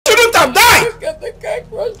have died. Look at the car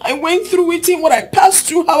crash. I went through with him what I passed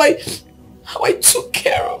through, how I took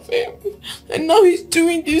care of him. And now he's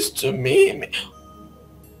doing this to me.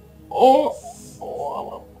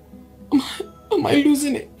 Oh, am I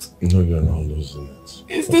losing it? No, you're not losing it.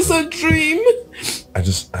 Is this a dream? I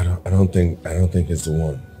don't think it's the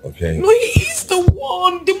one, okay? No, he is the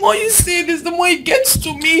one. The more you say this, the more it gets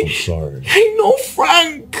to me. I'm sorry. I know,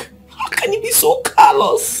 Frank. How can he be so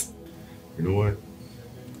callous? You know what?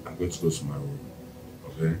 I'm going to go to my room,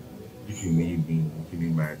 okay? If you need me, if you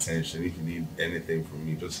need my attention, if you need anything from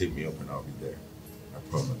me, just hit me up and I'll be there. I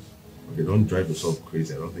promise. Okay, don't drive yourself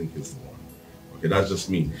crazy. I don't think it's the one. Okay, that's just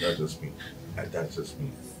me. That's just me. That's just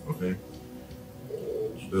me. Okay?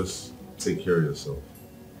 Just take care of yourself.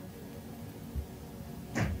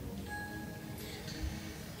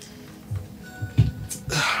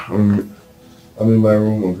 I'm in my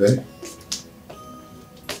room, okay?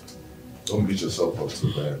 Don't beat yourself up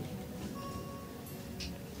too bad.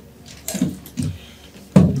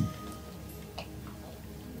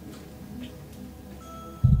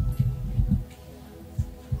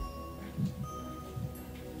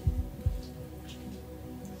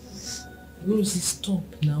 Rosie, stop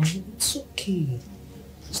now. It's okay.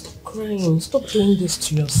 Stop crying. Stop doing this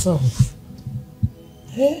to yourself.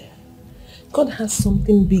 Eh? God has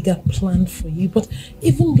something bigger planned for you, but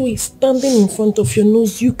even though he's standing in front of your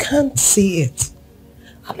nose, you can't see it.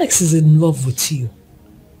 Alex is in love with you.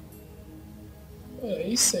 What are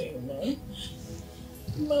you saying, man?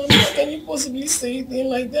 Man, how can you possibly say anything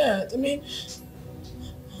like that? I mean,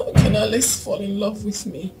 how can Alex fall in love with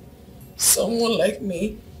me? Someone like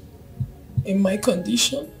me? In my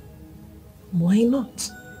condition? Why not?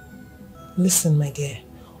 Listen, my dear.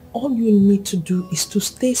 All you need to do is to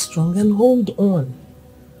stay strong and hold on.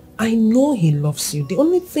 I know he loves you. The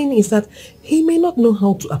only thing is that he may not know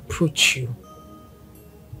how to approach you.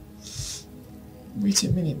 Wait a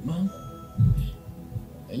minute, Mom.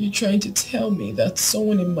 Are you trying to tell me that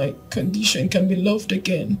someone in my condition can be loved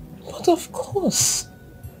again? But of course.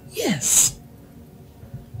 Yes.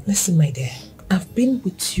 Listen, my dear. I've been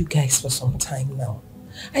with you guys for some time now.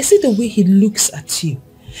 I see the way he looks at you.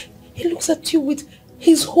 He looks at you with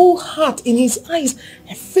his whole heart in his eyes.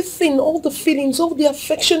 Everything, all the feelings, all the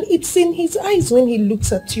affection, it's in his eyes when he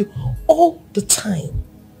looks at you all the time.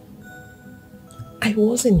 I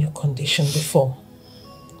was in your condition before.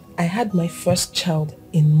 I had my first child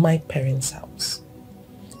in my parents' house.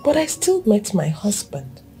 But I still met my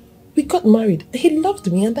husband. We got married. He loved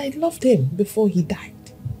me and I loved him before he died.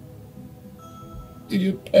 Did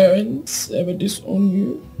your parents ever disown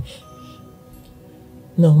you?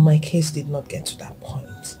 No, my case did not get to that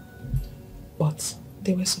point. But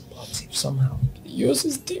they were supportive somehow. Yours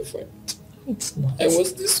is different. It's not. I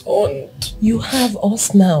was disowned. You have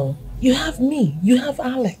us now. You have me. You have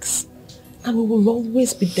Alex. And we will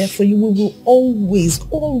always be there for you. We will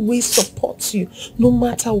always support you. No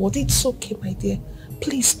matter what. It's okay, my dear.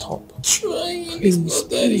 Please stop. Trying. Please, my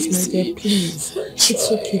dear, please. It's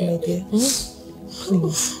okay, my dear. Please.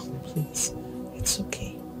 It's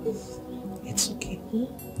okay. It's okay.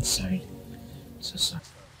 Sorry. So sorry.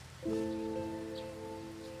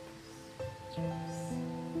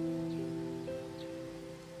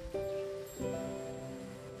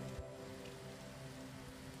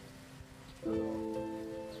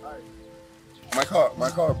 My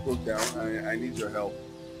car broke down. I need your help.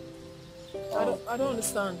 I don't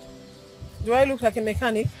understand. Do I look like a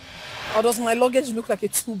mechanic? Or does my luggage look like a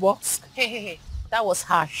toolbox? Hey. That was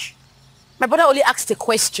harsh. My brother only asked a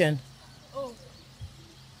question. Oh.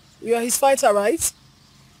 You are his fighter, right?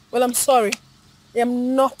 Well, I'm sorry. I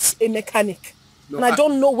am not a mechanic. No, and I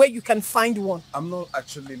don't know where you can find one. I'm not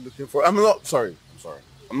actually looking for... I'm sorry.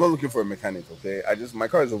 I'm not looking for a mechanic, okay? My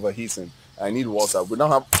car is overheating. I need water. We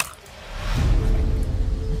don't have...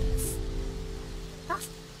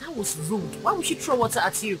 That was rude. Why would she throw water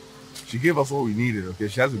at you? She gave us what we needed, okay?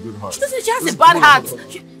 She has a good heart. She doesn't. She has a bad heart.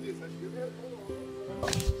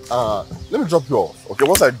 Let me drop you off, okay?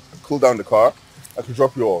 Once I cool down the car, I can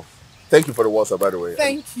drop you off. Thank you for the water, by the way.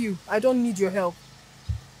 Thank you. I don't need your help.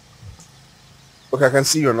 Okay, I can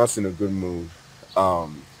see you're not in a good mood.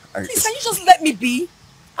 Please, can you just let me be?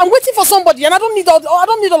 I'm waiting for somebody, and I don't need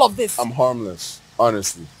all of this. I'm harmless,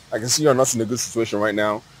 honestly. I can see you're not in a good situation right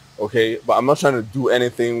now, okay? But I'm not trying to do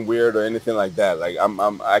anything weird or anything like that. Like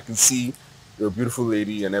I can see you're a beautiful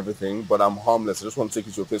lady and everything, but I'm harmless. I just want to take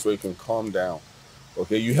you to a place where you can calm down.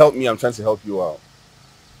 Okay, you help me, I'm trying to help you out.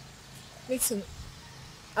 Listen,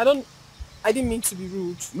 I didn't mean to be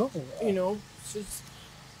rude. No. You know, it's just,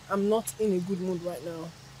 I'm not in a good mood right now.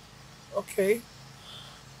 Okay?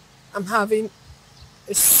 I'm having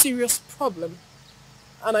a serious problem.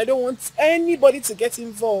 and I don't want anybody to get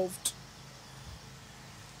involved.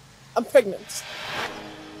 I'm pregnant.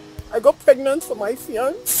 I got pregnant for my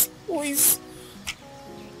fiance, who is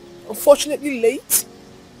unfortunately late.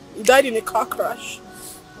 He died in a car crash.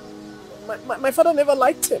 My father never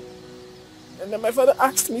liked him. And then my father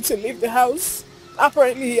asked me to leave the house.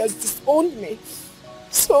 Apparently he has disowned me.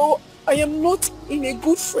 So I am not in a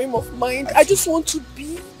good frame of mind. I just want to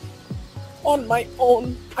be on my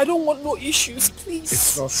own. I don't want no issues, please.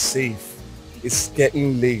 It's not safe. It's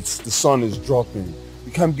getting late. The sun is dropping.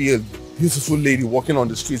 You can't be a beautiful lady walking on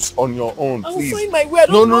the streets on your own, please. I'll find my way. I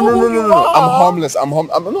don't know who you are. I'm harmless. I'm not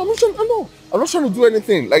trying to do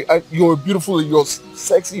anything. Like, you're beautiful, you're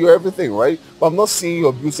sexy, you're everything, right? But I'm not seeing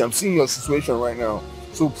your beauty. I'm seeing your situation right now.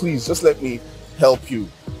 So please, just let me help you.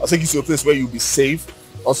 I'll take you to a place where you'll be safe.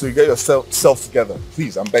 Also, you get yourself together.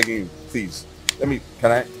 Please, I'm begging you. Please. Can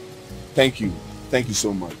I? Thank you. Thank you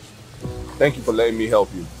so much. Thank you for letting me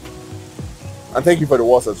help you. And thank you for the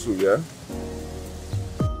water too, yeah?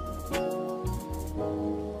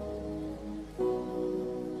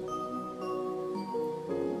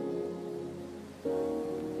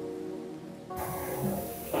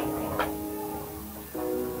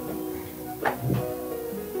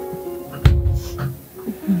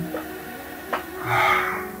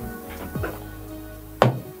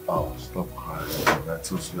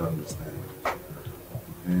 Totally understand.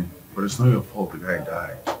 Okay? But it's not your fault the guy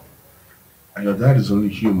died. And your dad is only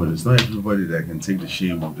human. It's not everybody that can take the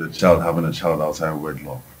shame of the child having a child outside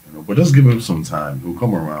wedlock. You know? But just give him some time. He'll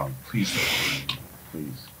come around. Please.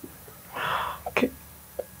 Please. Okay.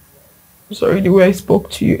 I'm sorry the way I spoke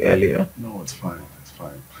to you earlier. No, it's fine. It's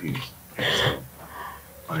fine. Please.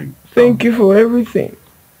 Thank you for everything.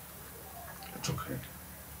 It's okay.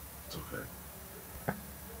 It's okay.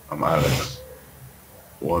 I'm Alex.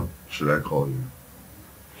 What should I call you?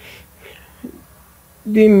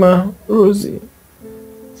 Dima, Rosie.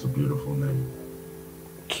 It's a beautiful name.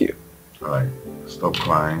 Cute. Alright, stop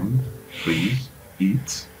crying, please.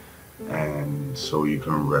 Eat, and so you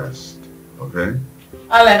can rest, okay?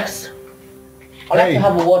 Alex, I'd like to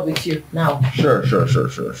have a word with you now. Sure.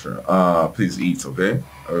 Please eat, okay?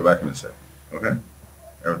 I'll be back in a sec, okay?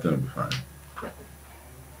 Everything will be fine.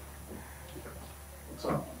 What's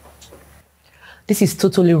up? This is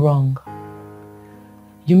totally wrong.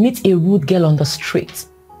 You meet a rude girl on the street,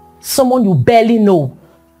 someone you barely know.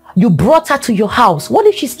 You brought her to your house. What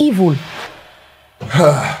if she's evil?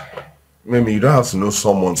 Mimi, you don't have to know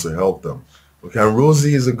someone to help them. Okay, and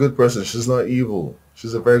Rosie is a good person. She's not evil.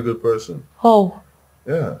 She's a very good person. Oh.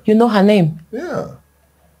 Yeah. You know her name? Yeah.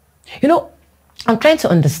 You know, I'm trying to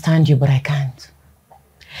understand you, but I can't.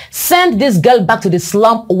 Send this girl back to the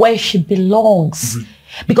slum where she belongs.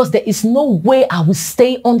 Because there is no way I will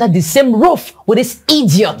stay under the same roof with this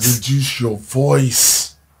idiot. Reduce your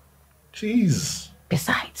voice. Jeez.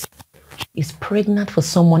 Besides, she's pregnant for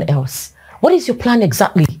someone else. What is your plan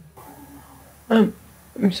exactly? I'm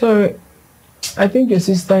sorry. I think your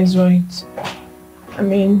sister is right. I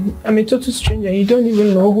mean, I'm a total stranger. You don't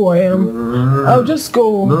even know who I am. No. I'll just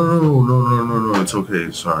go. No. It's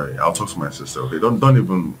okay. Sorry. I'll talk to my sister. Okay. Don't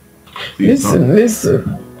even. Please,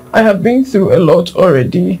 listen. I have been through a lot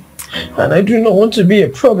already, and I do not want to be a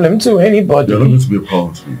problem to anybody. You're not going to be a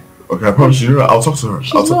problem to me. Okay, I promise you. I'll talk to her.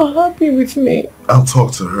 She's not happy with me. I'll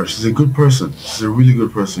talk to her. She's a good person. She's a really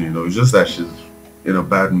good person, you know. It's just that she's in a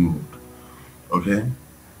bad mood. Okay?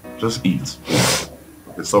 Just eat.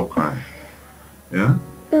 Okay, stop crying. Yeah?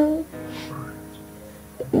 Right.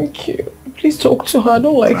 Thank you. Please talk to her. I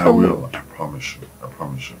don't like her. I will. I promise you. I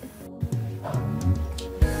promise you.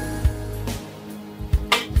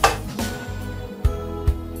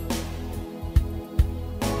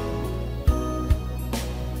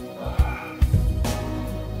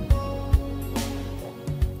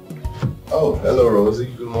 Oh, hello, Rosie.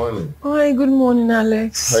 Good morning. Hi, good morning,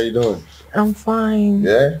 Alex. How you doing? I'm fine.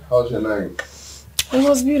 Yeah? How's your night? It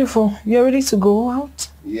was beautiful. You're ready to go out?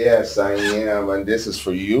 Yes, I am. And this is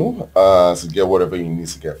for you to get whatever you need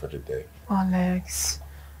to get for the day. Alex,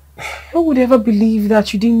 who would ever believe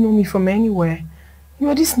that you didn't know me from anywhere? You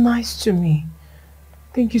are this nice to me.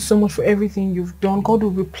 Thank you so much for everything you've done. God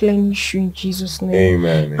will replenish you in Jesus' name.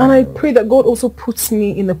 Amen. And I pray that God also puts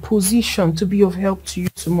me in a position to be of help to you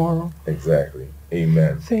tomorrow. Exactly.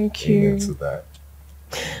 Amen. Thank you. Amen to that.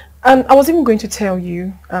 And I was even going to tell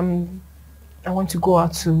you, I want to go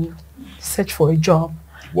out to search for a job.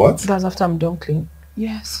 What? That's after I'm done clean.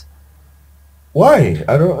 Yes. Why?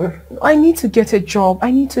 I need to get a job.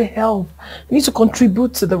 I need to help. I need to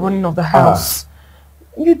contribute to the running of the house.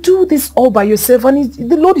 You do this all by yourself and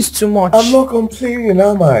the load is too much. I'm not complaining,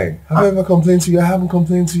 am I? Have I ever complained to you? I haven't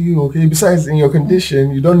complained to you, okay? Besides, in your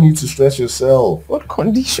condition, you don't need to stress yourself. What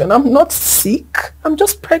condition? I'm not sick. I'm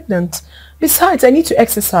just pregnant. Besides, I need to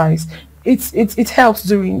exercise. It helps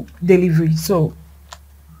during delivery, so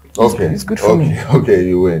it's good for me. Okay,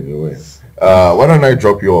 you win. Why don't I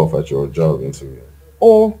drop you off at your job interview?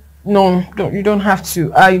 Oh, no, you don't have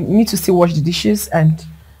to. I need to still wash the dishes and,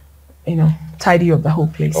 tidy up the whole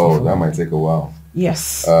place. Oh, that might take a while.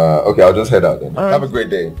 Yes. Okay, I'll just head out then. Have a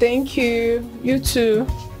great day. Thank you. You too.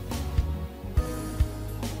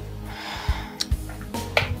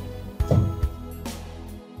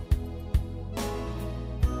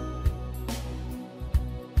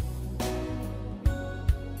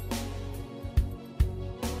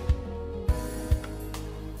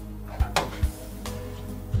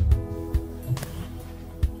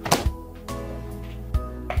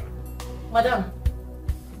 Madam,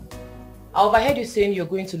 I overheard you saying you're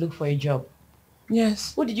going to look for a job.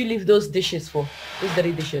 Yes. Who did you leave those dishes for? Those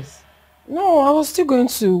dirty dishes? No, I was still going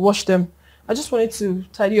to wash them. I just wanted to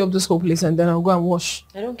tidy up this whole place and then I'll go and wash.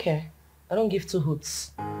 I don't care. I don't give two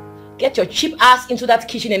hoots. Get your cheap ass into that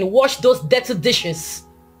kitchen and wash those dirty dishes.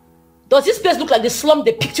 Does this place look like the slum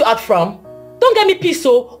they picked you out from? Don't get me pissed,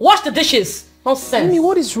 so wash the dishes. Nonsense. Mimi,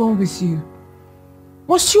 what is wrong with you?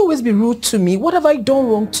 Must you always be rude to me? What have I done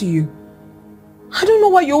wrong to you? I don't know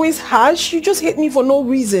why you're always harsh. You just hate me for no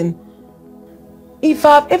reason. If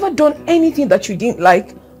I've ever done anything that you didn't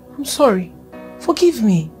like, I'm sorry. Forgive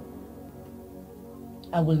me.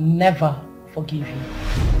 I will never forgive you.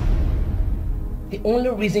 The only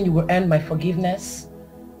reason you will earn my forgiveness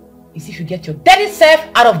is if you get your dirty self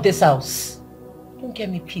out of this house. Don't get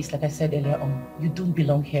me peace, like I said earlier on. You don't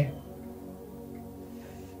belong here.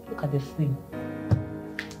 Look at this thing.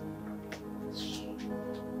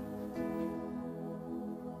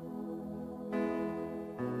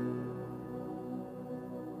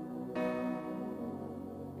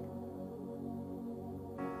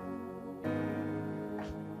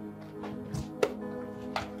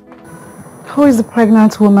 Who is the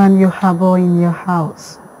pregnant woman you harbor in your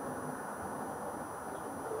house?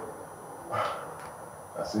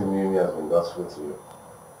 I see Mimi has been gospel to you.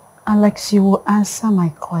 Alex, you will answer my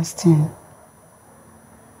question.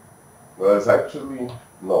 Well, it's actually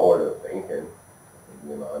not what you're thinking,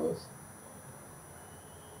 being honest.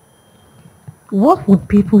 What would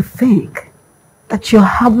people think that you're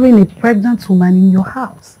harboring a pregnant woman in your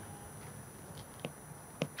house?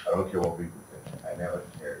 I don't care what people think. I never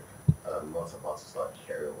cared. And I'm not about to start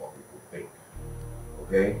caring what people think.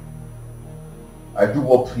 Okay? I do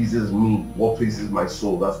what pleases me, what pleases my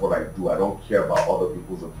soul. That's what I do. I don't care about other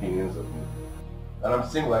people's opinions of me. And I'm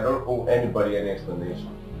single. I don't owe anybody any explanation.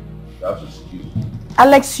 That's just you.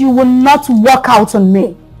 Alex, you will not walk out on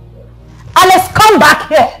me. Alex, come back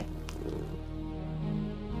here.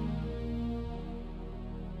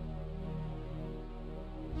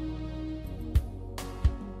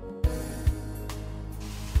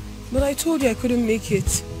 But I told you I couldn't make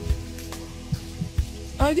it.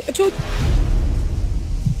 I told...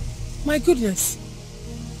 My goodness.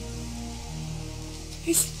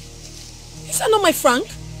 Is that not my Frank?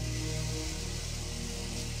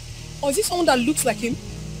 Or is this someone that looks like him?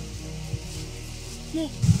 No,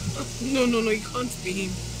 it can't be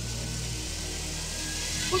him.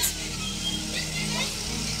 What?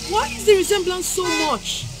 Why is the resemblance so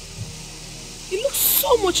much? It looks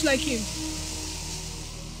so much like him.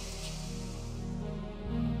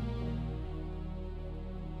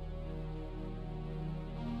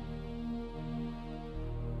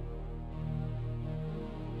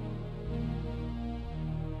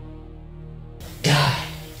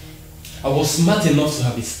 I was smart enough to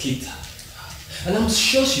have escaped her. And I'm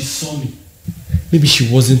sure she saw me. Maybe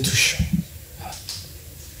she wasn't too sure.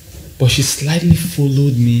 But she slightly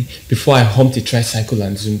followed me before I humped a tricycle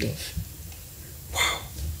and zoomed off. Wow.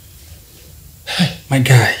 My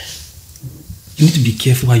guy, you need to be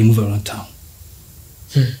careful while you move around town.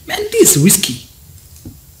 Man, this is risky.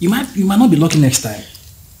 You might not be lucky next time.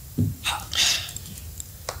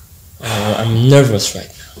 I'm nervous right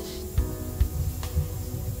now.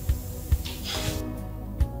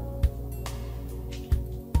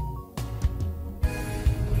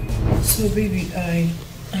 So baby, I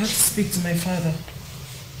have to speak to my father.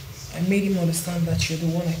 I made him understand that you're the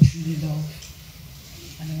one I truly love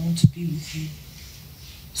and I want to be with you.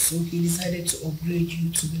 So he decided to upgrade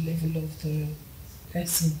you to the level of the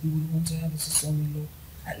person we would want to have as a son-in-law,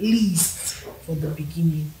 at least for the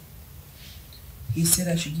beginning. He said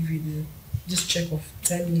I should give you this check of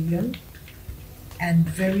 10 million and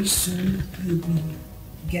very soon you'll be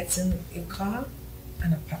getting a car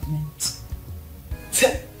an apartment.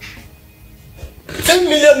 10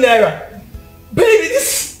 million naira! Baby,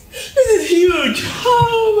 this is huge!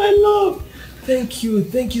 Oh, my love! Thank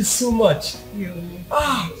you so much.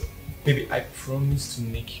 Baby, I promise to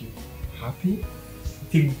make you happy,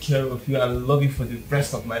 take care of you, and love you for the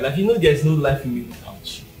rest of my life. You know there's no life for me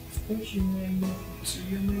without you. Thank you, my love.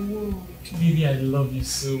 You're my world. Baby, I love you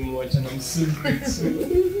so much and I'm so grateful.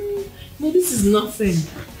 No, this is nothing.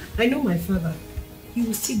 I know my father. He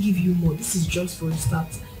will still give you more. This is just for a start.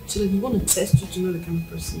 So that we want to test you to know the kind of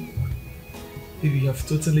person you are. Baby, you have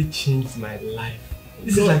totally changed my life.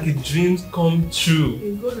 This is like a dream come true.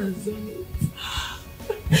 And God has done it.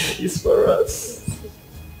 It's for us.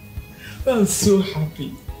 I'm so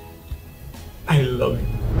happy. I love you.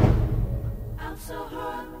 I'm so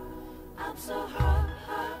hurt. I'm so hurt.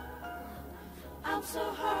 I'm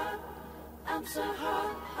so hurt. I'm so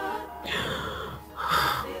hurt.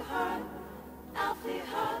 I feel hurt. I feel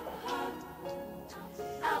hurt.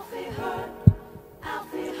 I feel hurt. I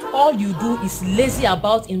feel hurt. All you do is lazy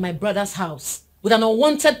about in my brother's house with an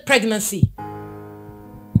unwanted pregnancy.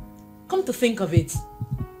 Come to think of it,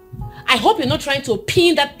 I hope you're not trying to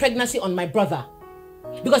pin that pregnancy on my brother,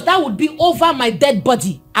 because that would be over my dead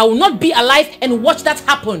body. I will not be alive and watch that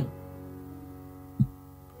happen.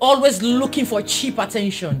 Always looking for cheap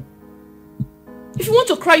attention. If you want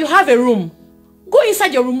to cry, you have a room. Go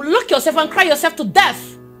inside your room, lock yourself and cry yourself to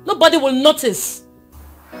death. Nobody will notice.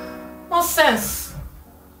 Nonsense.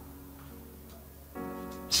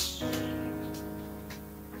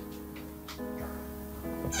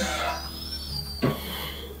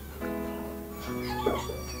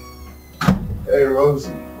 Hey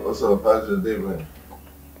Rosie, what's up? How's your day, man?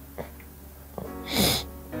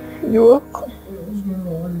 You're welcome. What's going on?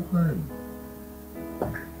 Why are you crying?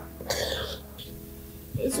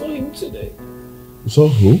 I saw him today. You saw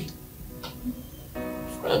who?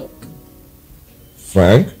 Frank.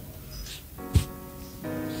 Frank?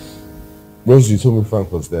 Rosie, you told me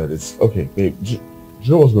Frank was dead. It's okay, babe. Do you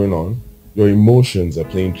know what's going on? Your emotions are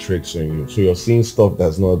playing tricks on you, so you're seeing stuff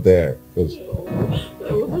that's not there. I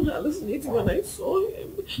wasn't hallucinating when I saw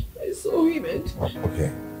him. I saw him and...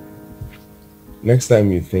 Okay. Next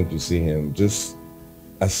time you think you see him, just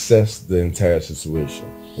assess the entire situation,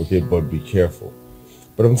 okay? But be careful.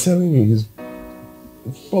 But I'm telling you, it's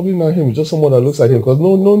probably not him. It's just someone that looks like him, because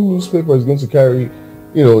no newspaper is going to carry,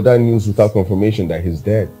 that news without confirmation that he's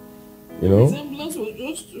dead. The resemblance was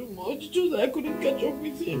just too much. Just I couldn't catch up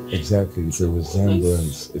with him. Exactly. It's a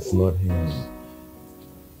resemblance. It's not him.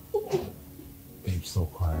 Babe,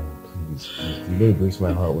 stop crying, please. You know it breaks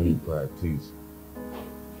my heart when you cry, please.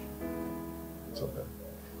 It's okay.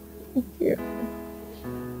 Yeah.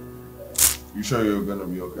 You sure you're gonna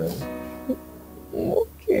be okay? I'm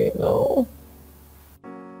okay now.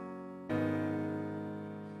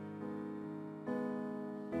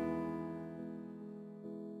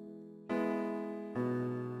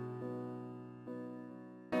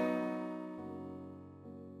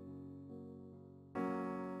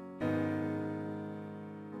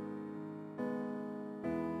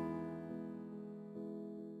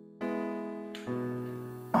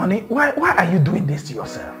 Honey, why are you doing this to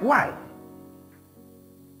yourself? Why?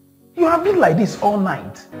 You have been like this all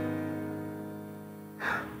night.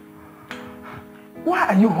 Why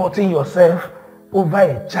are you hurting yourself over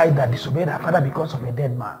a child that disobeyed her father because of a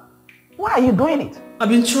dead man? Why are you doing it? I've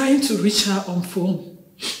been trying to reach her on phone,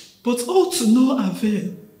 but all to no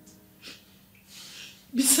avail.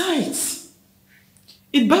 Besides,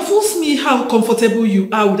 it baffles me how comfortable you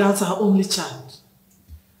are without our only child.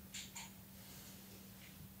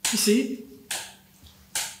 You see,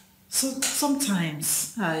 so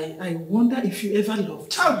sometimes I wonder if you ever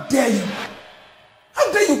loved her. How dare you?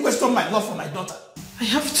 How dare you question my love for my daughter? I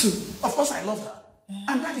have to. Of course I love her.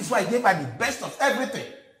 And that is why I gave her the best of everything.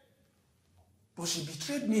 But she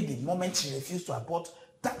betrayed me the moment she refused to abort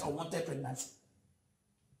that unwanted pregnancy.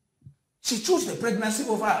 She chose the pregnancy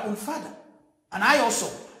over her own father. And I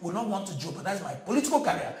also would not want to jeopardize my political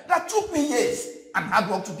career that took me years and hard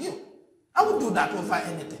work to build. I would do that over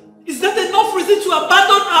anything. Is that enough reason to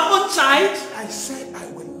abandon our own child? I said I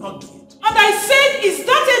will not do it. And I said, is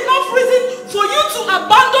that enough reason for you to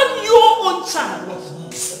abandon your own child? What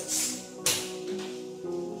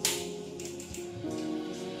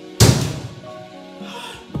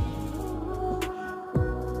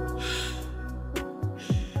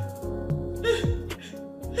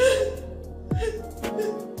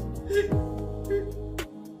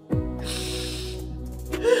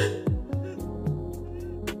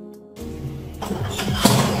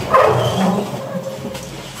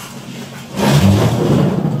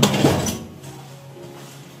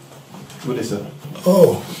nonsense.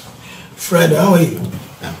 Oh, Fred, how are you?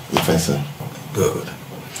 I'm fine, sir. Good.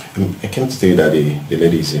 I came to tell you that the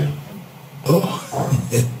lady is here. Oh,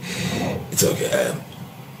 it's okay.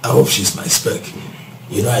 I hope she's my spec.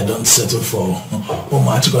 You know I don't settle for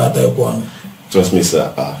much one. Trust me,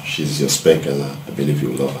 sir. She's your spec, and I believe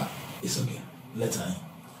you love her. It's okay. Let her in.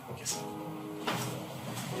 Okay, sir.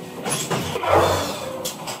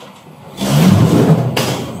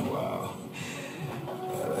 Wow.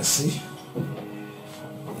 Let's see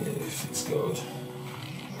if it's good.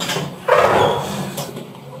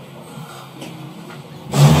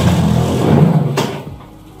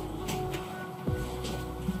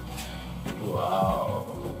 Wow.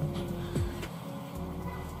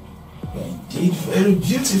 Indeed, very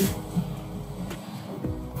beautiful.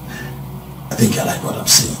 I think I like what I'm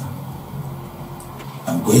seeing.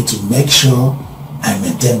 I'm going to make sure I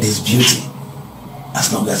maintain this beauty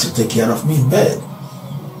as long as you take care of me in bed.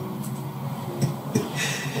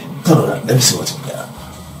 Turn around, let me see what you got.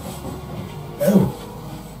 Hello,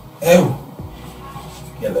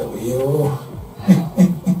 you.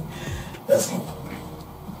 That's good.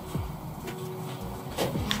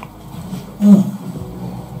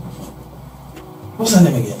 What's her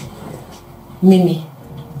name again? Mimi.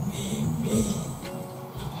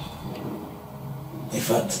 In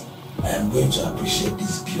fact, I am going to appreciate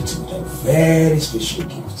this beauty with a very special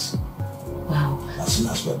gift. Wow. As soon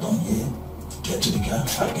as we're done here, get to the car,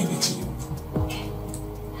 I'll give it to you.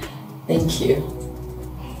 Thank you.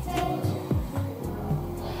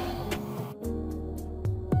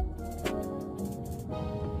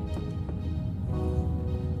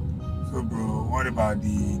 So bro, what about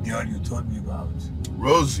the girl you told me about?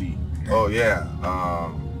 Rosie. Oh yeah.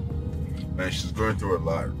 Man, she's going through a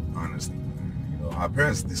lot, honestly. You know, her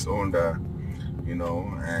parents disowned her, you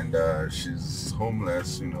know, and she's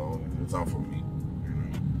homeless, you know, it's not for me. You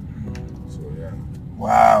know? So yeah.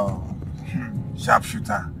 Wow.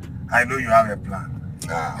 Sharpshooter. I know you have a plan.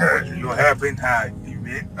 You're helping her, you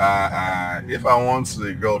mean? If I want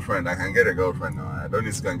a girlfriend, I can get a girlfriend now. I don't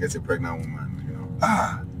need to go and get a pregnant woman, you know.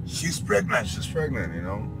 She's pregnant. She's pregnant, you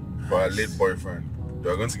know, for her late boyfriend. They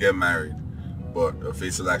were going to get married, but a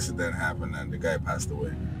fatal accident happened and the guy passed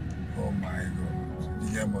away. Oh my God. The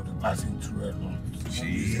girl must be passing through a lot.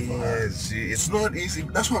 It's not easy.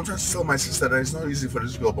 That's why I'm trying to tell my sister that it's not easy for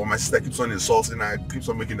this girl, but my sister keeps on insulting her, keeps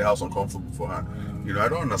on making the house uncomfortable for her. You know, I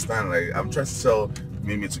don't understand. Like, I'm trying to tell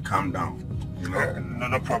Mimi to calm down, you know?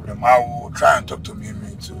 No problem. I will try and talk to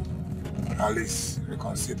Mimi to at least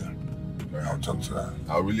reconsider. I'll talk to her.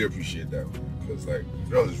 I really appreciate that, because like, the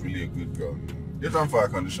girl is really a good girl. If I'm for her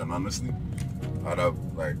condition, honestly, I'd have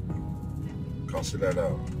like considered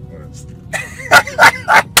out, honestly.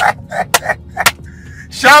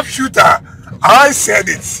 Sharpshooter, I said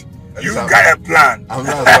it. You got a plan. I'm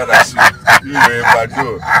not as bad as you. You're bad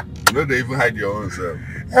though. You know they even hide your own self.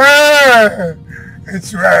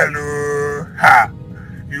 It's well, ha.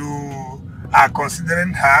 You are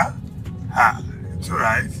considering her? Ha. It's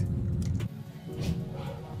alright.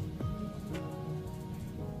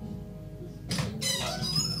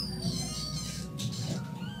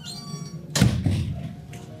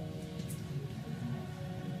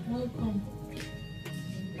 Welcome.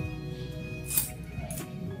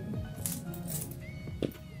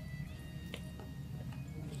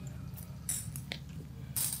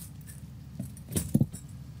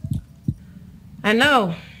 I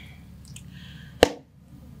know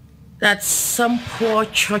that some poor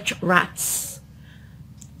church rats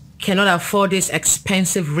cannot afford this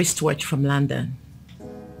expensive wristwatch from London.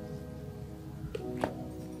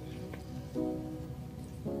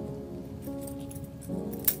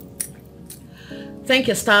 Thank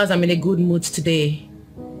your stars I'm in a good mood today.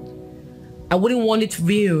 I wouldn't want it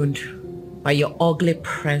ruined by your ugly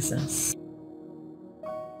presence.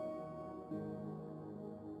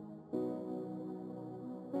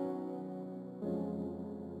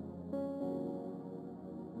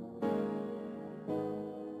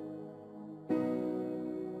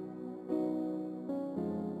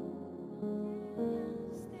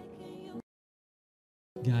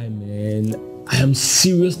 Guy, man, I am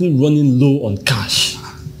seriously running low on cash.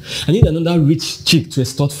 I need another rich chick to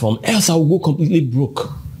extort from, else I will go completely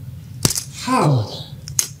broke. How? God.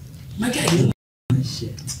 My guy, you know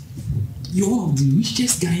shit. You're one of the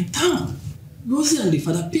richest guy in town. Rosie and the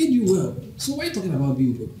father paid you well. So why are you talking about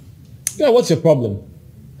being broke? Yeah, what's your problem?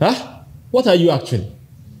 Huh? What are you actually?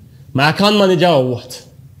 My account manager or what?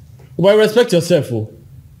 But respect yourself, oh.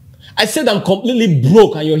 I said I'm completely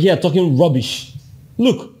broke and you're here talking rubbish.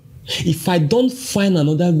 Look, if I don't find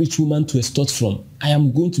another rich woman to extort from, I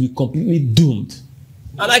am going to be completely doomed.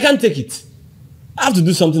 And I can't take it. I have to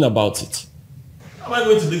do something about it. How am I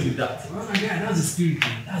going to live with that? Oh my God, that's the spirit,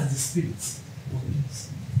 man. That's the spirit.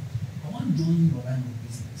 I want to join your line of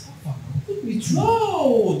business. How far? Put me through.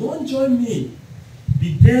 No, don't join me.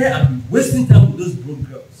 Be there and be wasting time with those broke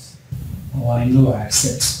girls. Oh, I know, I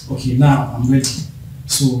accept. Okay, now I'm ready.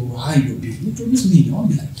 So, how you be? Introduce me. I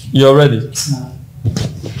want to be like you. You're ready? Nah.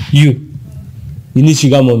 You need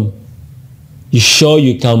sugar mommy. You sure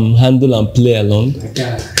you can handle and play along? My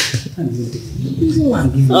God.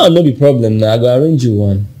 Oh, no be problem now. I go arrange you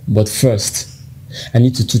one. But first, I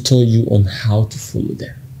need to tutor you on how to follow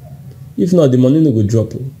them. If not, the money no go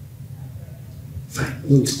drop. Fine,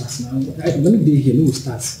 no start now. Let me be here, no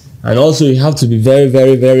start. And also, you have to be very,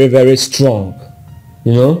 very, very, very strong.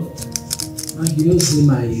 You know? You don't see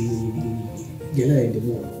my girl in the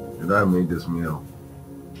wall. And I made this meal.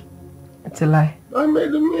 It's a lie. I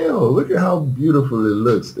made the meal. Look at how beautiful it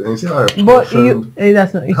looks. And see how I But you,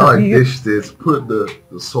 that's not. how I dished it. Put the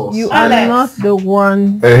sauce. You are not the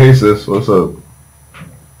one. Hey sis, what's up?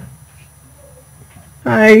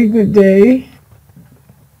 Hi, good day.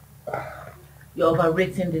 You're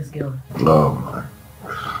overrating this girl. Oh my.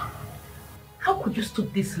 How could you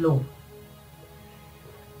stoop this low?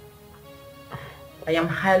 I am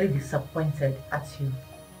highly disappointed at you.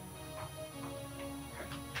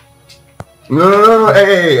 No.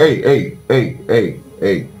 Hey.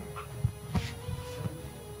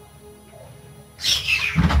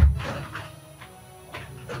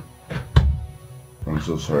 I'm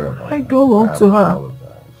so sorry about I that. go on to her.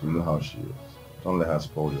 Apologize. You know how she is. Don't let her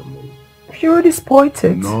spoil your mood. She already spoiled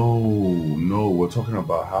it. No. We're talking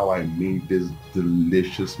about how I made this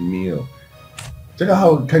delicious meal. Check out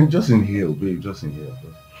how, can you just inhale, babe? Just inhale.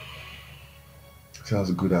 See how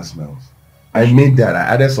good that smells. I made that. I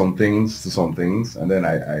added some things to some things, and then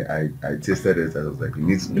I tasted it. And I was like, it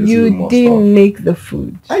needs a little more You didn't stuff. make the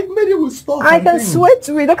food. I made it with stuff. I and can things. swear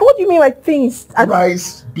to it. Like, what do you mean by things?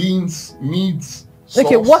 Rice, beans, meats.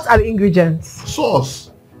 Okay, sauce. what are the ingredients?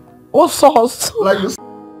 Sauce. What sauce? Like this.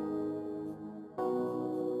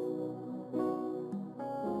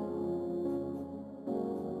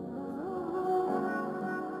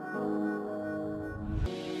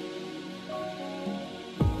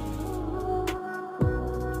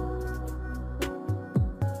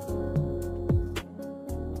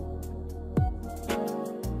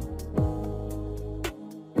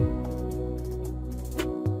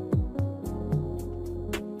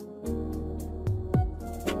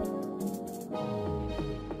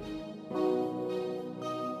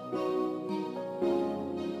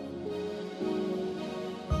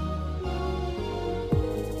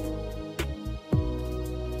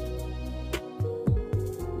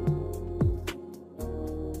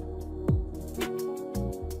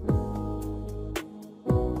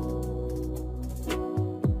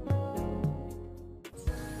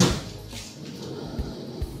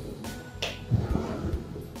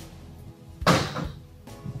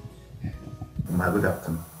 Good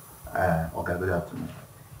afternoon. Oga, good afternoon.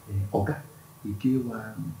 Oga, he gave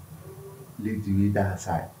lady with that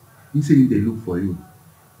side. He said they look for you.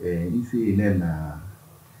 He said then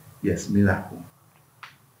yes, Miracle.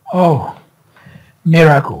 Oh,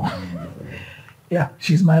 Miracle. Yeah,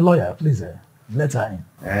 she's my lawyer. Please let her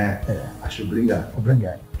in. I should bring her. I'll bring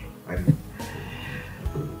her in.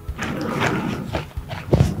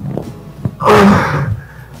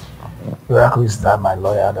 Miracle is that my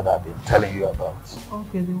lawyer that I've been telling you about.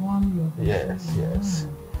 Okay, the one you're... Yes.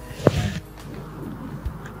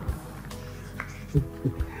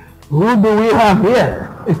 Who do we have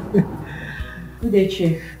here? Good day,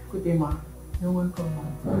 Chief. Good day, ma. You're welcome,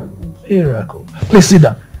 ma. Miracle. Please sit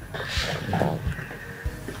down.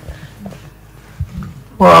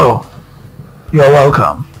 Wow. You're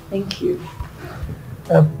welcome. Thank you.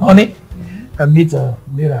 Honey, meet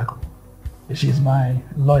Miracle. She's my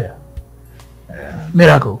lawyer.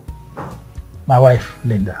 Miracle, my wife,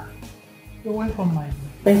 Linda. You're welcome, my dear.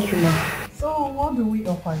 Thank you, ma. So, what do we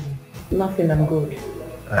offer you? Nothing, I'm good.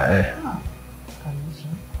 Can you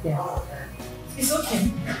sure? Yes. It's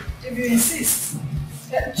okay. If you insist.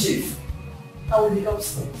 Chief, I will be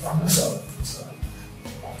upstairs. Sorry.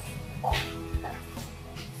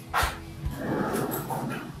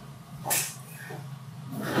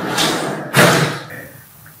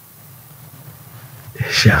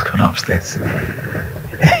 She has gone upstairs.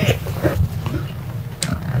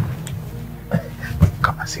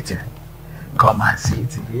 Come and sit here. Come and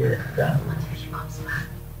sit here.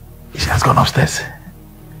 She has gone upstairs.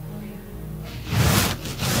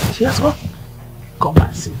 She has gone. Come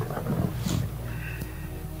and sit.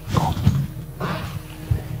 Come.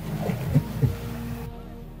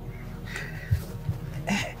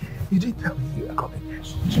 You didn't tell me you were coming.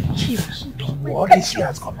 Don't worry, she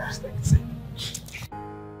has come upstairs.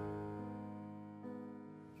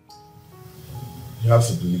 You have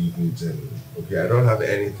to believe me, Jenny. Okay, I don't have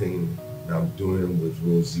anything that I'm doing with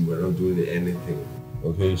Rosie. We're not doing anything.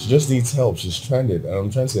 Okay, she just needs help. She's stranded, and I'm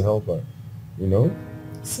trying to help her. You know?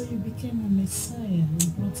 So you became a messiah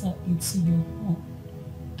and brought her into your home.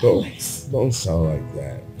 Don't sound like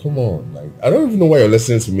that. Come on, like I don't even know why you're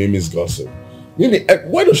listening to Mimi's gossip. Mimi,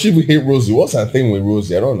 why does she even hate Rosie? What's her thing with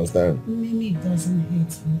Rosie? I don't understand. Mimi doesn't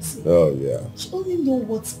hate Rosie. Oh yeah. She only knows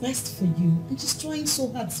what's best for you, and she's trying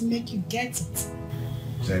so hard to make you get it.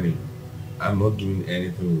 Jenny, I'm not doing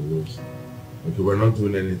anything with Rosie. Okay, we're not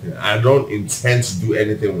doing anything. I don't intend to do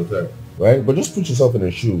anything with her. Right? But just put yourself in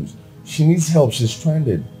her shoes. She needs help. She's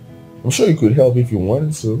stranded. I'm sure you could help if you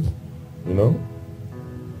wanted to. You know?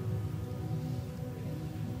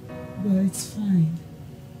 Well, it's fine.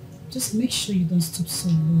 Just make sure you don't stoop so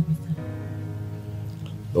low with her.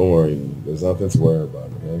 Don't worry. There's nothing to worry about,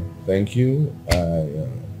 okay? Thank you. I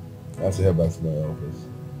have to head back to my office.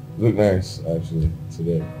 You look nice, actually,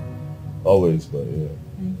 today. Always, but yeah.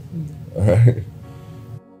 Thank you. Alright.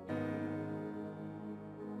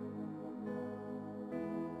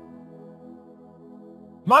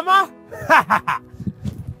 Mama!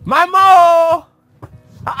 Mama!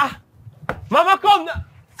 Mama, come now!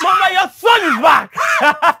 Mama, your son is back!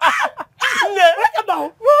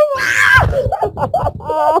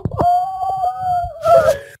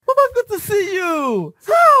 Mama, good to see you!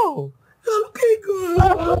 How? You're looking good!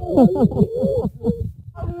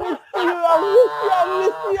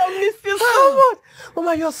 I miss you so much!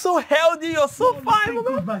 Mama, you're so healthy, you're so fine,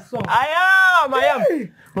 Mama! I am!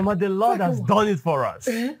 Mama, the Lord has done it for us.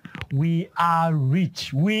 We are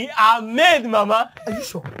rich. We are made, Mama. Are you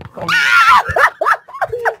sure?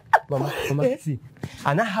 Mama, see.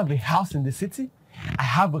 And I have a house in the city. I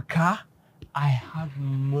have a car. I have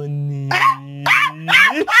money.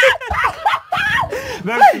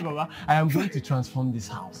 Very soon, Mama. I am going to transform this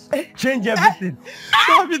house. Change everything.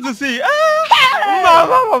 So happy to see you.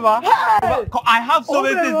 Mama. I have so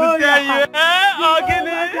many things to tell you.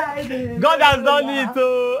 Okay. God has done it.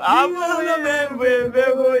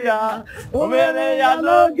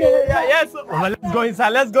 Yes. Mama, let's go inside.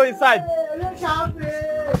 Let's go inside.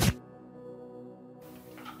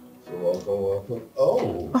 Welcome.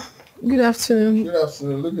 Oh. Good afternoon. Good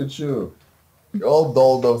afternoon. Look at you. You're all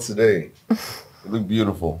dolled up today. You look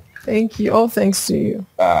beautiful. Thank you. All thanks to you.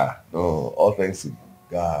 No. All thanks to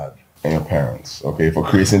God and your parents, okay, for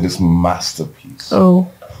creating this masterpiece. Oh,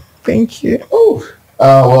 thank you. Oh.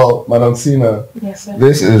 Well, Madam Tina, yes, sir.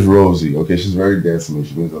 This is Rosie, okay? She's very dear to me.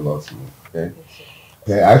 She means a lot to me, okay?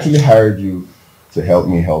 Okay, I actually hired you to help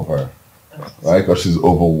me help her, right? Because she's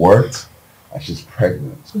overworked. And she's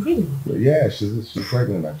pregnant. Really? But yeah, she's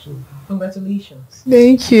pregnant actually. Congratulations.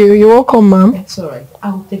 Thank you. You're welcome, ma'am. It's alright.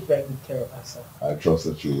 I will take very good care of myself. I trust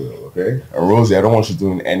that you will, okay? And Rosie, I don't want you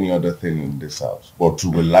doing any other thing in this house, but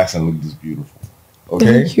to relax and look this beautiful. Okay?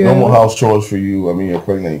 Thank you. No more house chores for you. I mean, you're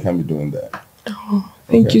pregnant. You can't be doing that. Oh,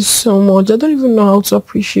 thank you so much. I don't even know how to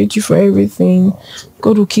appreciate you for everything.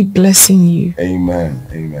 God will keep blessing you. Amen.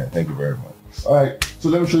 Amen. Thank you very much. All right. So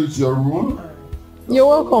let me show you to your room. You're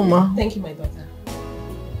welcome, ma. Thank you, my daughter.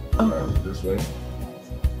 This way.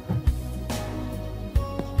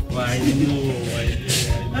 Why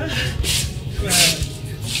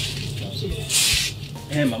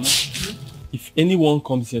Hey, Mama. If anyone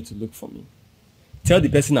comes here to look for me, tell the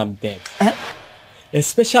person I'm dead.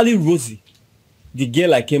 Especially Rosie, the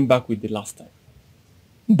girl I came back with the last time.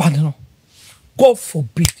 Badano, God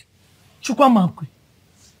forbid. Chukwamankwe,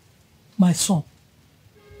 my son,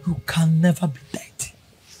 you can never be dead.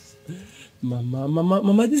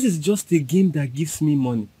 Mama, this is just a game that gives me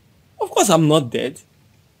money. Of course I'm not dead.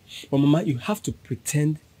 But Mama, you have to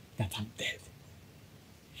pretend that I'm dead.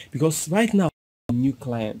 Because right now, I'm a new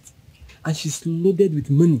client. And she's loaded with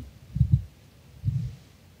money.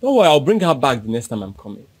 Don't worry, I'll bring her back the next time I'm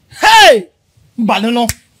coming. Hey!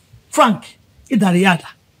 Badano, Frank, Idariada,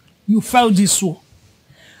 you fell this war.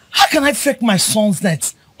 How can I fake my son's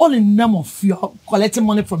death all in the name of your collecting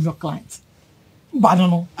money from your clients? But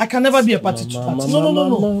no, I can never be a party to that.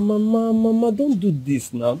 No. Mama, don't do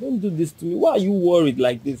this now. Don't do this to me. Why are you worried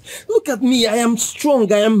like this? Look at me. I am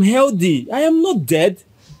strong. I am healthy. I am not dead.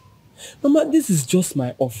 Mama, this is just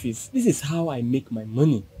my office. This is how I make my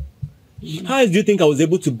money. How do you think I was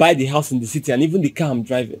able to buy the house in the city and even the car I'm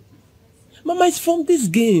driving? Mama, it's from these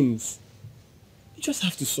games. You just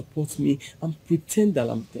have to support me and pretend that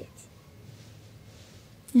I'm dead.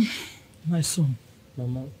 My son,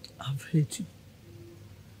 Mama, I've hurt you.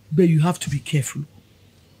 But you have to be careful.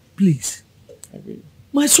 Please. I will.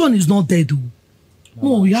 My son is not dead though.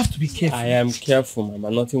 No, you have to be careful. I am careful,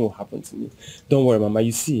 Mama. Nothing will happen to me. Don't worry, Mama.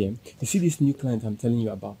 You see this new client I'm telling you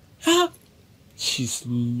about? Huh? She's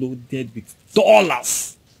loaded with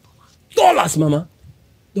dollars. Dollars, Mama.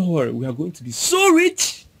 Don't worry. We are going to be so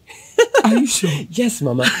rich. Are you sure? Yes,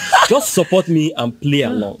 Mama. Just support me and play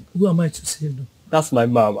along. Who am I to say no? That's my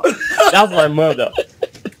mama. That's my mother.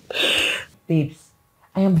 Babes,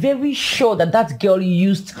 I am very sure that girl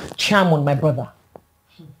used charm on my brother.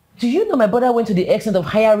 Do you know my brother went to the extent of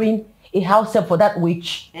hiring a house help for that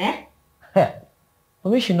witch? But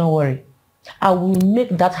we should not worry. I will make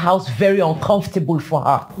that house very uncomfortable for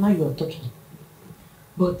her. Now you are talking.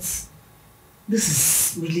 But this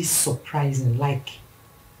is really surprising. Like,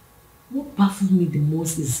 what baffles me the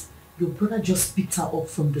most is your brother just picked her up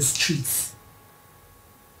from the streets.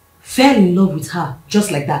 Fell in love with her,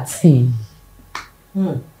 just like that.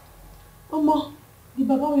 Mama, the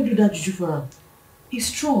Baba will do that juju for her. He's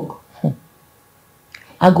strong.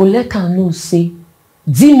 I go let her know, say,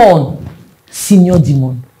 demon, senior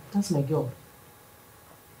demon. That's my girl.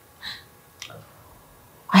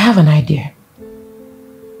 I have an idea.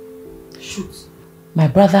 Shoot. My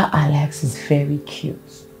brother Alex is very cute.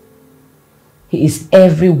 He is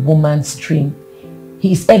every woman's dream.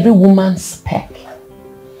 He is every woman's spec.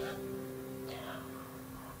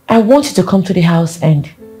 I want you to come to the house and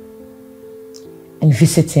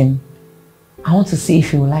visit him. I want to see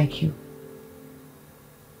if he will like you.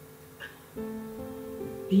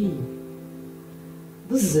 B,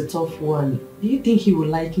 this is a tough one. Do you think he will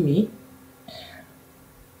like me?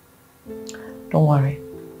 Don't worry.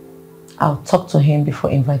 I'll talk to him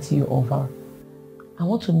before inviting you over. I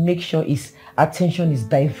want to make sure his attention is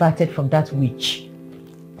diverted from that witch.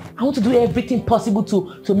 I want to do everything possible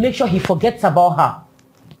to make sure he forgets about her.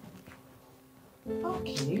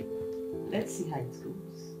 Okay, let's see how it goes.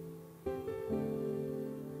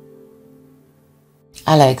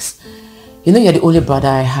 Alex, you know you're the only brother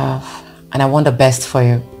I have, and I want the best for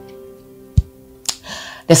you.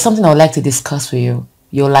 There's something I would like to discuss with you.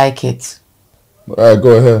 You'll like it. Alright,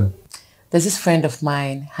 go ahead. There's this friend of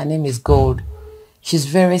mine. Her name is Gold. She's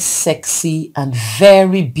very sexy and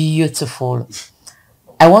very beautiful.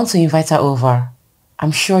 I want to invite her over.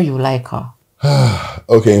 I'm sure you like her.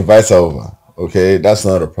 Okay, invite her over. Okay, that's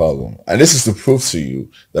not a problem. And this is to prove to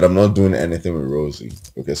you that I'm not doing anything with Rosie.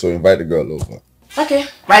 Okay, so invite the girl over. Okay,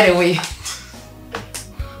 right away.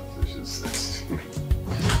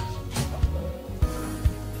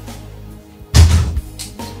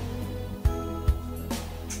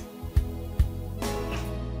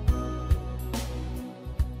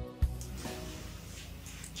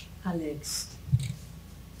 Alex,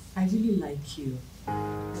 I really like you.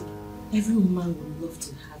 Every woman would love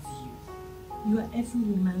to have you. You are every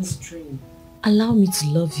woman's dream. Allow me to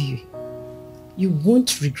love you. You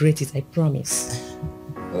won't regret it, I promise.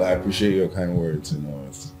 Well, I appreciate your kind words,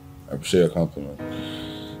 I appreciate your compliment.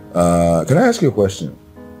 Can I ask you a question?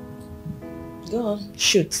 Go on,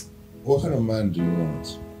 shoot. What kind of man do you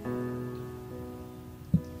want?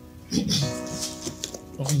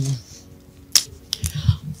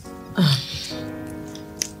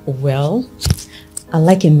 Well, I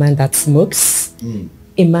like a man that smokes,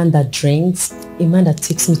 a man that drinks, a man that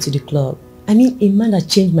takes me to the club. I mean, a man that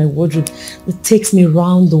changed my wardrobe, that takes me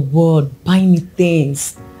around the world, buying me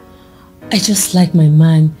things. I just like my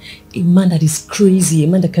man, a man that is crazy, a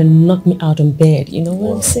man that can knock me out on bed. You know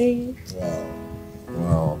what I'm saying?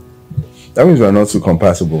 Wow. That means we're not too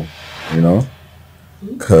compatible, you know?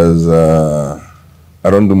 Because I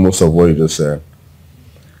don't do most of what you just said,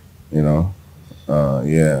 you know?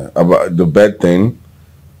 Yeah, about the bed thing,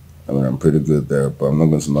 I mean, I'm pretty good there, but I'm not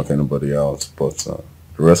going to knock anybody out. But the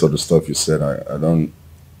rest of the stuff you said, I don't,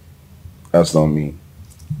 that's not me.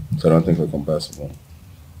 So I don't think we're compatible.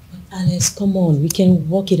 Alex, come on, we can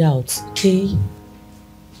work it out, okay?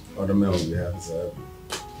 Other men will be happy to have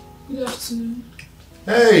you. Good afternoon.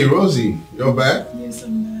 Hey, Rosie, you're back? Yes,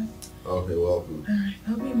 I'm back. Okay, welcome. Alright,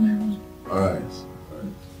 I'll be in my room. Alright.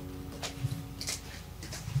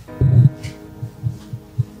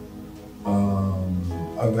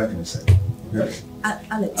 I'll be back in a second. Okay?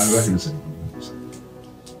 Alex. I'll be back in a second.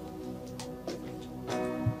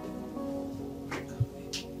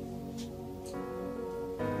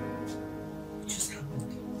 What just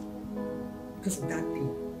happened? Because of that thing.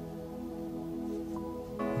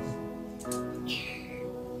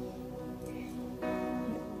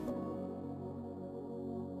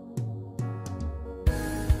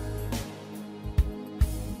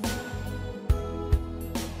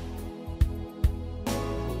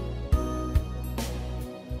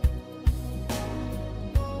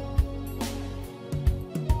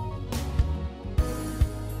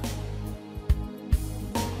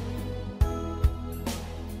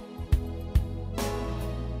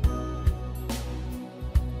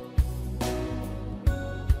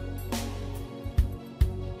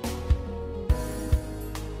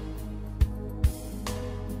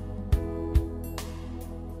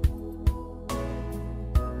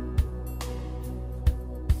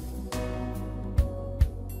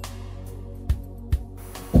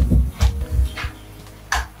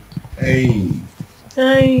 Hey.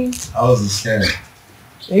 Hi. How was the scan?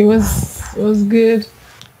 It was good.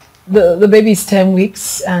 The baby's 10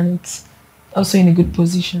 weeks and also in a good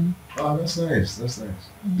position. Oh, that's nice. That's nice.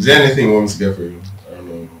 Is there anything you want me to get for you? I don't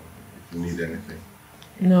know if you need anything.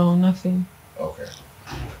 No, nothing. Okay.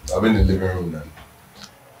 I'm in the living room then.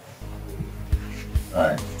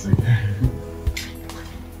 Alright, take care.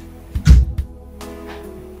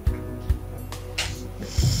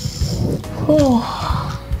 Oh.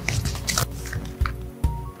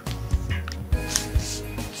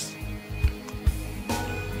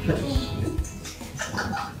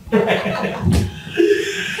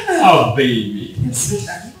 Oh, baby.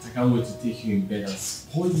 I can't wait to take you in bed and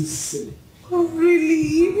spoil you silly. Oh,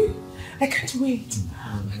 really? I can't wait.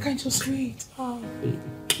 I can't just wait. Oh, baby.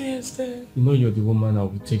 Yes, Dad. You know you're the woman I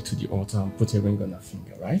will take to the altar and put a ring on her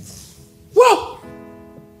finger, right? Whoa!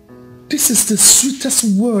 This is the sweetest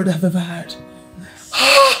word I've ever heard.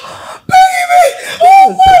 Baby!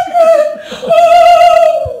 Oh my God!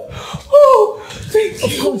 Oh, thank you.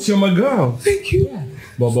 Of course, you're my girl. Thank you. Yeah.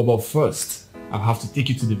 But first, I'll have to take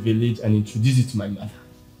you to the village and introduce you to my mother.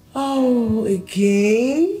 Oh,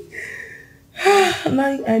 again?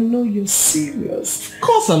 Now I know you're serious. Of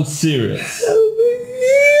course I'm serious.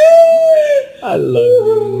 I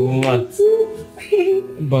love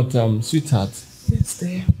you. But sweetheart. Yes,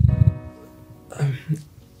 dear.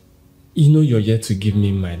 You know you're yet to give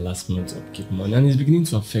me my last month's upkeep money and it's beginning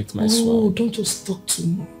to affect my swag. Oh, don't just talk too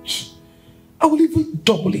much. I will even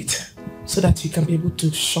double it so that you can be able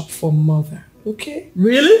to shop for mother. Okay?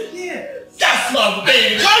 Really? Yeah. That's my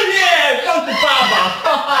baby. Come here. Come to Papa.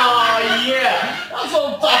 Oh, yeah. That's what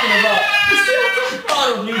I'm talking about. You see, I'm so proud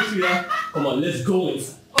of you, sweetheart. Come on, let's go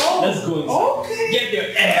inside. Oh, let's go inside. Okay. Get your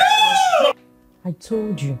ass. I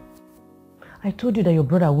told you that your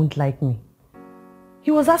brother won't like me.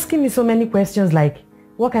 He was asking me so many questions like,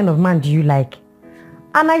 what kind of man do you like?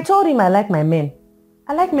 And I told him I like my men.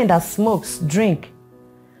 I like men that smokes, drink.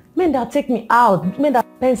 Men that take me out, men that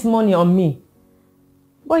spends money on me.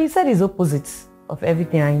 But he said he's opposite of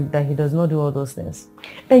everything and that he does not do all those things.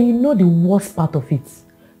 And you know the worst part of it?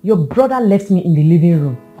 Your brother left me in the living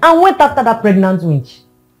room and went after that pregnant wench.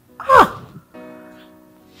 Ah!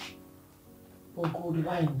 Oh God,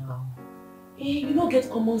 why now? You don't get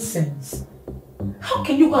common sense. How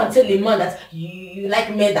can you go and tell a man that you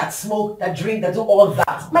like men that smoke, that drink, that do all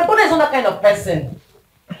that? My brother is not that kind of person.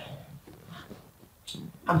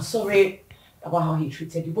 I'm sorry about how he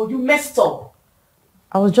treated you, but you messed up.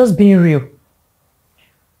 I was just being real.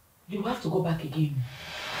 You have to go back again.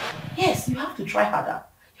 Yes, you have to try harder.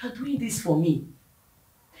 You are doing this for me.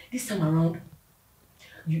 This time around,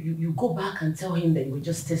 you go back and tell him that you were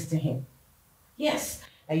just testing him. Yes,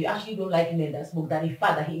 that you actually don't like men that smoke, that in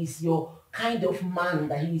fact that he is your kind of man,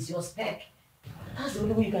 that he is your spec. That's the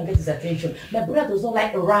only way you can get his attention. My brother does not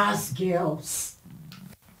like ras girls.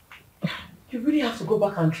 You really have to go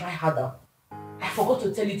back and try harder. I forgot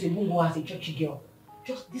to tell you to even go as a churchy girl.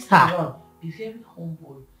 Just this time around, be very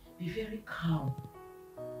humble, be very calm.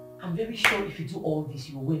 I'm very sure if you do all this,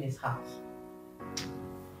 you will win his heart.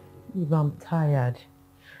 Eva, I'm tired.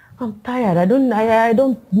 I'm tired. I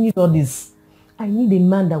don't need all this. I need a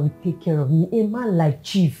man that will take care of me. A man like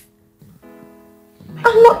Chief.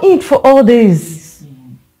 I'm not in for all this.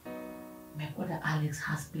 Listen, my brother Alex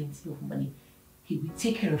has plenty of money. He will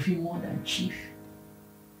take care of you more than Chief.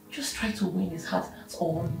 Just try to win his heart, that's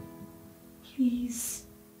all. Please.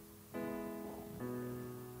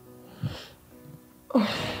 Oh,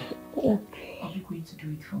 okay. Are you going to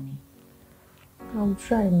do it for me? I'll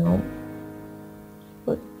try now.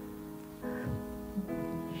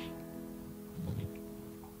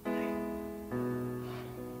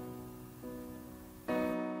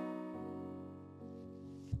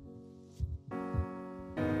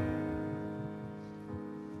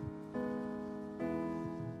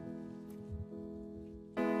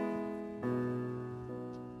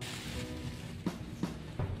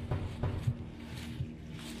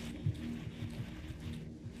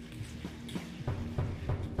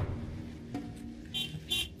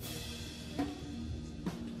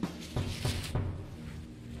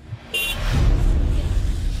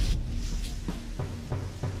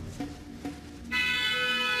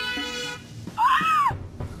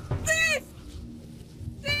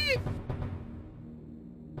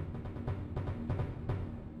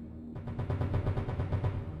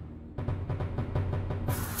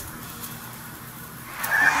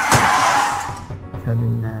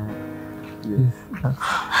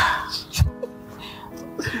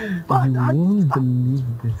 But I won't believe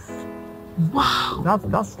this. Wow.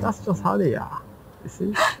 That's just how they are. You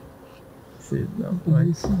see? See, no,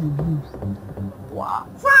 You see the boobs. Wow.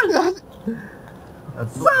 Frank!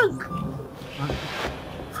 Frank!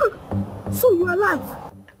 So you're alive?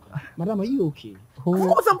 Madam, are you okay? Of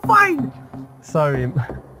course I'm fine. Sorry,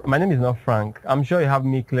 my name is not Frank. I'm sure you have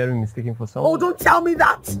me clearly mistaken for someone. Oh, don't tell me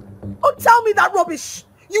that. Don't tell me that rubbish.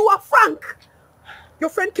 You are Frank. Your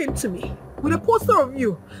friend came to me with a poster of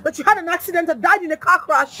you, that you had an accident and died in a car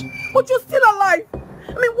crash, but you're still alive.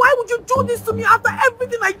 I mean, why would you do this to me after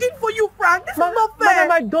everything I did for you, Frank? This is not fair.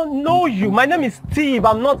 Madam, I don't know you. My name is Steve.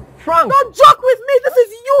 I'm not Frank. Don't joke with me. This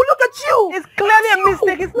is you. Look at you. It's clearly a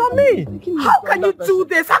mistake. It's not me. How can you do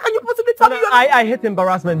this? How can you possibly tell me you're not... I hate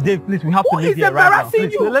embarrassment. Dave, please, we have to leave here right now.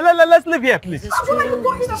 Please, You? let's leave here, please. What are you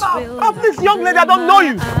talking about? Oh, please, young lady, I don't know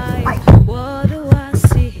you. What do I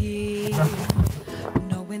see?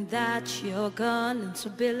 Knowing that you're gone to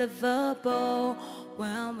be livable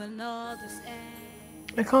when all this ends.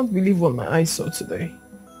 I can't believe what my eyes saw today.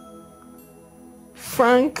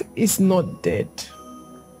 Frank is not dead.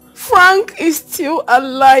 Frank is still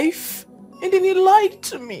alive. And then he lied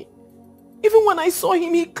to me. Even when I saw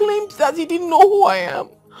him, he claimed that he didn't know who I am.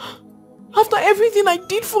 After everything I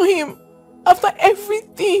did for him, after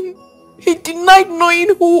everything, he denied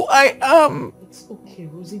knowing who I am. It's okay,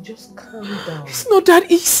 Rosie, just calm down. It's not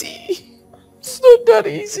that easy. It's not that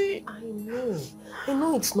easy. I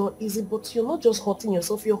know it's not easy, but you're not just hurting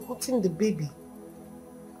yourself, you're hurting the baby.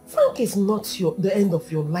 Frank is not the end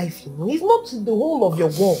of your life, you know. He's not the whole of your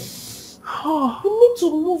world. You need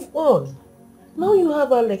to move on. Now you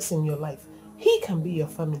have Alex in your life. He can be your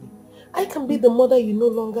family. I can be the mother you no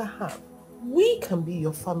longer have. We can be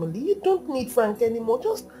your family. You don't need Frank anymore.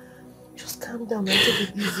 Just calm down and take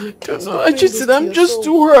it easy. I'm just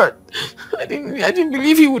too hurt. I didn't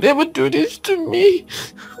believe he would ever do this to me.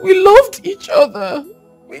 We loved each other.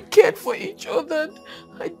 We cared for each other.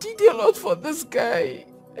 I did a lot for this guy.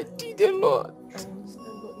 I did a lot. I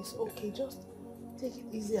understand, but it's okay. Just take it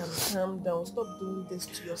easy and calm down. Stop doing this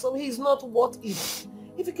to yourself. He's not worth it.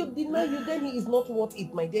 If he could deny you, then he is not worth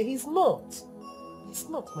it, my dear. He's not. He's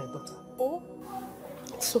not, my daughter. Oh,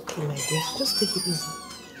 it's okay, my dear. Just take it easy.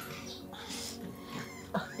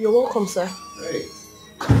 You're welcome, sir. Hey.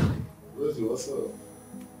 Rosie, what's up?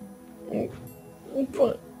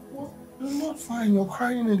 You're not fine. You're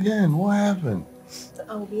crying again. What happened?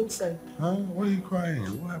 I'll be inside. Huh? Why are you crying?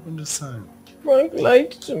 What happened this time? Frank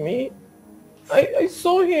lied to me. I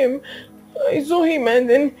saw him. And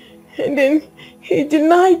then he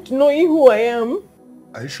denied knowing who I am.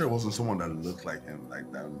 Are you sure it wasn't someone that looked like him?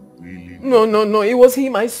 Like that really? No. It was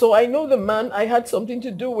him I saw. I know the man I had something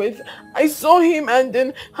to do with. I saw him and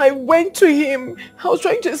then I went to him. I was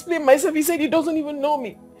trying to explain myself. He said he doesn't even know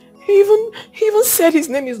me. He even said his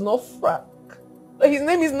name is not Frank. Like his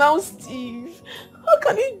name is now Steve. How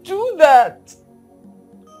can he do that?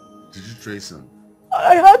 Did you trace him?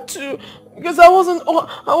 I had to, because I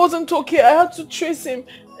wasn't okay. I had to trace him.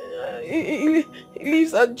 He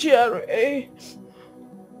lives at GRA.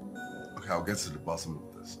 Okay, I'll get to the bottom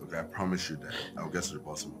of this. Okay, I promise you that. I'll get to the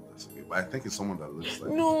bottom of this. Okay, but I think it's someone that looks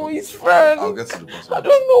like. No, he's Frank. I'll get to the bottom. I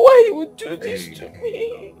don't know why he would do this to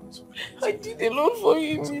me. I did a lot for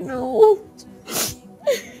him, you know.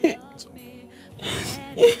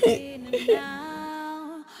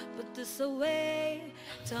 Put this away.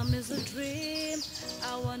 Time is a dream.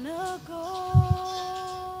 I wanna go.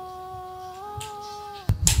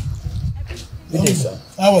 Good day, sir.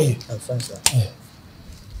 How are you? I'm fine, sir.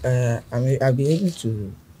 I'll be able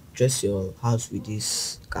to dress your house with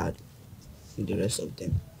this card with the rest of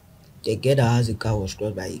them. The girl that has a car was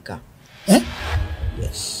crossed by a car. Eh?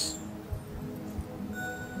 Yes.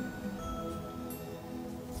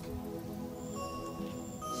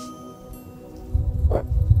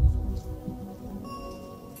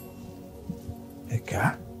 A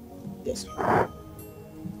car? Yes, sir.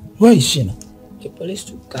 Where is she now? The police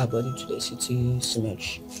took her body to the city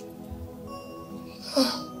cemetery.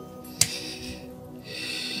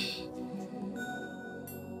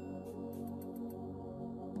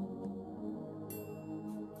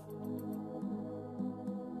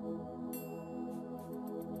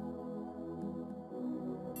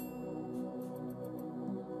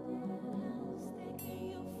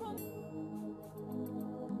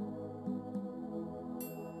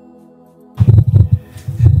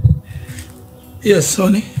 Yes,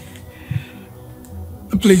 honey.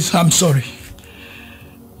 Please, I'm sorry.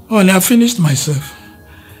 Honey, I finished myself.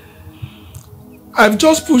 I've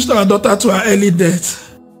just pushed our daughter to her early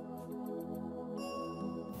death.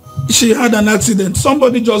 She had an accident.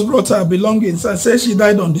 Somebody just brought her belongings and said she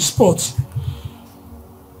died on the spot.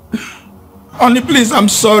 Honey, please, I'm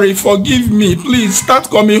sorry. Forgive me. Please, start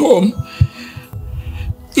coming home.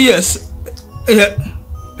 Yes.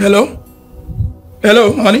 Hello?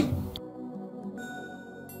 Hello, honey?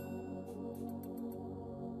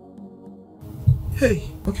 Hey,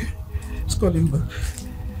 okay. Let's call him back.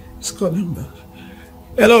 Let's call him back.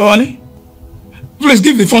 Hello, honey? Please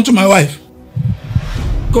give the phone to my wife.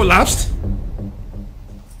 Collapsed?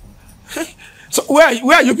 Hey, so where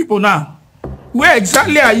are you people now? Where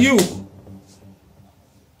exactly are you?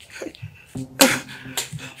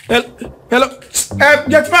 Hello?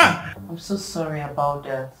 Get man! I'm so sorry about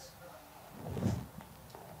that.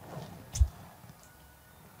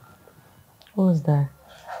 What was that?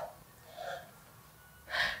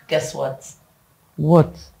 Guess what?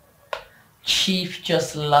 What? Chief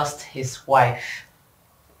just lost his wife.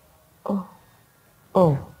 Oh.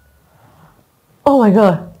 Oh. Oh my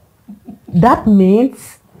God. That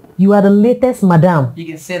means you are the latest madam. You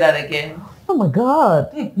can say that again. Oh my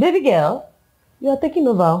God. Baby girl, you are taking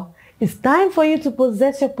over. It's time for you to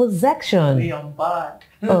possess your possession. We on board.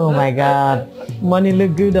 Oh my God. Money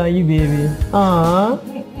look good on you, baby. Aww.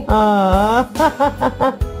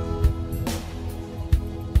 Aww.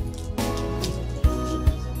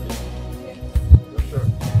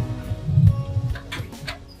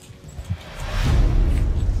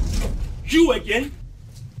 You again?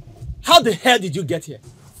 How the hell did you get here?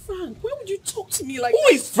 Frank, why would you talk to me like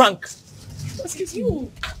Who is Frank? Excuse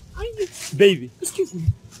you. Baby. Excuse me.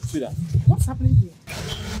 Sweetheart. What's happening here?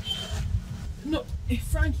 No,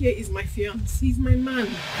 Frank here is my fiance. He's my man.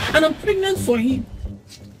 And I'm pregnant for him.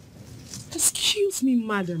 Excuse me,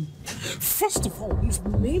 madam. First of all, his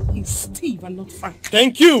name is Steve and not Frank.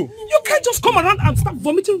 Thank you. You can't just come around and start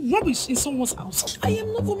vomiting rubbish in someone's house. I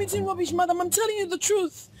am not vomiting rubbish, madam. I'm telling you the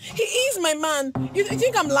truth. He is my man. You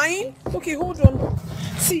think I'm lying? Okay, hold on.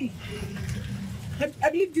 See, I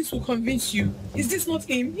believe this will convince you. Is this not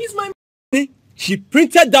him? He's my man. She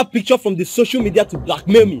printed that picture from the social media to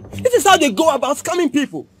blackmail me. This is how they go about scamming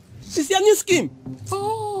people. It's their new scheme.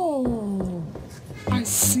 Oh, I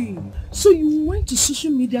see. So you went to social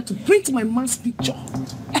media to print my man's picture.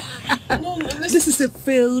 No, this is a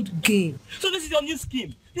failed game. So this is your new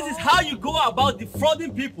scheme. This is how you go about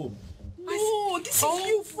defrauding people. No, this is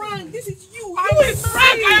you, Frank. This is you. Who is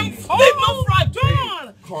Frank? I am Steve, not Frank. Hold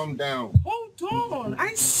on. Calm down. Hold on.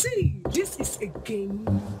 I see. This is a game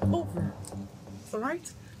over.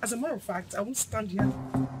 Alright? As a matter of fact, I won't stand here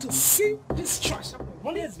to see this trash happen.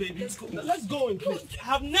 Yes, baby. Let's go in, please. I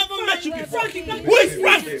have never met you before. Who is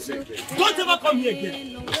Frank? Don't ever come here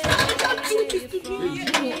again. I can't do this to me.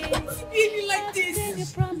 Don't behave like this.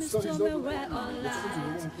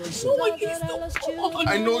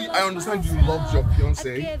 I know, I understand you loved your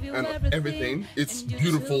fiance and everything. It's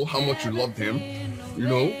beautiful how much you loved him, you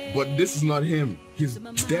know, but this is not him. He's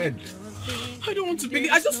dead. I don't want to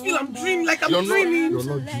believe. I just feel I'm dreaming, like I'm You're dreaming. Not,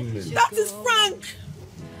 you're not dreaming. That is Frank.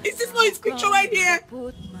 Is this not his picture right here?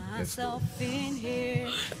 Let's go. Hey,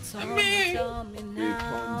 calm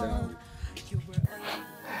down.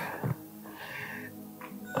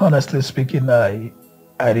 Honestly speaking, I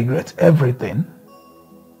regret everything.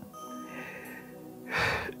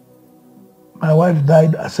 My wife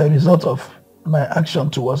died as a result of my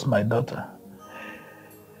action towards my daughter.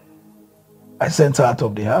 I sent her out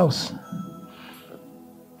of the house.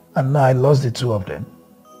 And now I lost the two of them.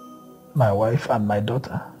 My wife and my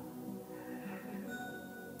daughter.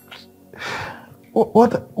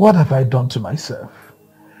 What have I done to myself?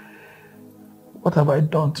 What have I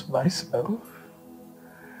done to myself?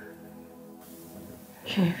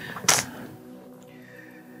 Chief,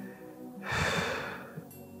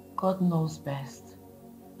 God knows best.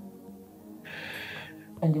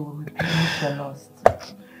 And He will replenish your lost.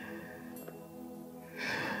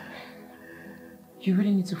 You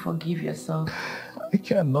really need to forgive yourself. I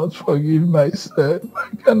cannot forgive myself.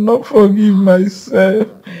 I cannot forgive myself.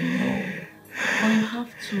 But you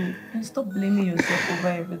have to. And stop blaming yourself over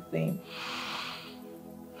everything.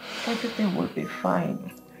 Everything will be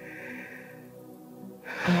fine.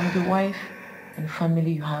 I am the wife and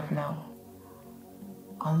family you have now.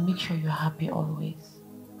 I'll make sure you're happy always.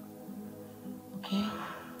 Okay?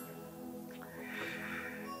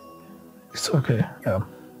 It's okay.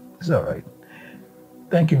 It's all right.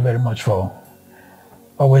 Thank you very much for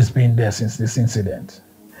always being there since this incident.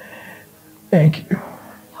 Thank you.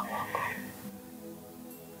 You're welcome.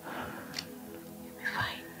 You'll be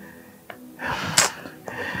fine.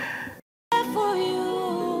 For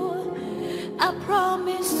you, I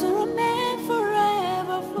promise to remain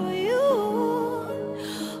forever for you.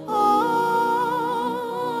 Oh,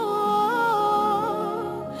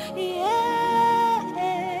 yeah.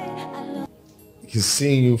 I love He's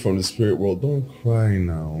seeing you from the spirit world. Don't cry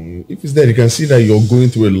now. If he's dead, you can see that you're going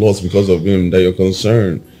through a loss because of him, that you're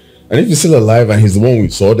concerned. And if he's still alive and he's the one we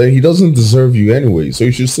saw, then he doesn't deserve you anyway. So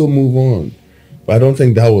you should still move on. But I don't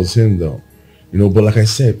think that was him though. You know, but like I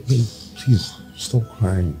said, please stop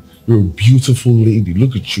crying. You're a beautiful lady.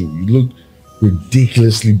 Look at you. You look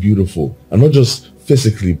ridiculously beautiful. And not just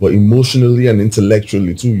physically, but emotionally and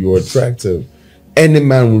intellectually too. You're attractive. Any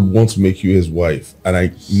man would want to make you his wife. And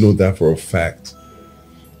I know that for a fact.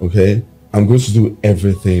 Okay? I'm going to do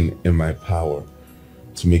everything in my power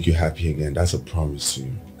to make you happy again. That's a promise to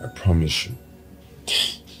you. I promise you.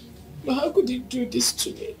 But how could you do this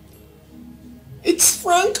to me? It's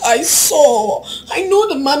Frank I saw. I know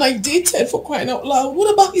the man I dated, for crying out loud.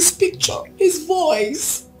 What about his picture, his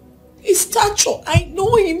voice, his stature? I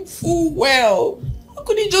know him full well. How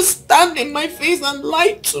could he just stand in my face and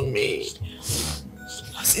lie to me?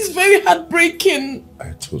 It's very heartbreaking.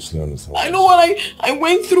 I totally understand. I know what I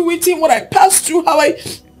went through with him, what I passed through, how I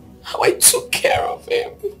took care of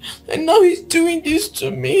him. And now he's doing this to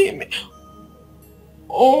me.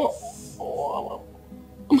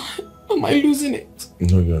 Am I losing it?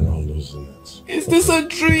 No, you're not losing it. Is this a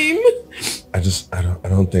dream? I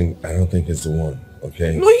don't think it's the one,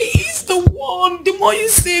 okay? No, he is the one. The more you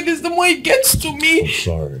say this, the more it gets to me. I'm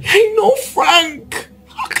sorry. I know Frank.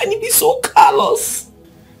 How can he be so callous?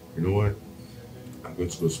 You know what? I'm going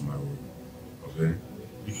to go to my room, okay?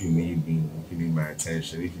 If you need me, if you need my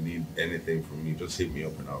attention, if you need anything from me, just hit me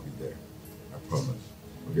up and I'll be there. I promise.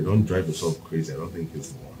 Okay, don't drive yourself crazy. I don't think it's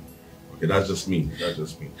the one. Okay, that's just me. That's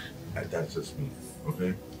just me. That's just me.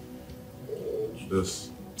 Okay?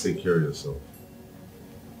 Just take care of yourself.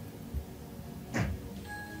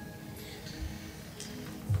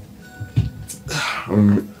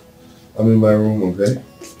 I'm in my room, okay?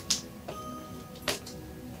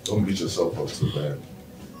 Don't beat yourself up too bad.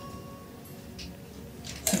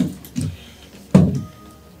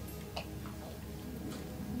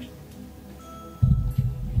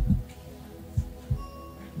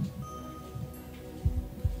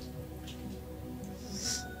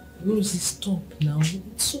 Rosie, stop now.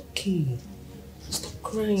 It's okay. Stop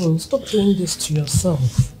crying. Stop doing this to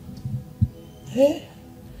yourself. Eh?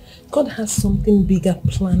 God has something bigger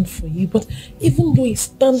planned for you, but even though he's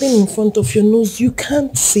standing in front of your nose, you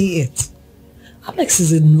can't see it. Alex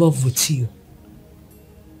is in love with you.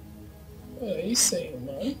 What are you saying,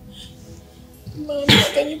 man? Man,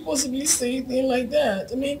 how can you possibly say anything like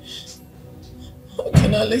that? I mean, how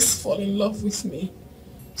can Alex fall in love with me?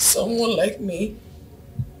 Someone like me?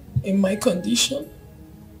 In my condition?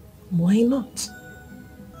 Why not?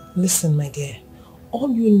 Listen, my dear. All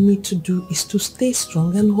you need to do is to stay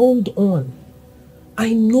strong and hold on.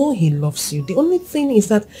 I know he loves you. The only thing is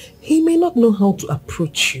that he may not know how to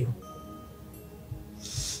approach you.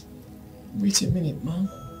 Wait a minute, Mom.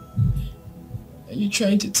 Are you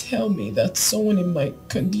trying to tell me that someone in my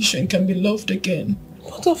condition can be loved again?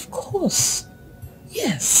 But of course.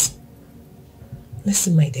 Yes.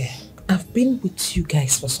 Listen, my dear. I've been with you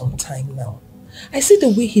guys for some time now. I see the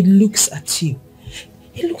way he looks at you.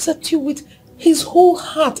 He looks at you with his whole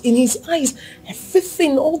heart in his eyes.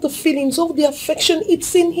 Everything, all the feelings, all the affection,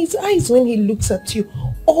 it's in his eyes when he looks at you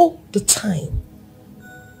all the time.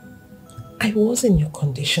 I was in your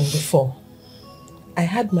condition before. I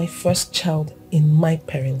had my first child in my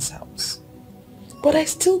parents' house. But I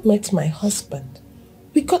still met my husband.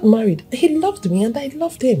 We got married. He loved me and I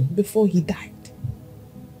loved him before he died.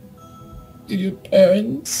 Did your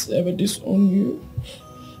parents ever disown you?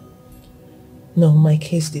 No, my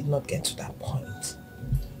case did not get to that point.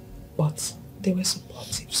 But they were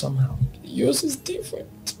supportive somehow. Yours is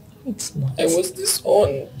different. It's not. I was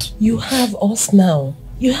disowned. You have us now.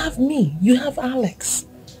 You have me. You have Alex.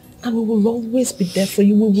 And we will always be there for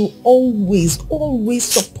you. We will always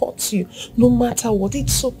support you. No matter what.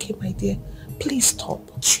 It's okay, my dear. Please stop.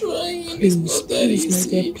 Trying. Please, my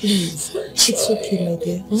dear, please. It's okay, my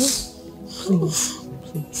dear. Please.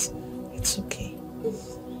 It's okay.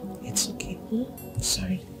 It's okay.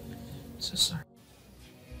 Sorry. So sorry.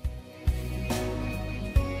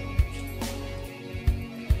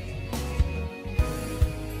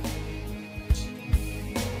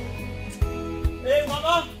 Hey,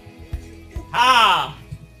 Mama! Ah!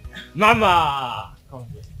 Mama! Come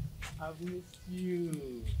here. I've missed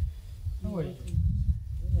you. How are you?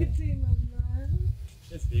 Good day, Mama.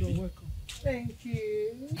 Yes, baby. You're welcome. Thank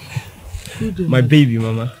you. Good day, my baby,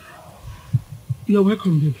 Mama. You're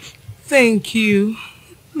welcome, baby. Thank you.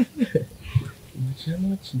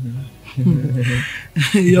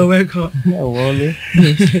 You're welcome.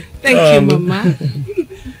 Thank you, Mama.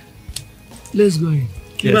 Let's go in.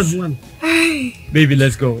 Give us one. Baby,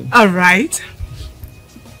 let's go. All right.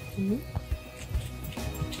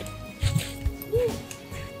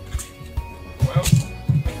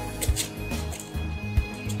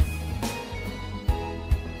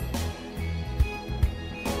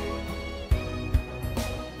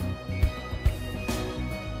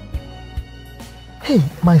 Hey,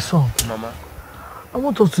 my son. Mama. I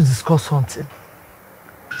want us to discuss something.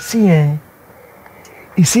 See,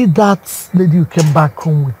 you see that lady you came back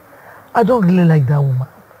home with? I don't really like that woman.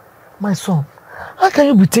 My son, how can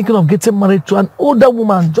you be thinking of getting married to an older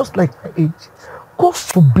woman just like my age? God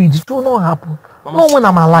forbid, it will not happen. Mama, not when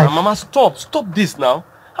I'm alive. Mama, stop this now.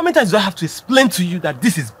 How many times do I have to explain to you that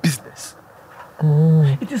this is business?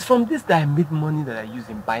 It is from this that I made money that I use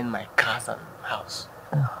in buying my cars and house.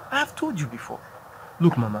 I have told you before.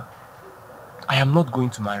 Look, Mama, I am not going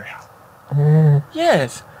to marry her.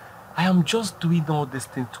 Yes, I am just doing all these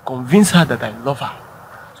things to convince her that I love her,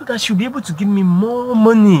 so that she'll be able to give me more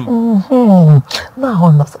money. Now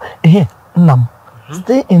understand. Nam,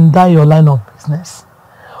 stay in that your line of business.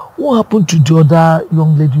 What happened to the other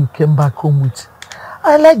young lady you came back home with?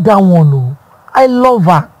 I like that one, oh. I love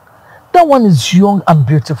her. That one is young and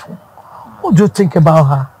beautiful. What do you think about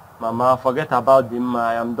her? Mama, forget about them.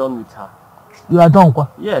 I am done with her. You are done,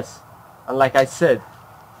 what? Yes. And like I said,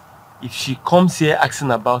 if she comes here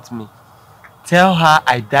asking about me, tell her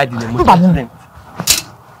I died in a motor accident.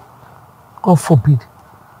 God forbid.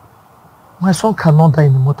 My son cannot die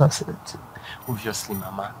in a motor accident. Obviously,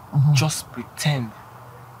 Mama. Just pretend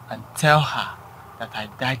and tell her that I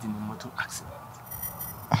died in a motor accident.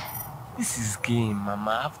 This is game,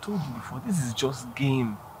 Mama. I've told you before. This is just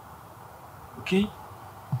game. Okay? You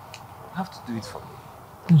have to do it for me.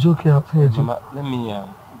 It's okay, I've heard you. Mama, let me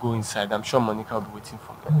go inside. I'm sure Monica will be waiting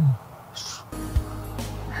for me.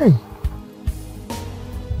 Hey.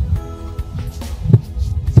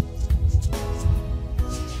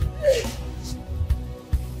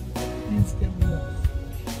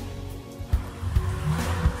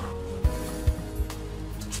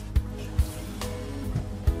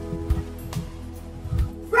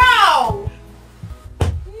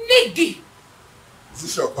 Is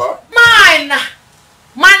this your car? Mine!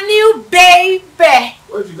 My new baby!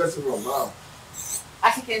 Where did you get it from, Mom?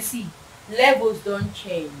 As you can see, levels don't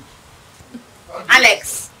change.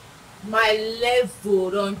 Alex, my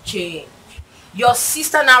level don't change. Your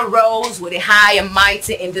sister now rolls with the high and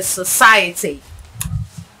mighty in this society.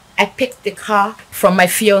 I picked the car from my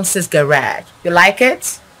fiance's garage. You like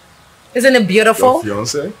it? Isn't it beautiful? Your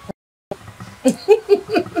fiance?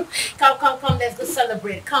 Come, let's go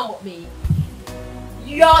celebrate. Come with me.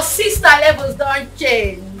 Your sister levels don't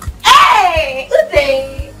change. Hey! Good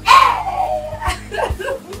day! Hey!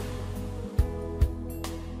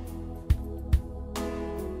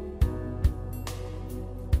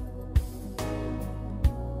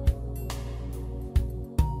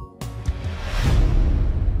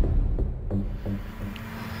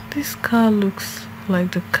 This car looks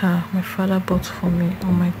like the car my father bought for me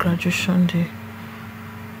on my graduation day.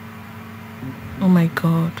 Oh my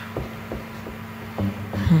God.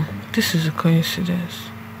 This is a coincidence.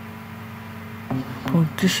 But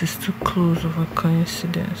this is too close of a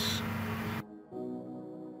coincidence.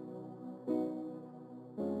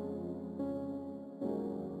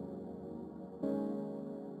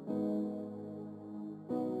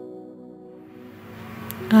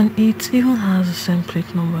 And it even has the same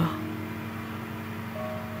plate number.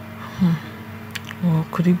 Or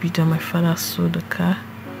could it be that my father sold the car?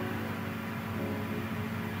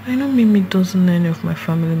 I know Mimi doesn't know any of my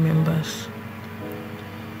family members.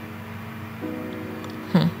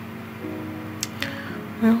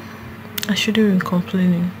 Well, I shouldn't even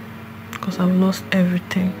complaining because I've lost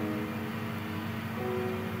everything.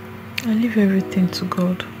 I leave everything to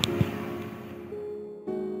God.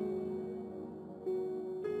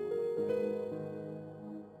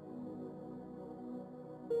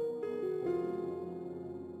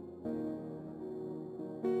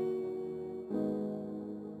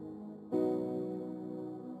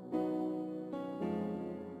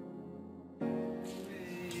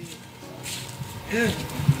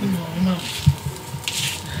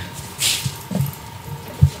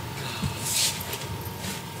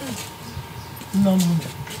 No.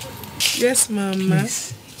 Yes, Mama.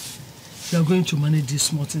 Please. You are going to manage this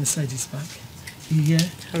small thing inside this bag. Yeah?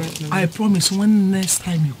 Alright, Mama. I promise when next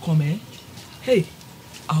time you come, hey,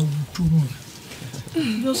 I will do more.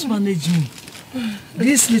 Just manage me.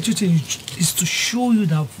 This little thing is to show you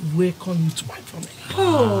that I've welcomed you to my family.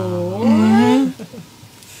 Oh.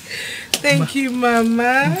 Thank you,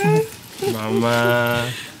 Mama. Mama.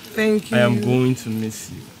 Thank you. I am going to miss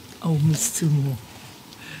you. I will miss still more.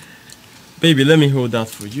 Baby, let me hold that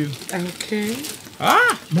for you. Okay.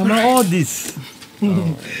 Mama, all this.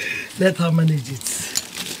 Let her manage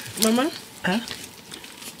it. Mama?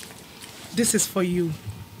 This is for you.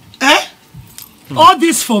 All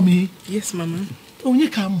this for me? Yes, Mama. When you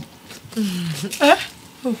come.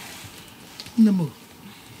 No more.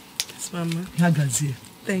 Yes, Yes, Mama. Hagazie.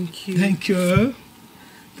 Thank you. Thank you.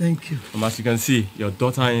 Thank you. As you can see, your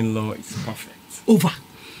daughter-in-law is perfect. Over.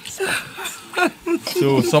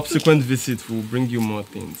 So subsequent visit will bring you more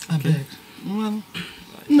things. Okay?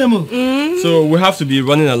 Nemo. So we have to be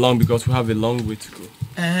running along because we have a long way to go.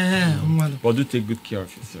 But do take good care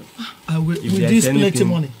of yourself. I will. If With there's this anything, plenty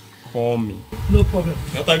money. Call me. No problem.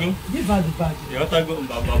 You want to go? Give her the bag. You want to go?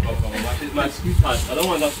 My sweetheart. I don't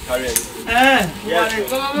want us to carry anything. Yes,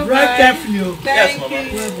 Mama. Drive carefully. Yes, Mama.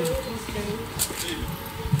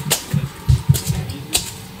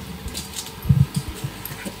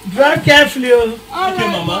 Drive carefully. Okay,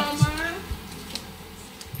 Mama.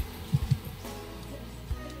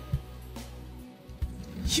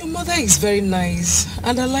 Your mother is very nice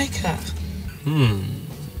and I like her.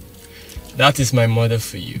 That is my mother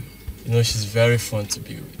for you. You know, she's very fun to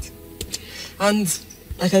be with. And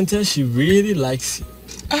I can tell she really likes you.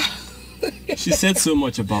 She said so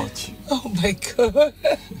much about you. Oh my God.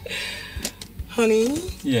 Honey?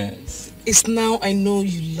 Yes. It's now I know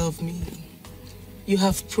you love me. You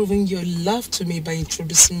have proven your love to me by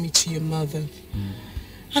introducing me to your mother.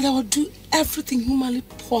 And I will do everything humanly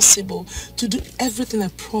possible to do everything I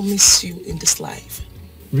promise you in this life.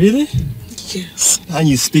 Really? Yes. And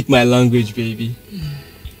you speak my language, baby.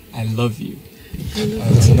 I love you. I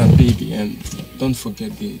love And that baby, and don't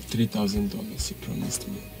forget the $3,000 you promised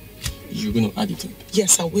me. You're going to add it up.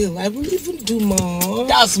 Yes, I will. I will even do more.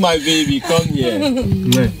 That's my baby. Come here.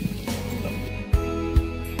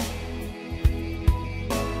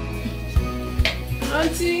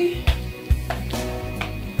 Auntie.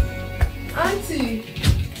 Auntie.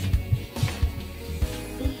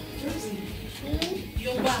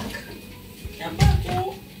 You're back. I'm back.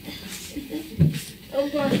 Oh. I'm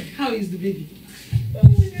back. How is the baby? The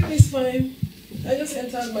baby is fine. I just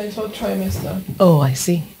entered my 3rd trimester. Oh, I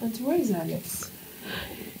see. Auntie, where is Alex?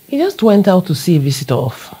 He just went out to see a visitor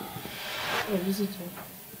off. Oh, visitor.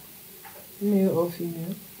 Male or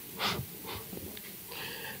female?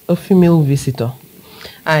 A female visitor.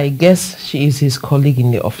 I guess she is his colleague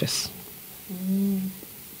in the office.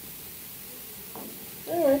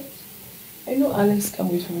 Alright. I know Alex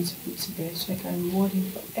can't wait for me to put to bed so I can reward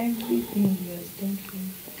him for everything he has done for me.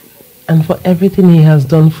 And for everything he has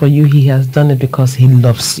done for you, he has done it because he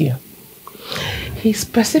loves you. He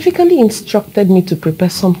specifically instructed me to prepare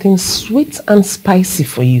something sweet and spicy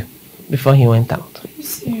for you before he went out. Are you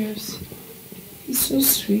serious? He's so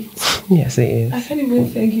sweet. Yes, he is. I can't even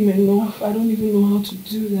thank him enough. I don't even know how to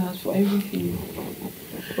do that for everything.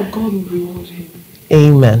 But God will reward him.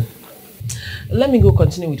 Amen. Let me go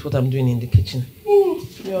continue with what I'm doing in the kitchen.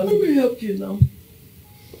 Let me help you now.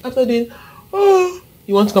 After this,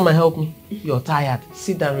 you want to come and help me? You're tired.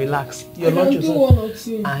 Sit down, relax. Your lunch is do one or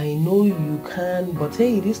two. I know you can, but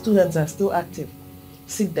hey, these students are still active.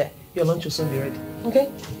 Sit there. Your lunch will soon be ready. Okay?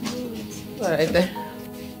 Alright then.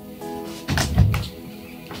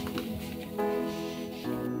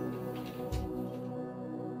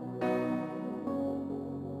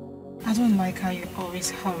 I don't like how you always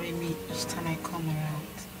hurry me each time I come around.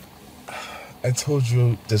 I told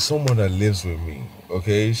you there's someone that lives with me,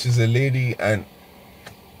 okay? She's a lady and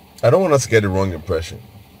I don't want us to get the wrong impression,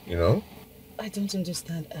 you know? I don't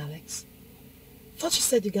understand, Alex. Thought you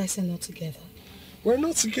said you guys are not together. We're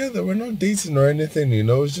not together. We're not dating or anything, you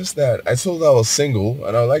know? It's just that I told her I was single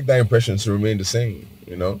and I would like that impression to remain the same,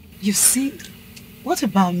 you know? You see, what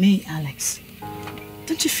about me, Alex?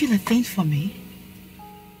 Don't you feel a thing for me?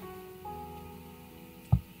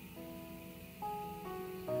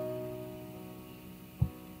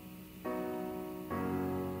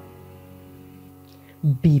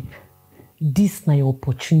 Babe, this is my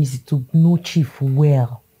opportunity to know Chief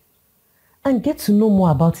well and get to know more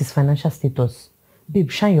about his financial status. Babe,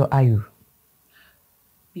 shine your eye.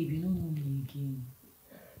 Babe, you don't know me again.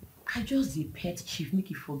 I just the pet Chief, make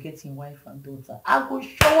you forget his wife and daughter. I go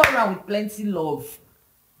show her around with plenty love.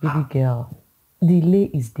 Baby girl, delay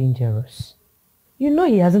is dangerous. You know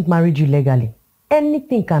he hasn't married you legally.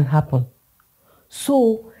 Anything can happen.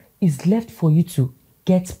 So, it's left for you to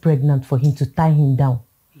get pregnant for him to tie him down.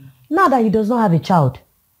 Now that he does not have a child.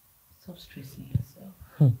 Stop stressing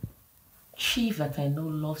yourself. Chief that I know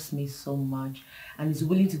loves me so much and is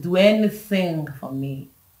willing to do anything for me.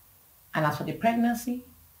 And as for the pregnancy,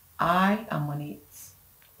 I am on it.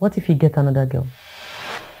 What if you get another girl?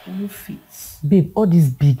 No fits. Babe, all these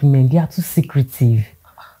big men, they are too secretive.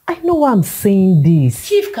 I know why I'm saying this.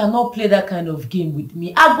 Chief cannot play that kind of game with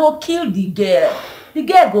me. I go kill the girl. The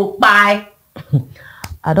girl go bye.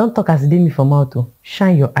 I don't talk as me for mouth.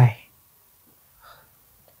 Shine your eye.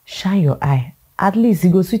 Shine your eye. At least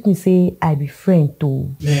you go sweet me say I be friend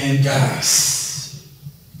too. Man, guys,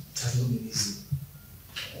 has not been easy.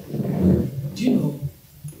 Do you know,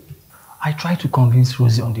 I tried to convince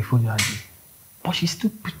Rosie on the phone the other day, but she's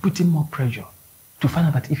still putting more pressure to find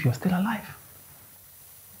out that if you're still alive.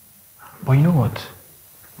 But you know what?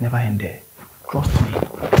 Never end there. Trust me,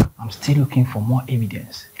 I'm still looking for more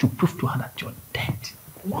evidence to prove to her that you're dead.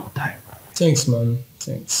 One time. Thanks, man.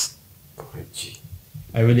 Thanks.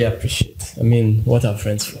 I really appreciate. I mean, what are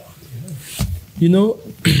friends for? You know,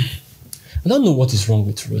 I don't know what is wrong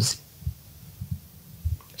with Rosie.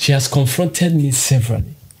 She has confronted me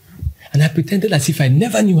severally, and I pretended as if I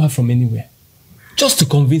never knew her from anywhere, just to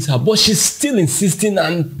convince her, but she's still insisting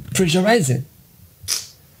and pressurizing.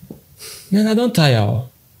 Man, I don't tire her.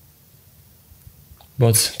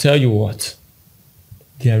 But tell you what,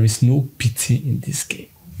 there is no pity in this game.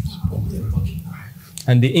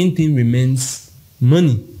 And the end thing remains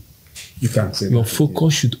money. You can't say your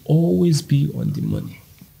focus should always be on the money.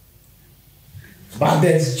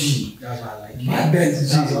 Baddest G. That's what I like.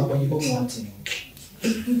 Baddest G. That's what you want.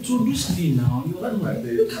 Introduce me now. You like my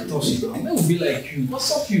baby. Look at us now. I will be like you.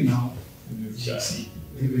 What's up you now? This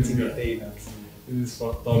is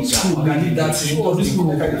for talk. This is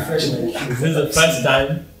the first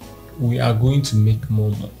time we are going to make more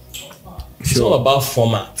money. It's all about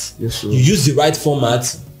format. Yes, you use the right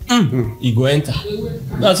format, you go enter.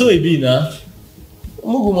 That's how it be now.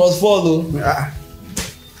 Mugu must follow.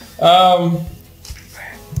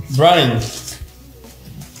 Brian,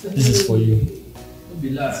 this is for you.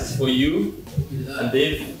 This is for you. And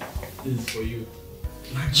Dave, this is for you.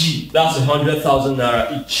 That's 100,000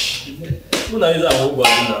 naira each. Who knows that whole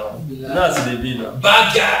body now? That's the be now.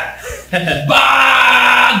 Bad guy!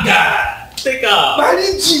 Bad guy! Take out!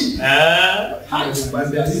 This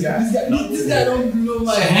guy don't blow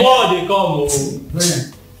my head. More they come.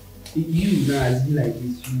 Brian, you now as be like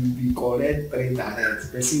this, you will be correct trainer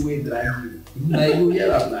head. Person will drag you. Like you hear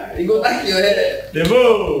that now. You go back your head. The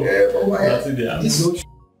move!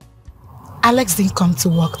 Alex didn't come to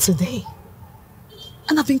work today.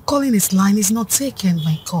 And I've been calling his line, he's not taking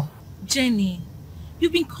my call. Jenny,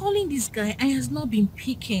 you've been calling this guy and he has not been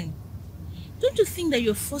picking. Don't you think that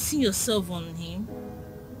you're forcing yourself on him?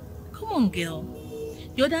 Come on, girl.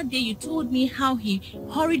 The other day you told me how he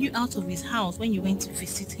hurried you out of his house when you went to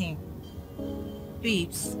visit him.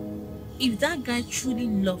 Babes, if that guy truly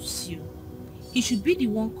loves you, he should be the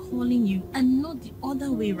one calling you and not the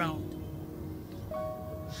other way around.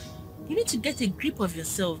 You need to get a grip of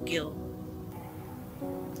yourself, girl.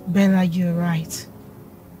 Bella, you're right.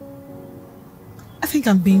 I think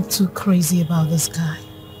I'm being too crazy about this guy.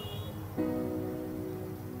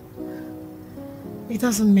 It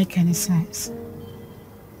doesn't make any sense.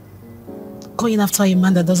 Going after a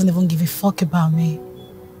man that doesn't even give a fuck about me.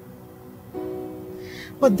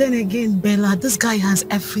 But then again, Bella, this guy has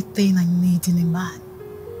everything I need in a man.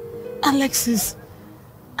 Alex is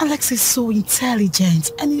so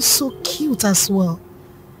intelligent and he's so cute as well.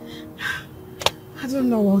 I don't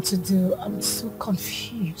know what to do. I'm so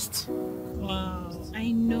confused. Wow,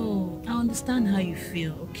 I know. I understand how you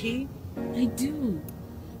feel, okay? I do.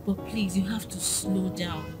 But please, you have to slow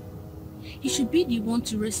down. He should be the one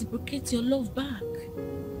to reciprocate your love back.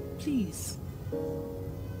 Please.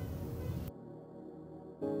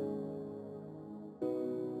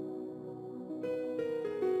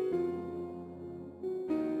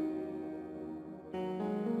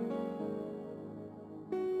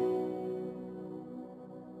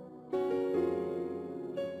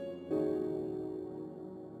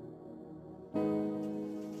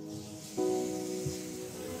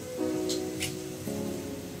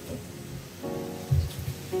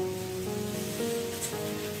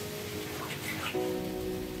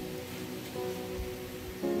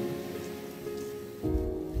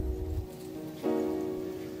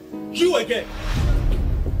 You again!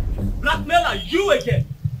 Blackmailer, you again!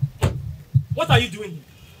 What are you doing here?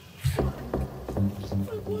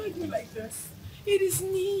 Why are you like this? It is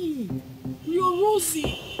me, your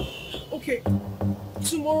Rosie. Okay,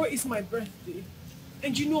 tomorrow is my birthday.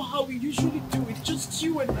 And you know how we usually do it, just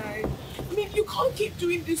you and I. I mean, you can't keep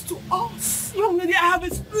doing this to us. Young lady, I have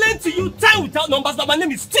explained to you time without numbers that my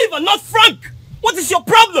name is Steve and not Frank. What is your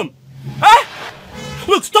problem? Huh?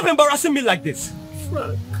 Look, stop embarrassing me like this.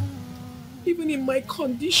 Frank, even in my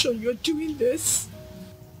condition, you're doing this.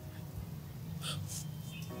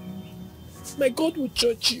 My God will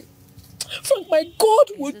judge you. Frank, my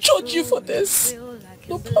God will judge you for this.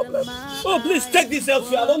 No problem. Oh, please take this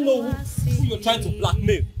selfie. I don't know who you're trying to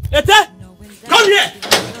blackmail. Ete, come here!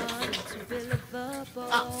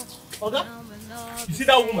 Oga, you see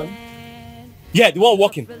that woman? Yeah, the one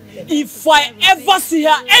walking. If I ever see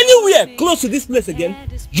her anywhere close to this place again,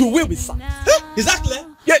 you will be sacked. Exactly.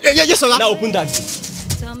 Yes, sir. Now open that.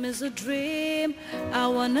 Time is a dream. I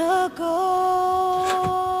wanna go.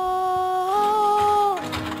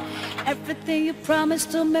 Everything you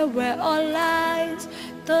promised to me were all lies.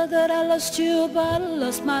 Thought that I lost you, but I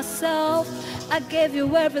lost myself. I gave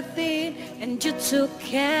you everything, and you took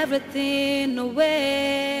everything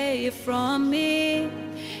away from me.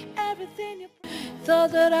 Everything you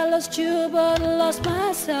thought that I lost you, but I lost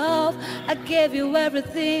myself. I gave you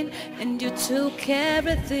everything, and you took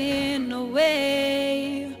everything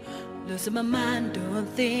away. Losing my mind, don't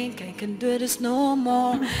think I can do this no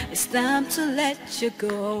more. It's time to let you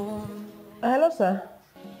go. Hello, sir.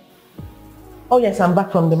 Oh yes, I'm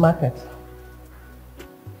back from the market.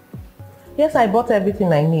 Yes, I bought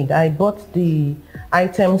everything I need. I bought the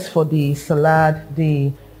items for the salad,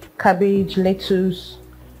 the cabbage, lettuce,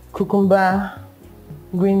 cucumber,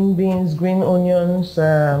 green beans, green onions,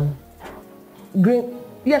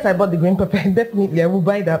 yes, I bought the green pepper. Definitely, I will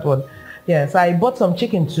buy that one. Yes, I bought some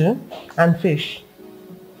chicken too and fish.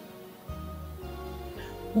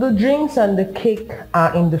 The drinks and the cake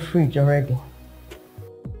are in the fridge already.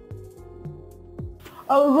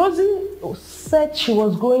 Rosie said she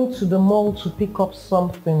was going to the mall to pick up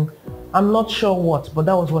something. I'm not sure what, but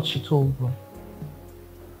that was what she told me.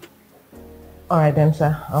 Alright then,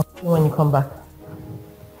 sir. I'll see you when you come back.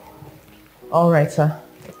 Alright, sir.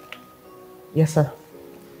 Yes, sir.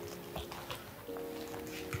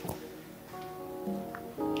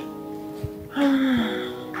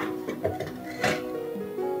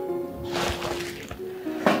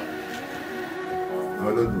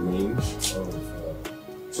 Another range of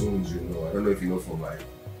tunes, you know. I don't know if you know from like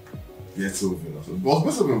Beethoven or something. Was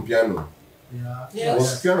Beethoven piano? Yeah. Yes.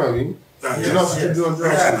 Was piano, I mean? Do you know how to do on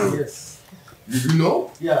drums? Yes. You do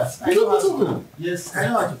know? Yes. You know Beethoven? Yes, I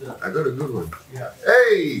know how to do that. I got a good one. Yeah.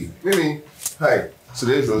 Hey, Mimi. Hi.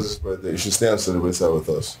 Today's Rose's birthday. You should stay and celebrate her with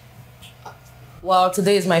us. Well,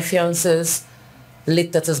 today is my fiance's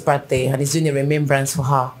late daughter's birthday and he's doing a remembrance for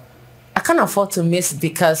her. I can't afford to miss it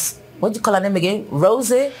because, what do you call her name again?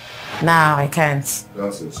 Rosie? Nah, I can't.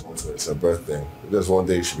 Nonsense. It's her birthday. There's one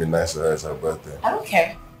day you should be nice to her. It's her birthday. I don't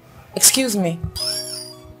care. Excuse me.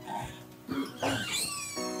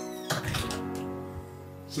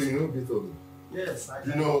 So you know Beethoven? Yes. Do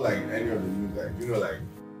you know like any of the music? Like, do you know like...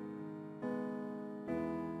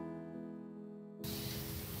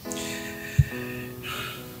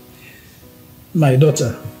 My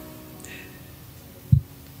daughter,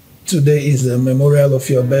 today is the memorial of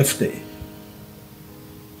your birthday.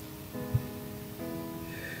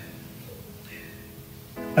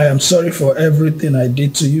 I am sorry for everything I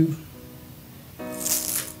did to you.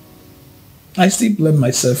 I still blame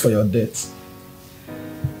myself for your death.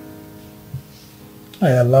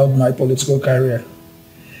 I allowed my political career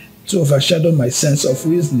to overshadow my sense of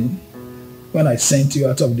reasoning when I sent you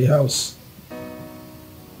out of the house.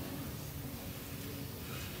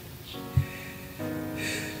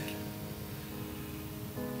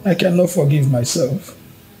 I cannot forgive myself.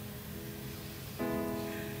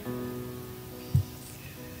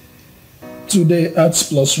 Today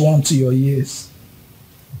adds +1 to your years.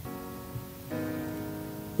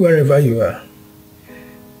 Wherever you are,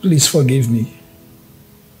 please forgive me.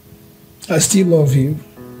 I still love you.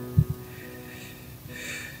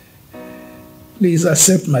 Please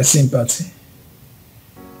accept my sympathy.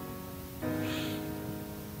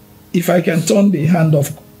 If I can turn the hand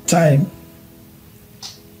of time,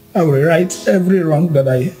 I will right every wrong that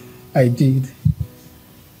I did.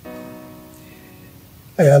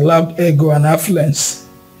 I allowed ego and affluence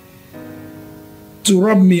to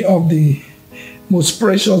rob me of the most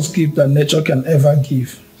precious gift that nature can ever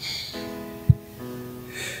give.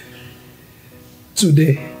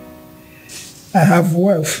 Today, I have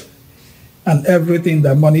wealth and everything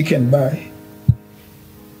that money can buy.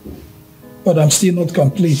 But I'm still not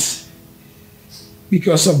complete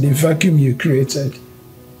because of the vacuum you created.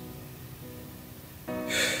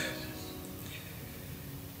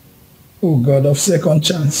 Oh God of second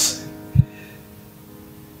chance,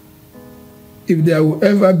 if there will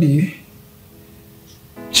ever be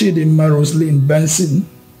Chidinma Roslyn Benson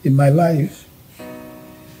in my life,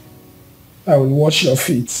 I will wash your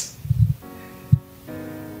feet.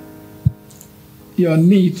 Your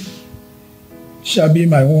need shall be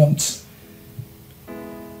my want.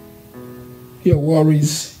 Your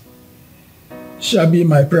worries shall be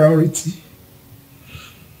my priority.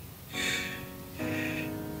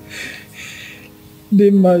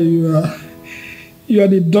 Dimma, you are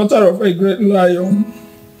the daughter of a great lion.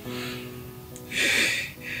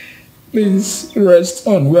 Please rest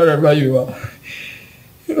on wherever you are.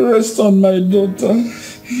 Rest on my daughter.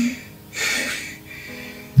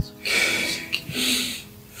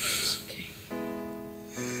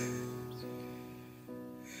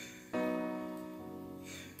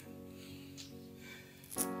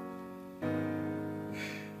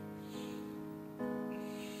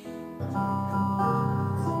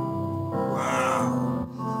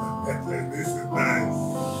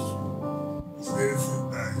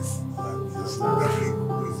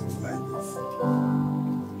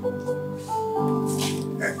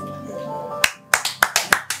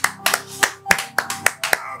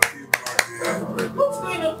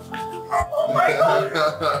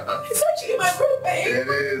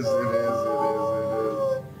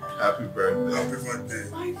 Happy birthday. Happy birthday.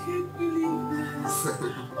 I can't believe this.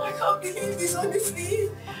 I can't believe this, honestly.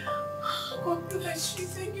 God bless you.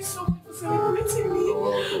 Thank you so much for celebrating me.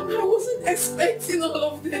 I wasn't expecting all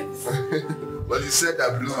of this. But you said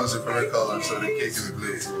that blue was your favorite color, so the cake is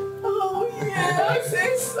blue too. Oh yeah, I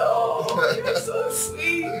say so. You're so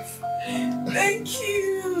sweet. Thank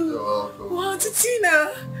you. You're welcome. Wow,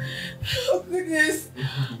 Titina. Oh goodness. I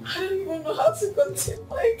don't even know how to contain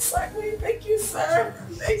my excitement. Thank you, sir.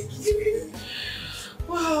 Thank you.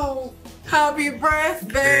 Wow. Happy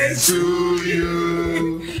birthday to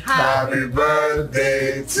you. Happy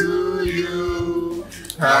birthday to you.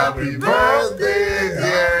 Happy birthday,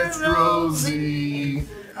 dear Rosie.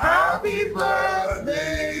 Happy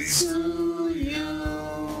birthday to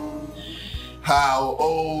you. How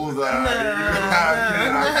old are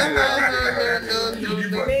you?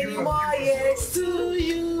 Many more years to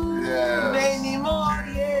you. Yes. Many more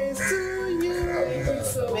years to you.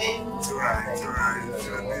 So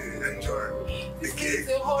this is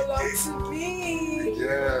a whole lot to me.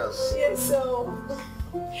 Yes. Yes, so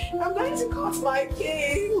I'm going to cut my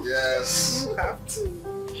cake. Yes. You have to.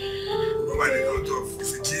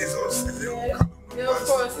 It's Jesus. Yeah, of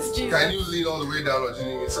course, it's Jesus. Can you lean all the way down or do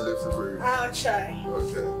you need to lift it for you? I'll try.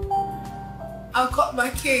 Okay. I'll cut my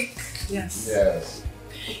cake. Yes. Yes.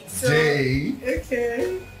 So, J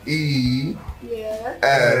okay. E Yeah.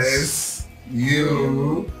 S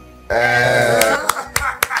U S.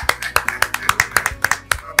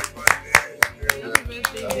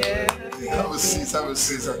 Have a seat, have a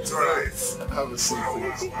seat. That's right. Have a seat,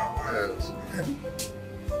 please. Yes.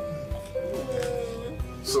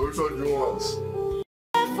 So which one do you want?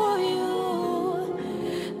 For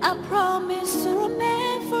you, I promise to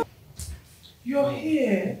remember. You're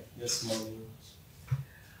here. Yes, mommy.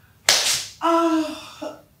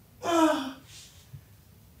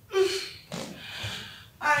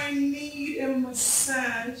 I need a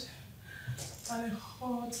massage and a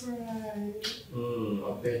hot ride.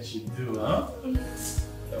 I bet you do, huh? Don't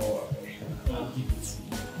worry. I'll give it to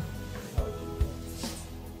you.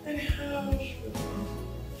 Anyhow,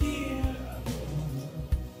 yeah.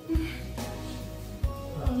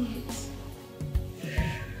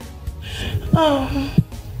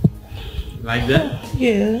 Like that?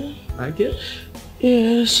 Yeah. Like it?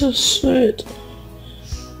 Yeah, it's so sweet.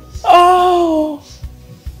 Oh.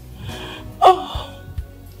 Oh.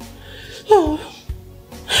 Oh.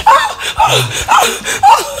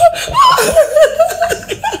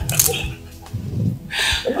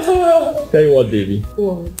 Tell you what, baby.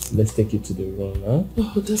 What? Let's take you to the room, huh?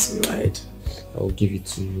 Oh, that's right. I will give it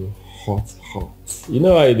to you hot. You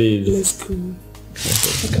know how it is. Let's go.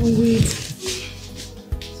 I can't wait.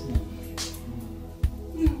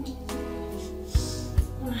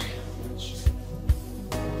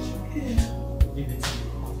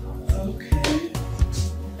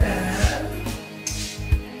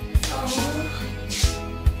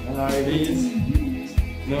 Know how it is?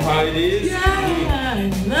 Know how it is? Yeah, I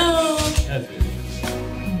know. That's it.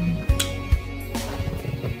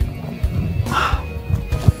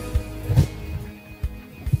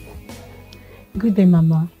 Good day,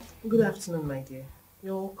 Mama. Good afternoon, my dear.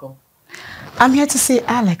 You're welcome. I'm here to see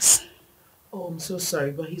Alex. Oh, I'm so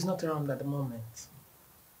sorry, but he's not around at the moment.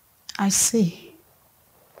 I see.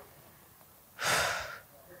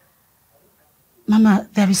 Mama,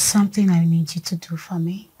 there is something I need you to do for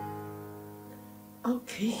me.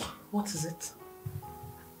 Okay, what is it?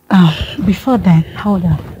 Before then, hold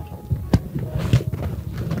on.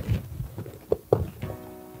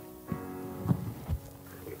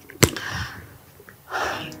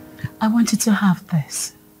 I want you to have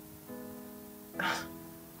this.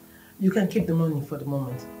 You can keep the money for the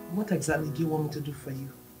moment. What exactly do you want me to do for you?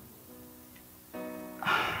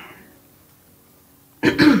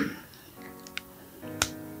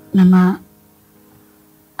 Mama,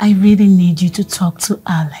 I really need you to talk to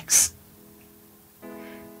Alex.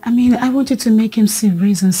 I mean, I want you to make him see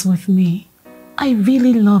reasons with me. I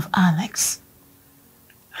really love Alex.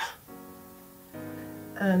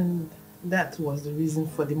 And that was the reason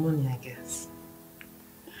for the money, I guess.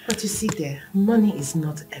 But you see there, money is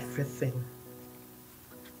not everything.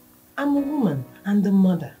 I'm a woman and a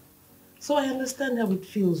mother. So I understand how it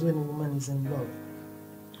feels when a woman is in love.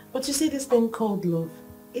 But you see this thing called love,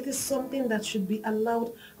 it is something that should be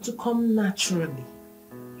allowed to come naturally.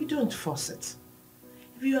 You don't force it.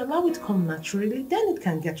 If you allow it to come naturally, then it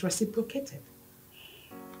can get reciprocated.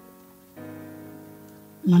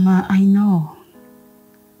 Mama, I know.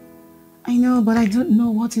 I know, but I don't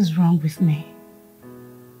know what is wrong with me.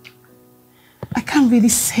 I can't really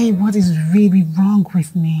say what is really wrong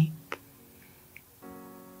with me.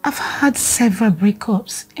 I've had several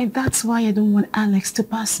breakups, and that's why I don't want Alex to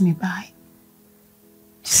pass me by.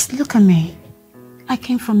 Just look at me. I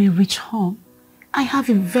came from a rich home. I have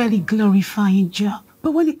a very glorifying job.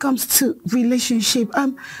 But when it comes to relationship,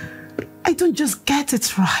 I don't just get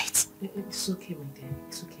it right. It's okay, my dear.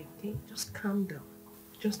 It's okay, okay? Just calm down.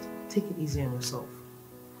 Just take it easy on yourself.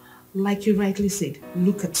 Like you rightly said,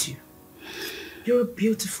 look at you. You're a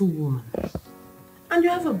beautiful woman. And you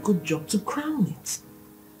have a good job to crown it.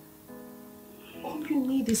 All you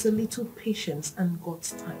need is a little patience and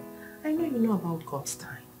God's time. I know you know about God's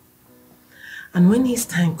time. And when his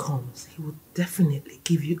time comes, he will definitely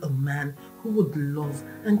give you a man who would love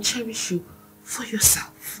and cherish you for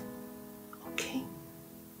yourself. Okay?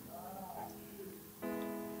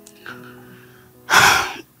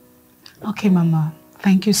 Okay, Mama.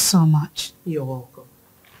 Thank you so much. You're welcome.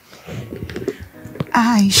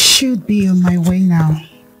 I should be on my way now.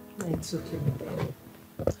 It's okay.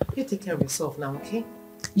 You take care of yourself now, okay?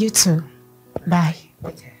 You too. Bye.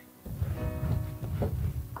 Take care.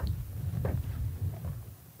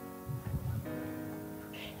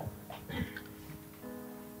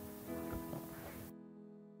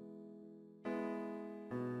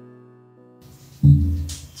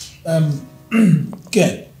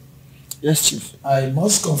 Ken. Yes, Chief. I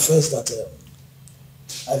must confess that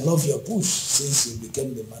I love your push since you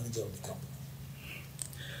became the manager of the company.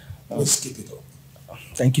 Please keep it up.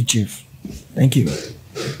 Thank you, Chief. Thank you.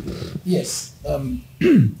 Yes.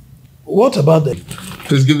 What about the...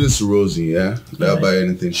 Please give this to Rosie, yeah? That'll buy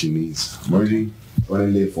anything she needs. I'm already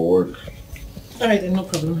running late for work. Alright, then no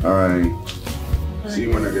problem. Alright. See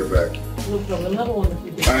you when I get back. No problem. Have a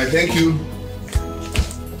wonderful day. Alright, thank you.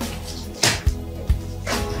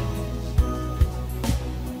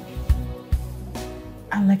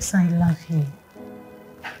 Alex, I love you.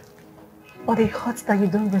 But it hurts that you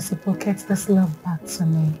don't reciprocate this love back to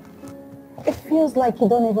me. It feels like you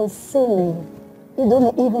don't even see me. You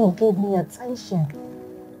don't even give me attention.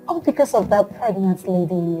 All because of that pregnant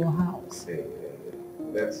lady in your house. Hey,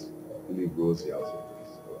 let's leave Rosie out of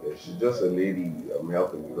this. Okay? She's just a lady I'm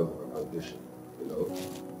helping because of her condition, you know?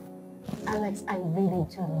 Alex, I really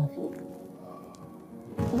do love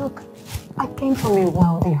you. Look, I came from a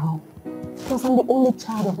wealthy home because I'm the only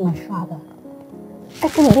child of my father. I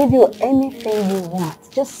can give you anything you want.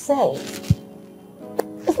 Just say it.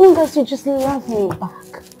 As long as you just love me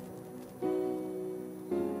back.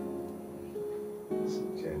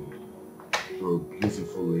 Jenny, you're a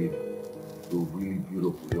beautiful lady. You're really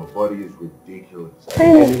beautiful. Your body is ridiculous.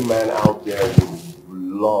 Any man out there would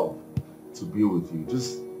love to be with you.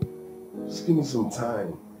 Just give me some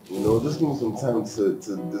time. You know, just give me some time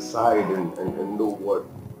to decide and know what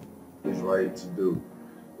is right to do.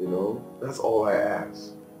 You know, that's all I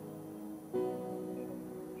ask.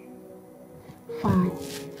 Fine.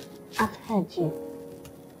 I've heard you.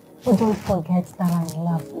 But don't forget that I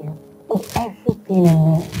love you with everything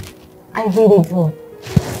in me. I really do.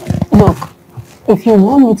 Look, if you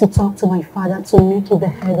want me to talk to my father to make you the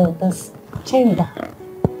head of this chamber,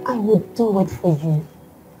 I will do it for you.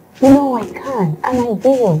 You know I can, and I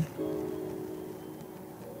will.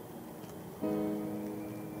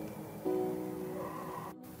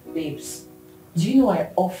 Babes, do you know I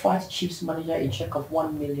offered Chief's manager a check of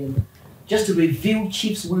 1 million just to reveal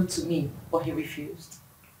Chief's will to me, but he refused.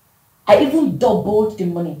 I even doubled the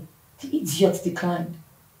money. The idiot declined.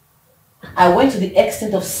 I went to the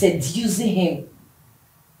extent of seducing him.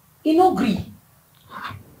 He no agree.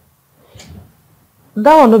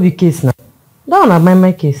 That will not be case now. That will not be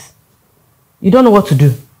my case. You don't know what to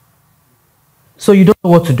do. So you don't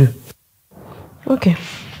know what to do. Okay.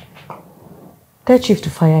 Tell Chief to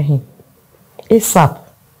fire him. ASAP.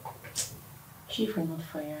 Chief will not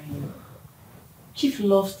fire him. Chief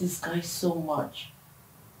loves this guy so much.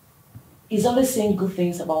 He's always saying good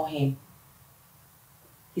things about him.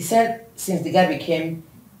 He said since the guy became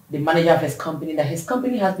the manager of his company that his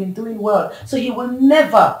company has been doing well. So he will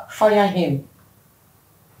never fire him.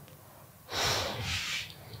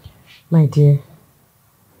 My dear,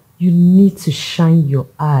 you need to shine your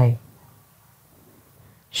eye.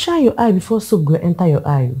 Shine your eye before soap will enter your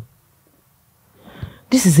eye.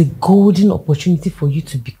 This is a golden opportunity for you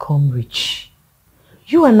to become rich.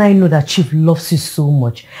 You and I know that Chief loves you so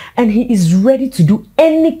much and he is ready to do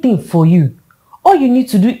anything for you. All you need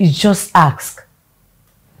to do is just ask.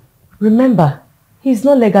 Remember, he is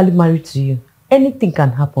not legally married to you. Anything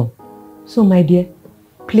can happen. So my dear,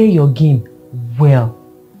 play your game well.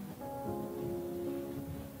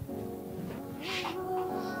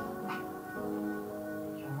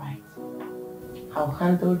 I'll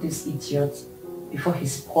handle this idiot before he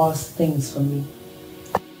spoils things for me.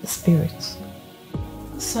 Spirit.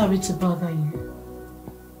 Sorry to bother you,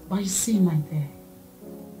 but you see, my dear,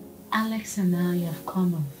 Alex and I have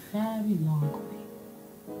come a very long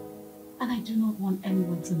way, and I do not want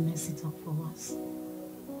anyone to mess it up for us.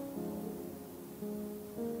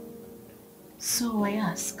 So I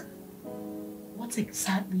ask, what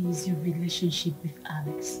exactly is your relationship with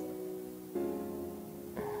Alex?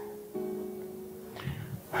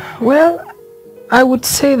 Well, I would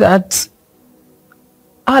say that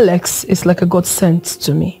Alex is like a godsend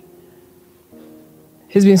to me.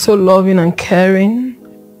 He's been so loving and caring,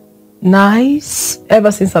 nice,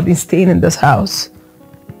 ever since I've been staying in this house.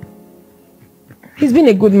 He's been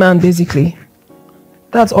a good man, basically.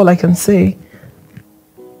 That's all I can say.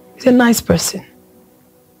 He's a nice person.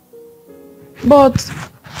 But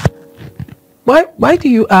why do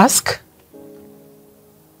you ask?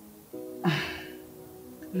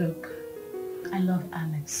 Look, I love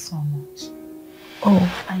Alex so much.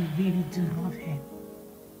 Oh. I really do love him.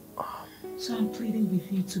 So I'm pleading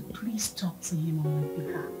with you to please talk to him on my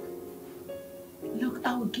behalf. Look,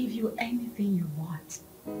 I will give you anything you want.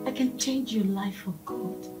 I can change your life for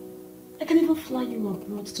good. I can even fly you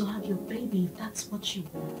abroad to have your baby if that's what you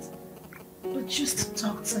want. But just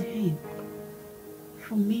talk to him.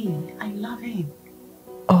 For me, I love him.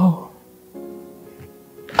 Oh.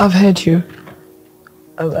 I've heard you.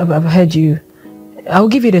 I've heard you. I'll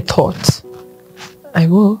give it a thought. I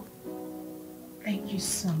will. Thank you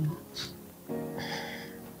so much.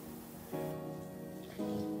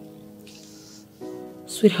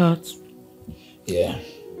 Sweetheart. Yeah.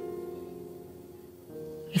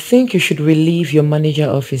 I think you should relieve your manager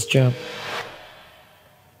of his job.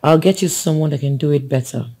 I'll get you someone that can do it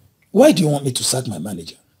better. Why do you want me to sack my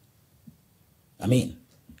manager? I mean,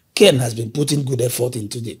 Ken has been putting good effort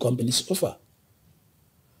into the company so far.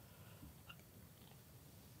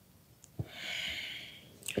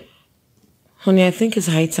 Honey, I think it's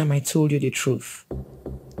high time I told you the truth.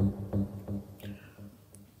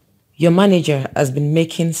 Your manager has been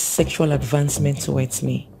making sexual advancement towards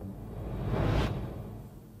me.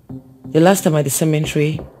 The last time at the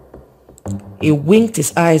cemetery, he winked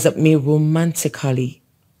his eyes at me romantically.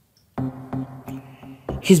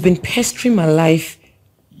 He's been pestering my life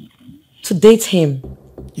to date him.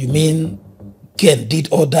 You mean Ken did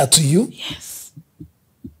all that to you? Yes.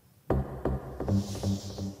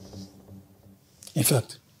 In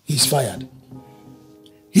fact, he's fired.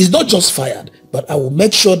 He's not just fired, but I will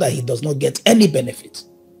make sure that he does not get any benefit.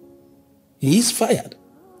 He is fired.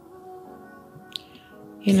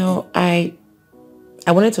 You know, I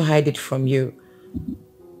wanted to hide it from you.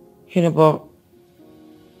 You know, but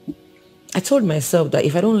I told myself that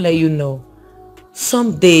if I don't let you know,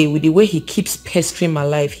 someday with the way he keeps pestering my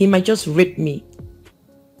life, he might just rape me.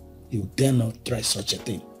 You dare not try such a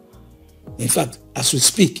thing. In fact, as we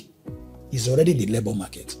speak, he's already in the labor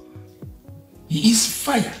market. He is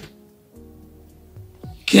fired.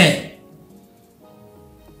 Ken.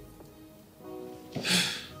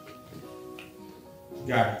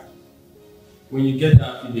 Guy, when you get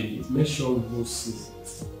that affidavit, make sure we both see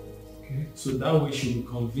it. Okay? So that way she'll be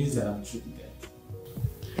convinced that I'm truly dead.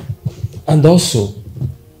 And also,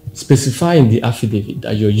 specify in the affidavit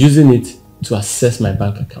that you're using it to access my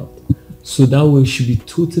bank account. So that way she'll be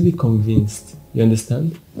totally convinced. You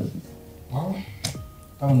understand? Well,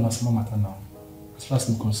 that one was small matter now. As far as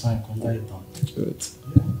I'm concerned, I can get it done. Do it.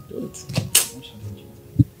 Yeah. Do it.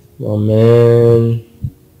 Oh man.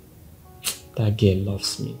 That girl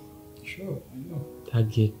loves me. Sure, I know.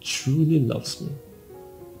 That girl truly loves me.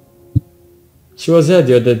 She was here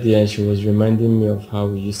the other day and she was reminding me of how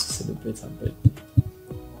we used to celebrate her birthday.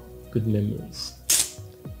 Good memories.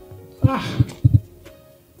 But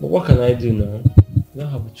what can I do now? I don't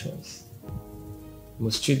have a choice. I'm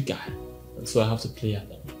a street guy, and so I have to play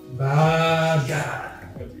along. Bad guy.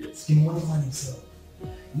 Skin one man himself.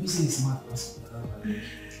 You say he's smart person.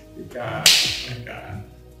 The guy.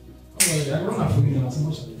 I don't have to be in so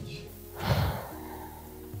much challenge.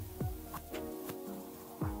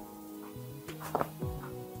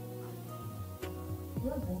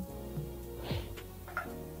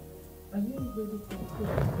 Are you ready for food?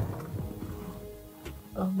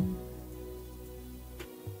 Are you?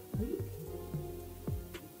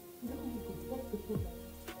 No, what's the food?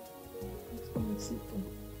 Let's come and sit down.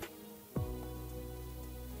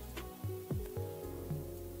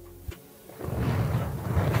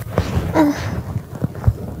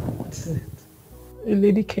 What's it? A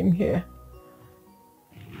lady came here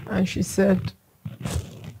and she said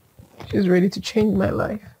she's ready to change my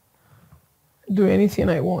life, do anything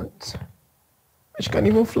I want. She can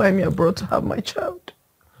even fly me abroad to have my child.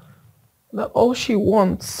 That all she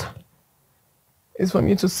wants is for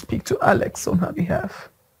me to speak to Alex on her behalf.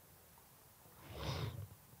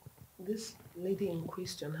 This lady in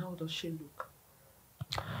question, how does she look?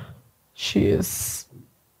 She is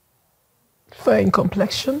fair in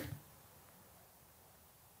complexion,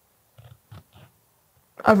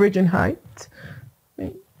 average in height. I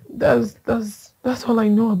mean, that's all I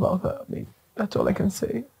know about her. I mean, that's all I can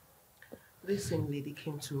say. This same lady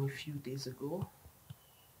came to me a few days ago,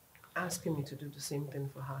 asking me to do the same thing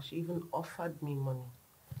for her. She even offered me money.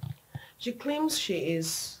 She claims she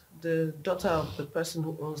is the daughter of the person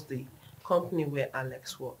who owns the company where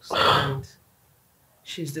Alex works. And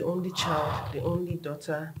she's the only child, the only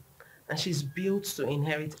daughter, and she's built to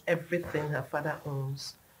inherit everything her father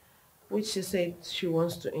owns, which she said she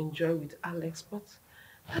wants to enjoy with Alex. But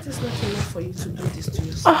that is not enough for you to do this to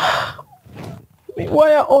yourself. I mean,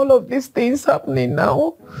 why are all of these things happening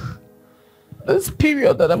now? This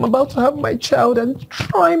period that I'm about to have my child and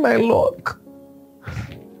try my luck.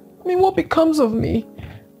 I mean, what becomes of me?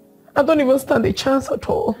 I don't even stand a chance at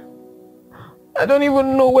all. I don't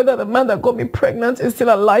even know whether the man that got me pregnant is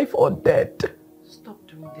still alive or dead. Stop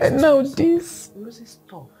doing this. And now this. Rosie,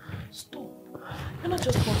 stop. Stop. You're not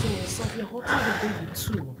just hurting yourself, you're hurting the baby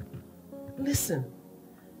too. Listen,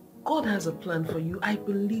 God has a plan for you. I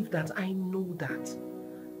believe that. I know that.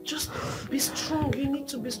 Just be strong. You need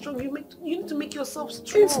to be strong. You need to make yourself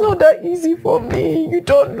strong. It's not that easy for me. You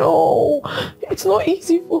don't know. It's not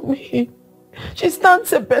easy for me. She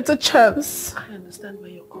stands a better chance. I understand where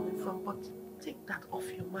you're coming from, but take that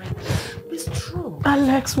off your mind. Be strong.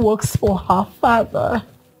 Alex works for her father.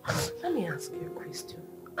 Let me ask you a question.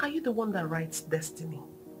 Are you the one that writes destiny?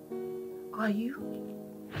 Are you?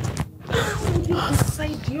 How would you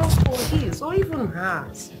decide yours or his, or even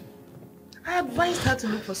hers? I advised her to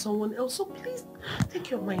look for someone else, so please take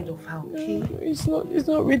your mind off her, okay? It's not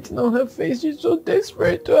written on her face. She's so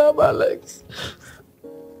desperate to have Alex.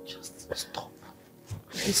 Just stop.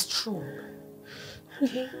 Be strong.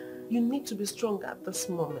 Okay? You need to be strong at this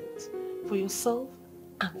moment. For yourself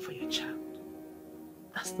and for your child.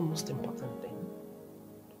 That's the most important thing.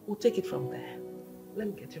 We'll take it from there. Let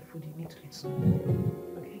me get your food. You need to eat something.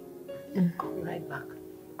 Okay? I'll be right back.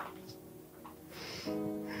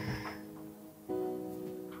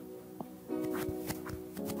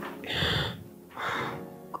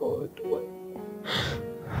 God, why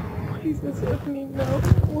is this happening now?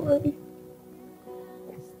 Why?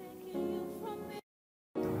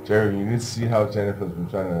 Jerry, you need to see how Jennifer's been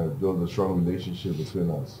trying to build a strong relationship between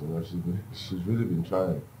us. You know, she's really been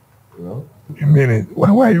trying, you know? You mean it? Why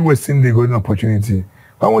are you wasting the golden opportunity?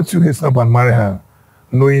 Why won't you hasten up and marry her,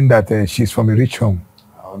 knowing that she's from a rich home?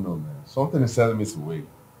 I don't know, man. Something is telling me to wait,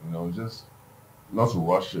 you know, just not to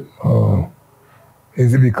rush it. Oh.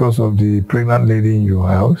 Is it because of the pregnant lady in your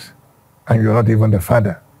house and you're not even the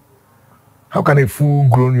father? How can a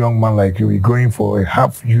full-grown young man like you be going for a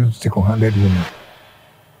half-used, second-handed woman?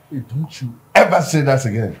 Hey, don't you ever say that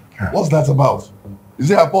again. What's that about?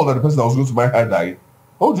 Is it her fault that the person that was going to marry her died?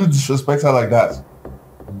 How would you disrespect her like that?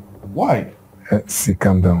 Why? See,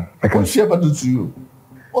 calm down. What did she ever do to you?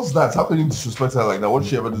 What's that? How can you disrespect her like that? What did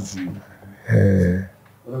she ever do to you?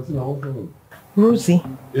 Rosie.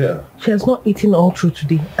 Yeah. She has not eaten all through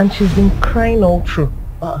today and she's been crying all through.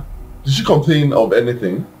 Did she complain of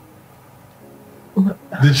anything?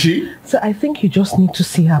 Did she? So I think you just need to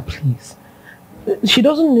see her, please. She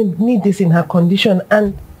doesn't need this in her condition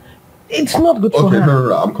and it's not good for her. Okay,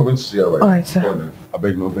 no. I'm coming to see her right now. Alright, sir. I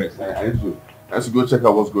beg no vex. I need to go check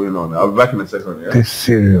out what's going on. I'll be back in a second, yeah? This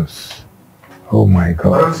serious. Oh my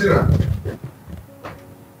God.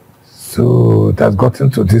 So it has gotten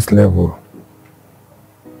to this level.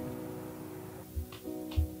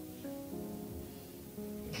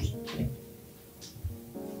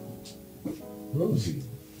 Rosie,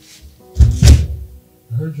 I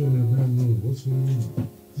heard you're in a bad mood. What's going on?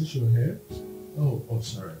 Is this your hair? Oh,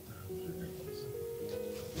 sorry.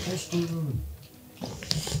 What's going on?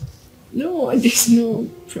 No, there's no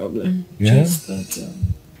problem. Yeah? Just that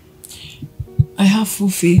I have full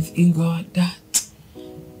faith in God that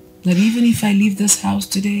even if I leave this house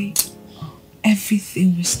today,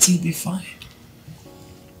 everything will still be fine.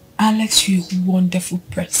 Alex, you're a wonderful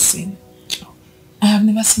person. I have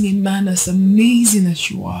never seen a man as amazing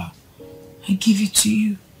as you are. I give it to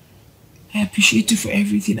you. I appreciate you for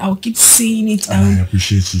everything. I'll keep saying it. I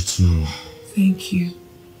appreciate you too. Thank you.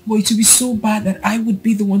 But it would be so bad that I would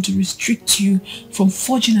be the one to restrict you from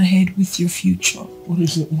forging ahead with your future. What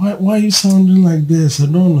is it? Why are you sounding like this? I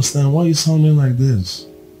don't understand. Why are you sounding like this?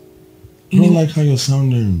 I don't like how you're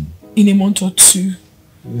sounding. In a month or two,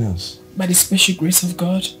 yes, by the special grace of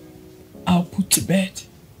God, I'll put to bed.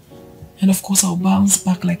 And of course, I'll bounce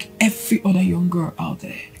back like every other young girl out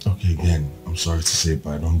there. Okay, again, I'm sorry to say,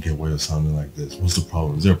 but I don't get why you're sounding like this. What's the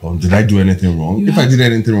problem? Is there a problem? Did I do anything wrong? If I did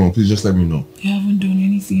anything wrong, please just let me know. You haven't done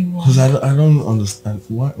anything wrong. Because I don't understand.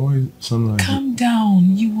 Why something like Calm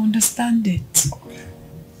down. You understand it. Okay.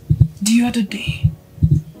 The other day,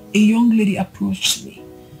 a young lady approached me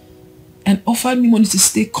and offered me money to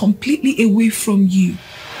stay completely away from you.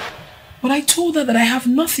 But I told her that I have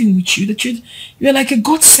nothing with you, that you're like a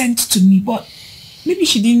God sent to me. But maybe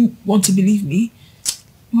she didn't want to believe me. It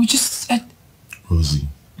was just... Rosie,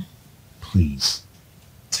 please,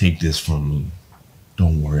 take this from me.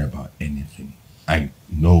 Don't worry about anything. I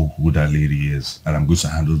know who that lady is, and I'm going to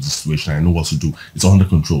handle the situation. I know what to do. It's under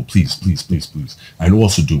control. Please, please, please, please. I know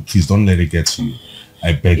what to do. Please don't let it get to you.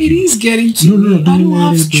 I beg you. It is getting to me. I don't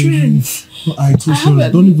have strength. No, I told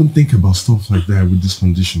you, don't even think about stuff like that with this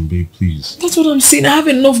condition, babe, please. That's what I'm saying. I have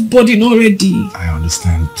enough burden already. I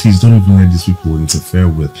understand. Please don't even let these people interfere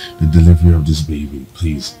with the delivery of this baby.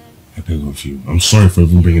 Please. I beg of you. I'm sorry for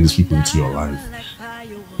even bringing these people into your life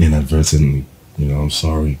inadvertently. You know, I'm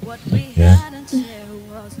sorry. Yeah?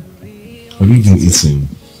 Have you been eating?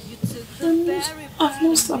 I've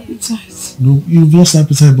lost appetite. No, you've lost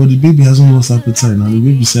appetite, but the baby hasn't lost appetite now. The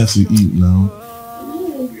baby has to eat now.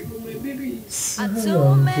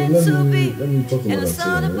 No, my baby is... Let me talk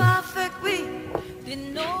about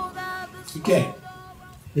that. Okay.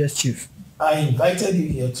 Yes, Chief. I invited you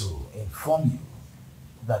here to inform you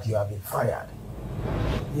that you have been fired.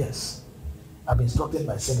 Yes. I've instructed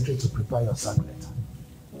my secretary to prepare your sack letter.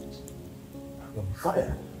 You'll be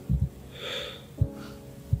fired.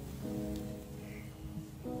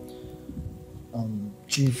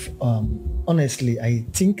 Chief, honestly, I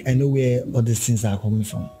think I know where all these things are coming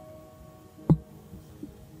from.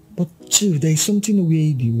 But Chief, there is something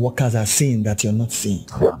where the workers are saying that you're not saying.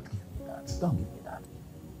 Don't give me that. Don't give me that.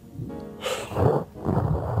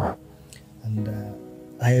 And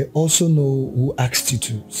I also know who asked you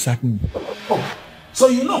to sack me. Oh, so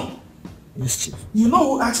you know? Yes, Chief. You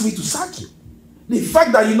know who asked me to sack you? The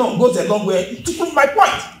fact that you know goes a long way to prove my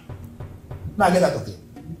point. Now get out of here.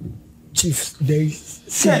 Chief, there is...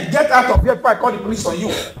 Get out of here before I call the police on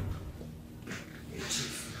you.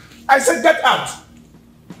 I said get out.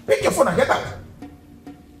 Pick your phone and get out.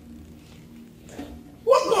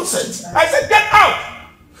 What nonsense? I said get out.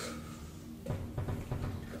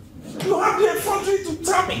 You have the effrontery to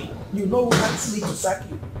tell me. You know who asked me to sack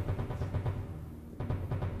you.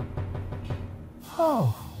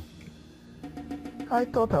 Oh. I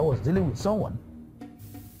thought I was dealing with someone.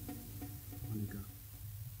 Monica,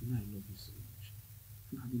 you know I love you so much.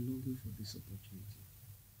 And I've been longing for this opportunity.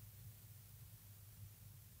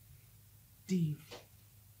 Dave,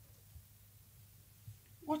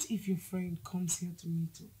 what if your friend comes here to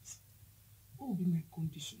meet us? What will be my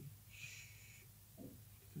condition?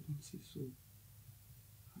 If I don't say so,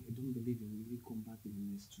 I don't believe you will really come back in the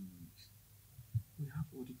next 2 weeks. We have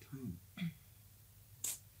all the time.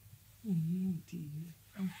 Oh no, Dave.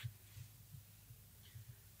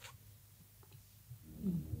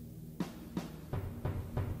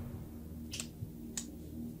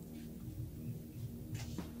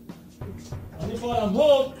 I'm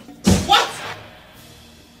home. What?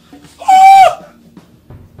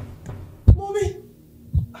 Mommy!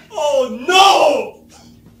 Oh no!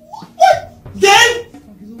 What? Dave?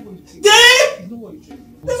 Dave?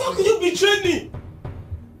 Then how could you betray me?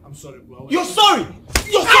 I'm sorry, bro. You're sorry!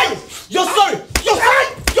 You're sorry! You're sorry! You're sorry!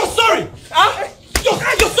 You're sorry! Huh? You're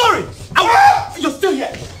sorry! You're still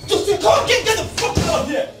here! You're still come on, get the fuck out of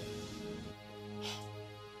here!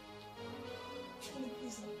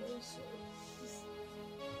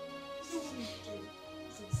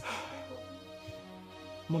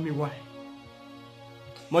 Mommy, why?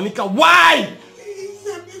 Monica, why?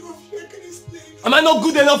 Am I not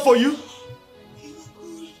good enough for you?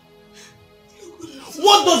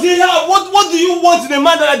 What does he have? What do you want in a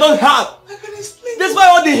man that I don't have? I can explain. That's why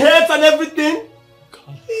all the hate and everything.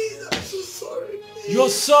 Please, I'm so sorry. Please. You're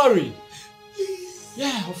sorry. Please.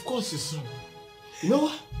 Yeah, of course you're sorry. You know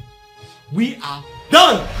what? We are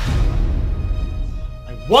done.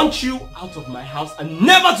 I want you out of my house and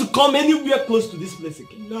never to come anywhere close to this place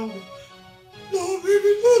again. No. No,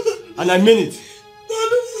 baby, no. And I mean it.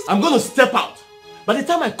 I'm going to step out. By the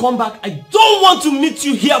time I come back, I don't want to meet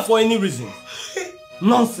you here for any reason.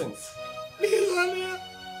 Nonsense. Please, honey.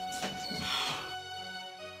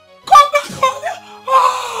 Come back,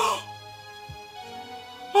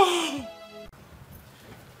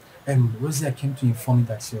 honey. Rosie, I came to inform you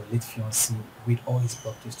that your late fiancé with all his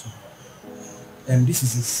properties tomorrow. This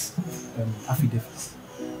is his affidavit.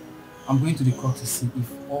 I'm going to the court to see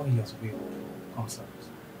if all he has willed comes out.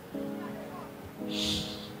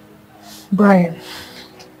 Brian,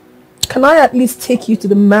 can I at least take you to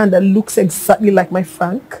the man that looks exactly like my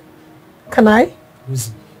Frank? Can I?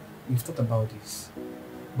 Rosie, we've thought about this.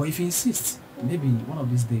 But if you insist, maybe one of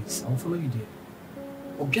these days I'll follow you there.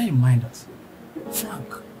 But bear in mind that Frank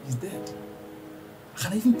is dead. I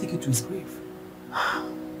can even take you to his grave.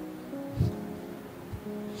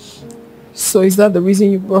 So is that the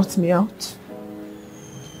reason you brought me out?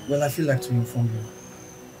 Well, I feel like to inform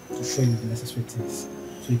you, to show you the necessary things,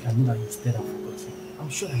 so you can know that he's dead and forgotten. I'm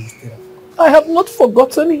sure that he's dead and forgotten. I have not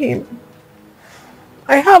forgotten him.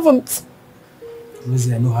 I haven't.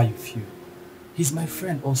 Rosie, I know how you feel. He's my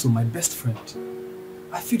friend also, my best friend.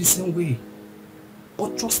 I feel the same way.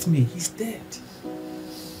 But trust me, he's dead.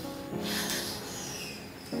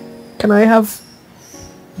 Can I have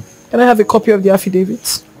a copy of the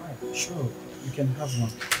affidavit? Right, sure. You can have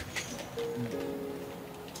one.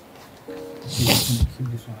 Keep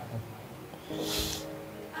this one.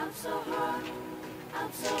 I'm so hurt.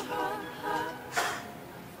 I'm so hurt.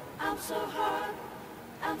 I'm so hurt.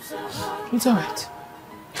 I'm so hurt. It's alright.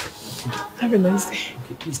 Have a nice day.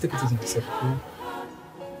 Okay, please take it easy on yourself, okay?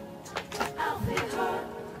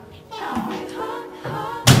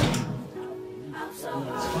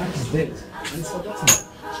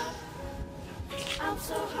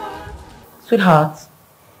 Sweetheart,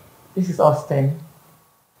 this is Austin.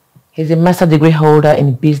 He's a master degree holder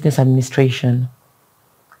in business administration.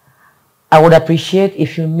 I would appreciate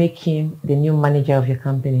if you make him the new manager of your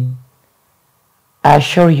company. I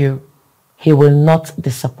assure you, he will not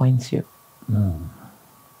disappoint you.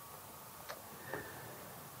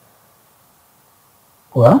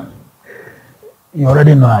 Well, you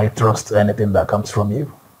already know I trust anything that comes from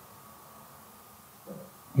you.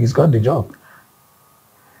 He's got the job.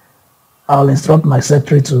 I'll instruct my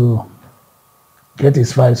secretary to get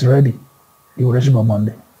his files ready. He will resume on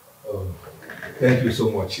Monday. Oh, thank you so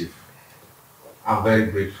much, Chief. I'm very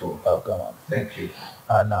grateful. Oh, come on. Thank you.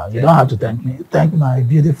 No, you don't have to thank me. Thank my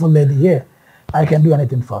beautiful lady here. I can do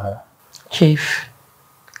anything for her. Chief,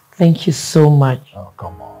 thank you so much. Oh,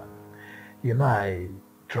 come on. You know I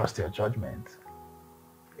trust your judgment.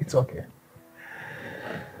 It's okay.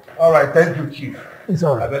 All right, thank you, Chief. It's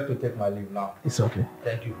all right. I beg to take my leave now. It's okay.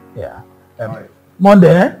 Thank you. Yeah. All right.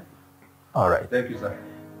 Monday, eh? All right. Thank you, sir.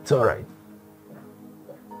 It's all right.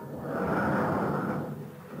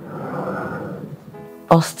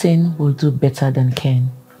 Austin will do better than Ken.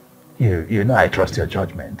 You know I trust your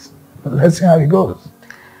judgment. Let's see how it goes.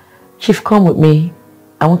 Chief, come with me.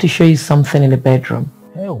 I want to show you something in the bedroom.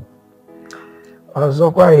 Hell. It's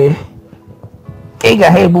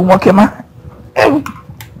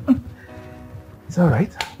all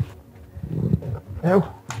right.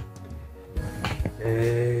 Hell.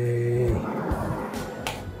 Hey.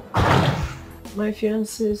 My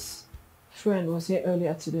fiance's friend was here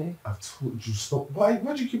earlier today. I told you stop. Why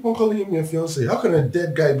do you keep on calling him your fiancé? How can a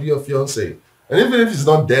dead guy be your fiancé? And even if he's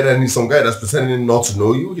not dead and he's some guy that's pretending not to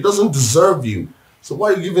know you, he doesn't deserve you. So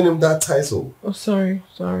why are you giving him that title? Oh, sorry.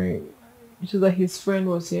 It's just that his friend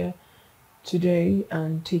was here today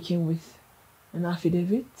and taken with an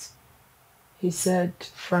affidavit. He said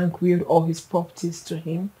Frank willed all his properties to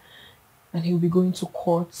him and he'll be going to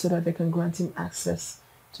court so that they can grant him access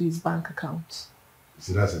to his bank account.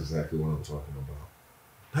 See, that's exactly what I'm talking about.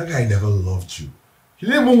 That guy never loved you. He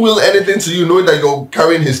didn't even will anything to you knowing that you're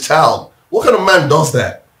carrying his child. What kind of man does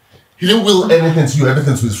that? He didn't will anything to you,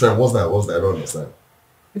 everything to his friend. What's that? I don't understand.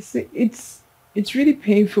 It's really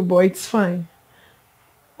painful, but it's fine.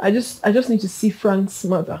 I just need to see Frank's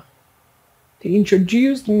mother. They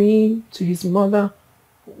introduced me to his mother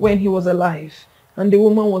when he was alive, and the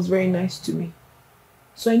woman was very nice to me.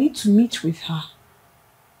 So I need to meet with her.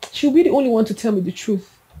 She'll be the only one to tell me the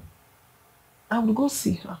truth. I will go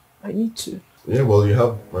see her. I need to. Yeah, well, you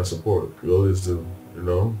have my support. You always do, you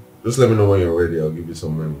know? Just let me know when you're ready. I'll give you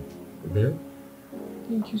some money. Okay?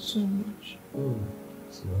 Thank you so much.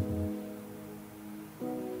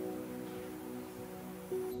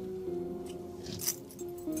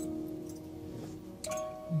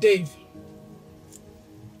 Dave.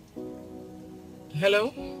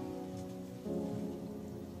 Hello?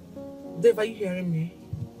 Dave, are you hearing me?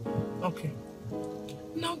 Okay.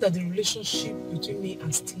 Now that the relationship between me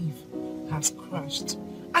and Steve has crashed,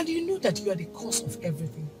 and you know that you are the cause of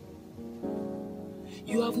everything,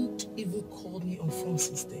 you haven't even called me on phone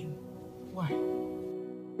since then. Why?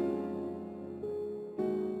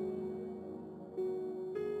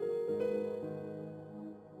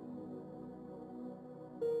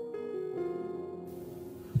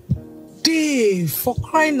 Dave, for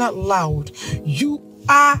crying out loud, you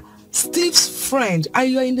are Steve's friend, and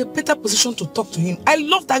you are in a better position to talk to him. I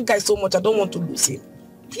love that guy so much, I don't want to lose him.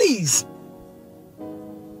 Please.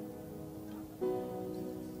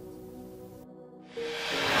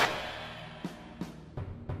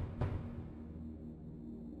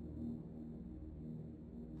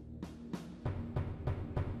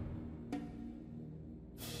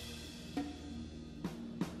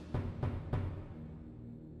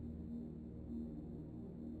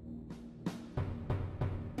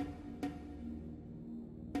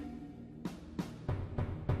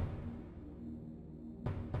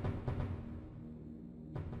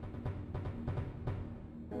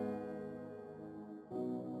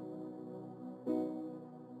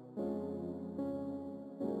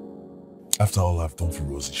 After all I've done for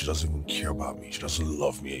Rosie, she doesn't even care about me. She doesn't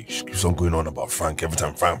love me. She keeps on going on about Frank every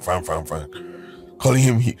time. Frank. Calling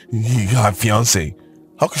him her fiance.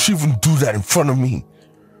 How could she even do that in front of me?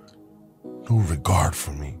 No regard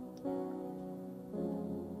for me.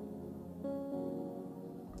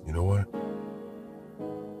 You know what?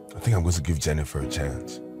 I think I'm going to give Jennifer a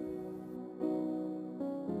chance.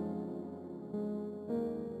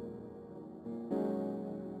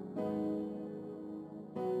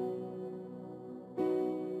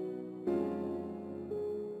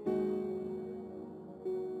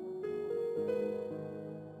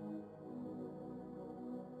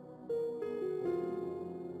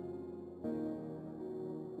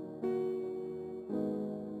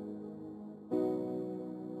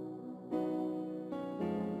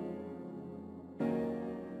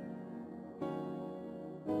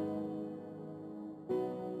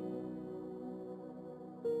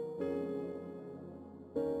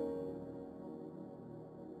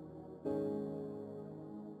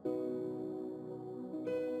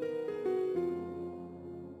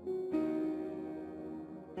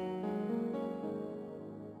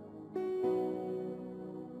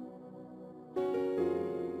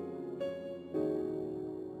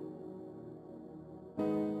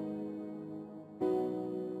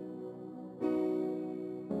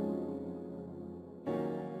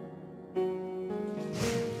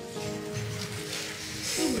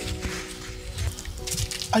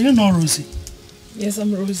 Are you not Rosie? Yes,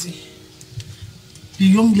 I'm Rosie. The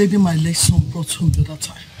young lady my late son brought home the other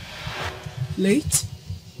time. Late?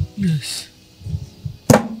 Yes.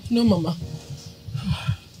 No, Mama.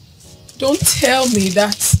 Don't tell me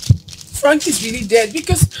that Frank is really dead,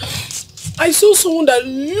 because I saw someone that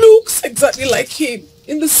looks exactly like him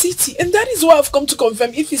in the city, and that is why I've come to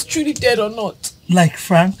confirm if he's truly dead or not. Like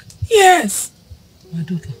Frank? Yes. My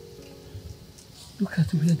daughter, look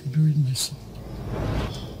at where they buried my son.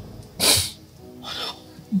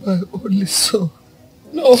 My only son.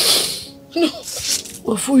 No. No.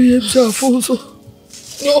 No.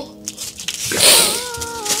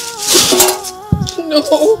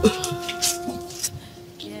 No.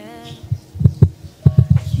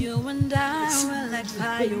 You and I were like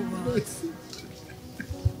fireworks.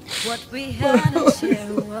 What we had to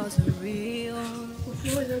share wasn't real.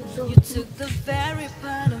 You took the very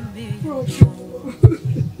part of me.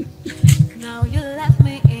 Now you left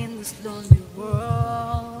me in this lonely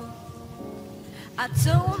world. I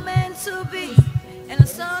told meant to be, and I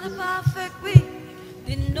saw the perfect we.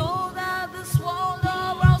 Didn't know that this world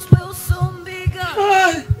of ours will soon be gone.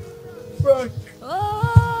 Hi, Frank.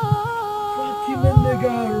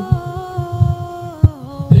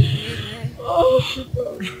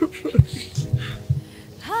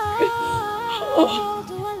 How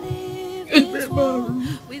do I live this world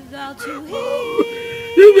without you here?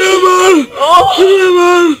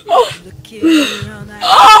 Looking around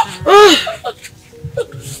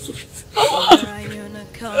where are you gonna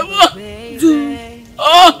come, baby?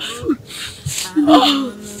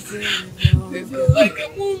 This is like a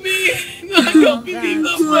movie. I can't believe the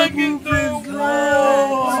fucking thing.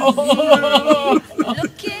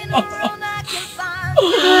 Looking around, I can find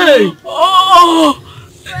Hey!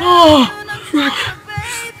 Frank.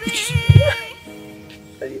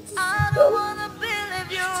 I don't wanna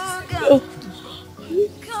believe you're gone.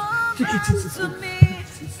 Come back to me.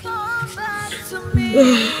 Come back to me.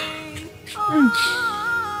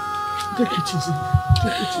 Take it easy.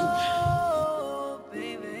 Take it easy.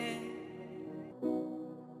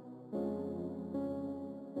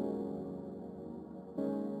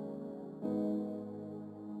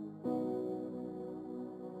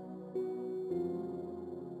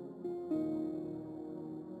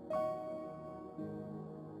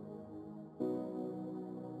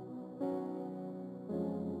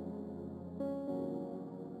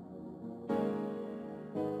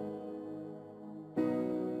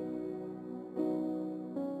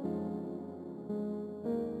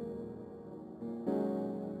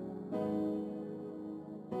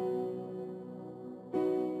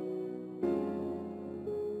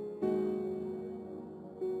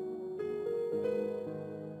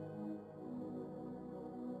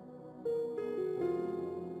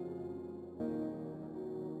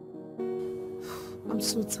 I'm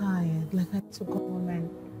so tired. Like I took a moment.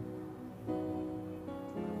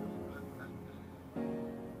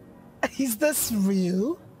 Is this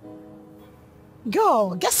real?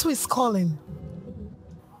 Girl, guess who is calling?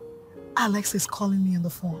 Alex is calling me on the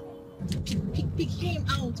phone. Pick him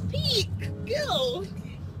out. Pick, girl.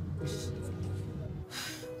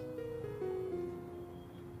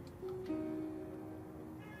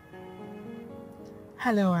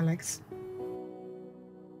 Hello, Alex.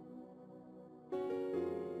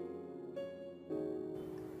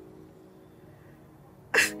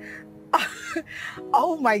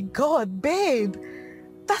 Oh my God, babe.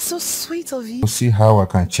 That's so sweet of you. See how I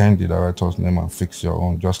can change the director's name and fix your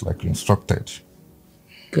own just like you instructed.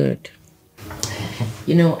 Good.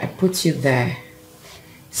 You know, I put you there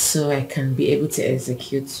so I can be able to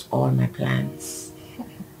execute all my plans.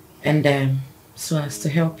 And so as to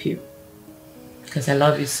help you. Because I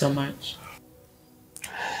love you so much.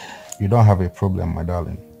 You don't have a problem, my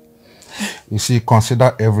darling. You see,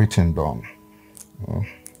 consider everything done.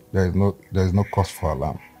 There is no cause for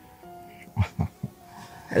alarm.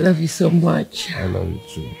 I love you so much. I love you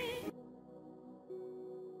too.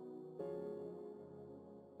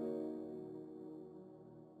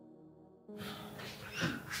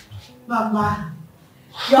 Mama,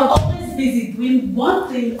 you're always busy doing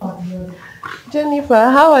one thing or the other. Jennifer,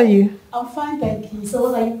 how are you? I'm fine, thank you. So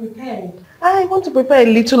what are you preparing? I want to prepare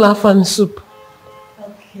a little afan soup.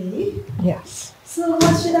 Okay. Yes. So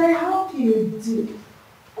what should I help you do?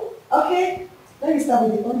 Okay, let me start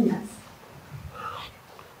with the onions.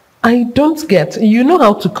 I don't get. You know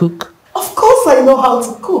how to cook? Of course I know how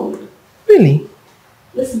to cook. Really?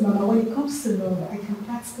 Listen, Mama, when it comes to love, I can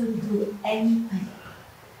practically do anything.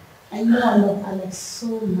 I know I love Alex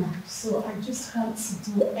so much, so I just want to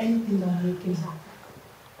do anything that will make him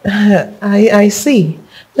happy. I see.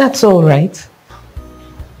 That's all right.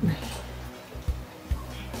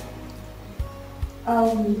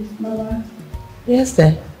 Mama. Yes,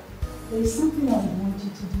 there. There's something I want you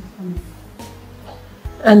to do for me.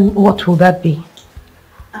 And what will that be?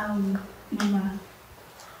 Mama,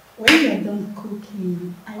 when you're done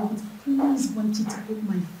cooking, I would please want you to put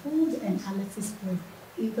my food and Alex's food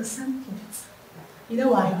in the same plate. You know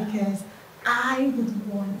why? Because I would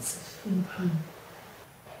want to feed him.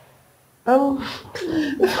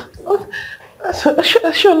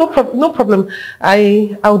 Sure, no problem.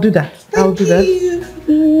 I'll do that. I'll do that.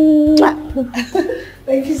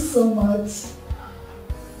 Thank you so much.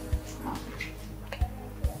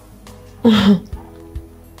 I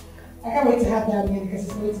can't wait to have that again because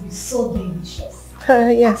it's going to be so delicious.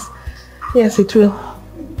 Yes, it will.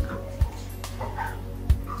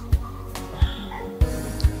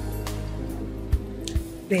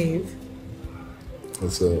 Babe.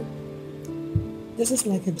 What's up? This is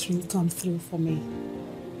like a dream come through for me.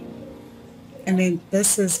 I mean,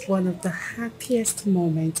 this is one of the happiest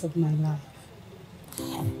moments of my life.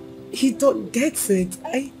 You don't get it.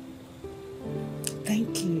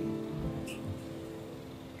 Thank you.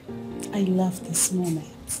 I love this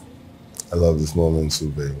moment. I love this moment too,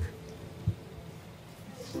 baby.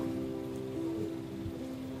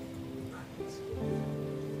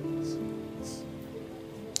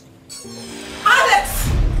 Alex!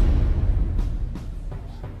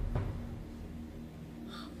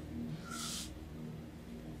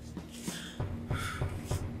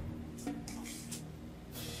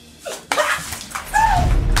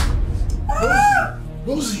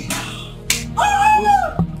 Rosie! Are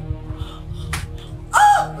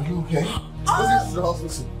you okay? Let's get to the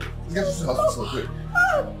hospital. Let's get to the hospital quick.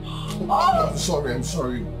 I'm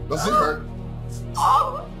sorry. Does it hurt?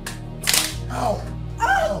 Ow! Ow!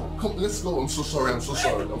 Come, let's go. I'm so sorry. We need to get to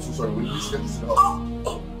the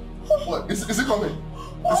hospital. What? Is it coming?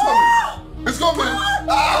 It's coming!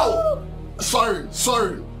 Ow! Sorry.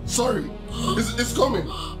 It's coming.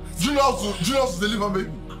 Do you know how to deliver baby?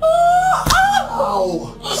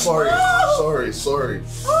 Ow! Sorry.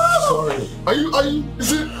 Are you?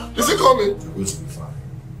 Is it coming? It will be fine.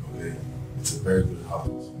 Okay. It's a very good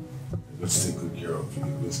house. Let's take good care of you.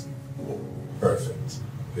 It's perfect.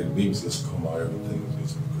 Okay, the baby's just come out. Everything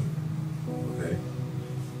is just good. Okay. I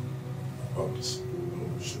promise.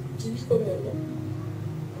 Did you come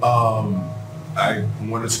alone? I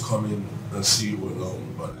wanted to come in and see you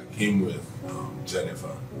alone, but I came with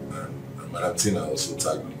Jennifer and Madam Tina also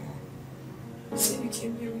tagged me. So you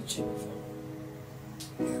came here with Jennifer?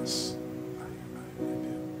 Yes, I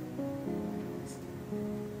did.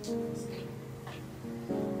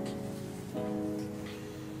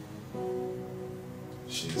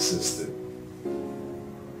 She insisted.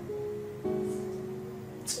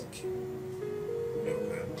 It's okay. You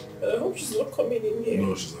okay? I hope she's not coming in here.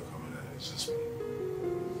 No, she's not coming in. It's just me.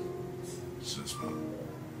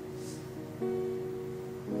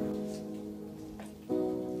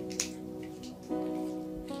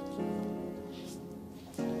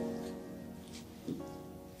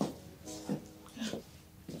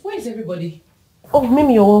 is everybody? Oh,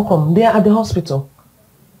 Mimi, you're welcome. They are at the hospital.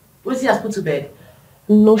 Rosie has put to bed?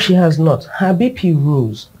 No, she has not. Her BP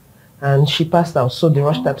rose and she passed out, so they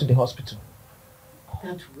rushed her to the hospital.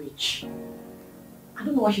 That witch. I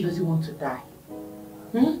don't know why she doesn't want to die.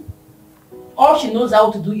 Hmm? All she knows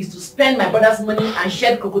how to do is to spend my brother's money and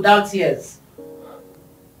shed crocodile tears.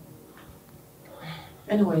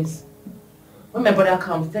 Anyways, when my brother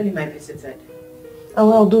comes, tell him I visited. I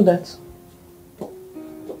will do that.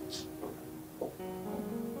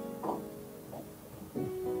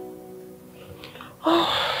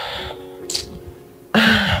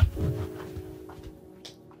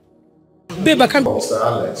 Babe, I can't... Mr.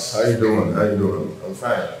 Alex, how you doing? How you doing? I'm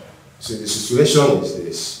fine. See, the situation is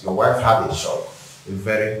this. Your wife had a shock, a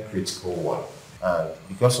very critical one. And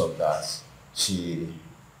because of that, she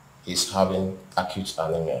is having acute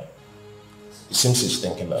anemia. It seems she's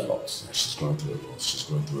thinking a lot. She's going through a lot. She's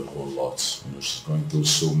going through a whole lot. You know, she's going through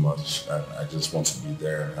so much, and I just want to be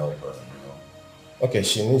there and help her, you know. Okay,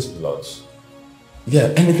 she needs blood.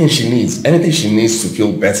 Yeah, anything she needs to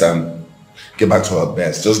feel better and get back to her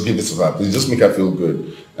best. Just give it to her. Please, just make her feel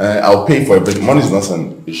good. I'll pay for it, but money is not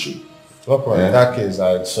an issue. No problem. In that case,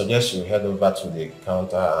 I suggest you head over to the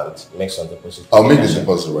counter and make some deposit. I'll make the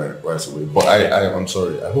deposit right away. But I'm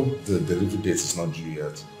sorry. I hope the delivery date is not due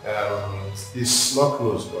yet. It's not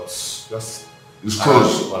closed, but just it's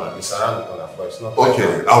closed. It's around the corner, but it's not.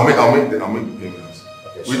 Okay, I'll make the payments.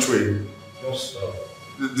 Okay, which way? Just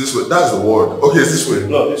this way. That's the ward. Okay, it's this way.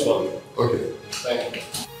 No, this one. Okay. Thank you.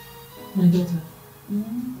 My daughter,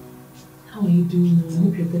 how are you doing now? I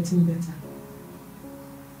hope you're getting better.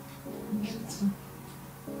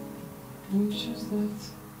 It's just that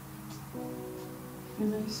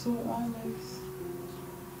when I saw Alex,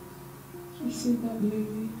 he said that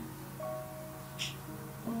lady,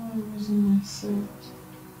 I wasn't myself.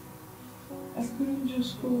 I couldn't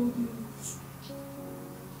just hold it.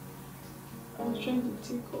 I was trying to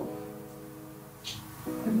take off,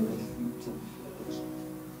 and I slipped off.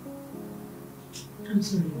 I'm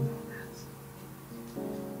sorry about that.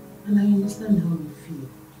 And I understand how you feel.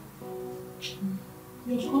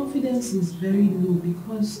 Your confidence is very low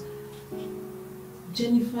because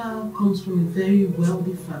Jennifer comes from a very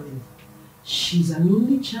wealthy family. She's an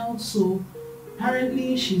only child, so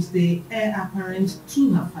apparently she's the heir apparent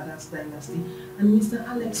to her father's dynasty, and Mr.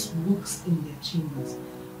 Alex works in their chambers.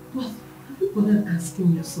 But have you bothered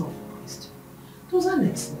asking yourself a question? Does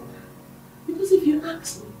Alex know her? Because if you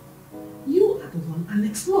ask me, you are the one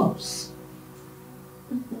Alex loves.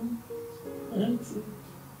 Auntie,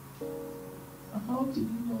 how do you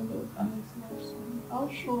know that Alex loves me? How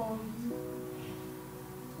sure are you?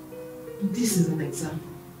 This is an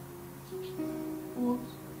example. What?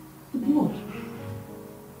 The blood.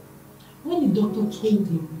 When the doctor told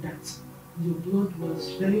him that your blood was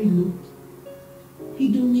very low, he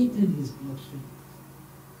donated his blood for you.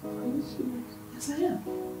 Are you serious? Yes, I am.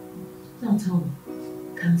 Now tell me,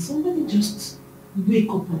 can somebody just wake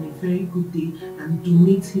up on a very good day and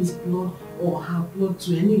donate his blood or her blood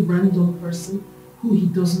to any random person who he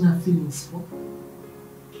doesn't have feelings for?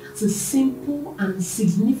 That's a simple and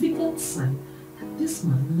significant sign that this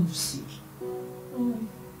man loves you. Oh,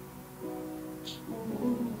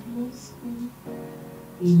 God bless him.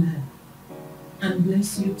 Amen. And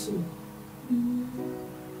bless you too.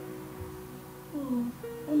 Oh,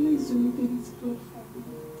 Alex donated his blood for me.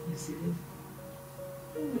 Yes, he did.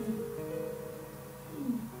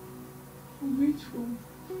 I'm grateful.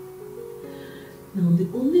 Now, the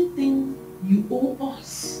only thing you owe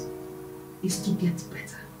us is to get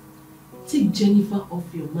better. Take Jennifer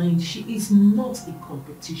off your mind. She is not a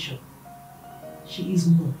competition. She is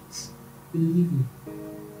not. Believe me.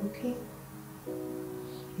 Okay?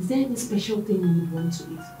 Is there any special thing you would want to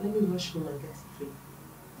eat? Let me rush home and get it for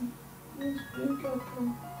you.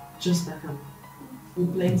 Just like I'm.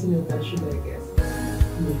 With plenty milk and sugar, I guess.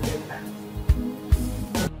 We'll get back.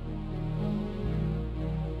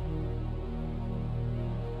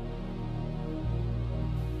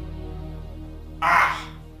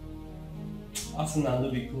 Arsenal no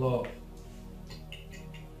be club.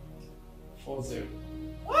 4-0.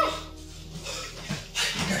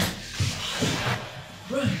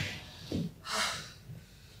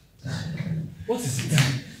 What is it?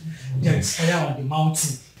 There is fire on the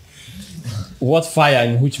mountain. What fire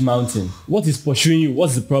in which mountain? What is pursuing you?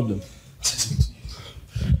 What's the problem?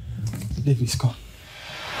 Dave is gone.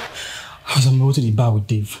 I was on my way to the bar with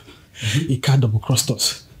Dave. A car double-crossed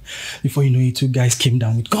us. Before you know it, two guys came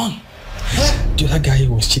down with gun. The other guy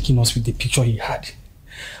was checking us with the picture he had.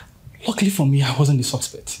 Luckily for me, I wasn't the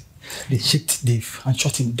suspect. They checked Dave and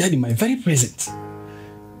shot him dead in my very presence.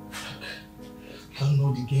 don't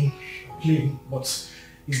know the game you're playing, but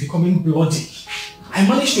it's becoming bloody. I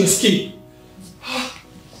managed to escape.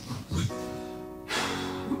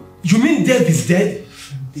 You mean Dev is dead?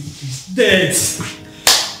 Dev is dead.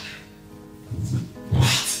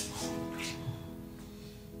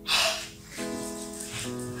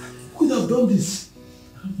 Who could have done this?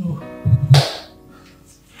 I don't know.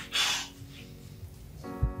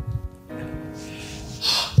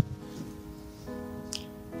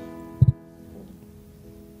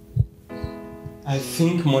 I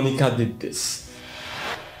think Monica did this.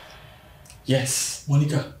 Yes,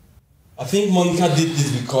 Monica. I think Monica did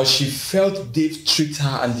this because she felt Dave tricked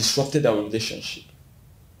her and disrupted our relationship.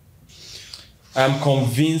 I am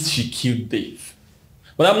convinced she killed Dave.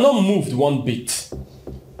 But I'm not moved one bit.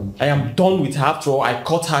 I am done with her. After all, I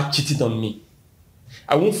caught her cheating on me.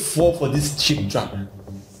 I won't fall for this cheap drama.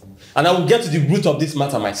 And I will get to the root of this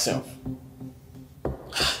matter myself.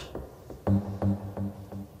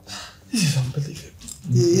 This is unbelievable.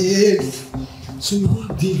 Dave! So you know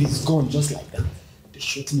Dave is gone just like that? They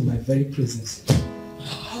shot me in my very presence.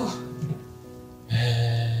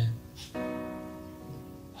 Man.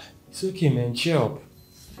 It's okay, man. Cheer up.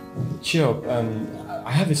 Cheer up.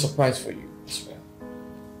 I have a surprise for you as well.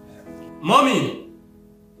 Mommy!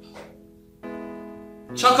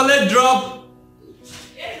 Chocolate drop!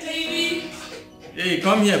 Yes, baby. Hey,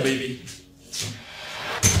 come here, baby.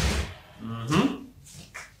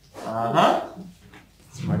 Uh-huh.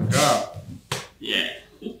 It's my girl. Yeah.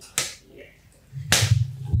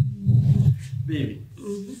 Baby,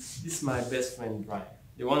 this is my best friend, Brian.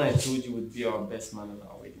 The one I told you would be our best man on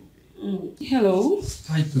our wedding day. Hello.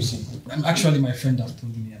 Hi, Pussy. I'm actually my friend that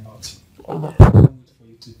told me about you. I can't wait for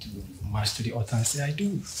you to march to the altar and say I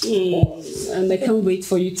do. And I can't wait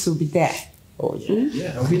for you to be there. Oh, yeah.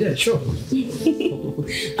 Yeah, I'll be there, sure.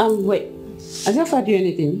 Wait. Has your father do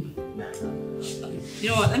anything? You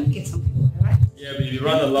know what? Let me get something, alright? Yeah, baby,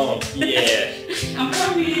 run along. Yeah. I'm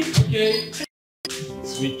coming. Okay.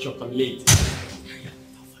 Sweet chocolate.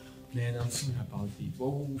 Man, I'm sorry about it. But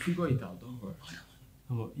we'll figure it out, don't worry.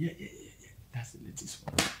 Yeah. That's the latest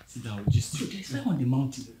one. Sit down, just there's life on the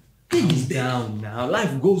mountain. Calm down now.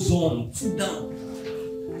 Life goes on. Sit down.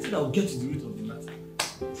 I said I'll get to the root of the matter.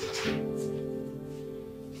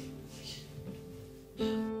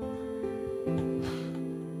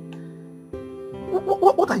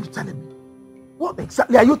 What are you telling me? What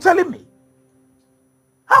exactly are you telling me?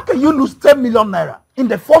 How can you lose 10 million naira in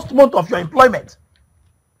the first month of your employment?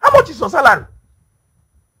 How much is your salary?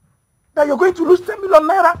 That you're going to lose 10 million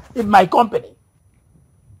naira in my company.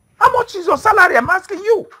 How much is your salary? I'm asking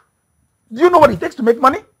you. Do you know what it takes to make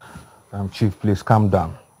money? Chief, please calm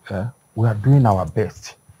down. We are doing our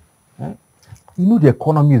best. You know the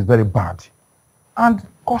economy is very bad. And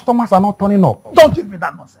customers are not turning up. Don't give me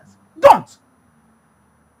that nonsense. Don't!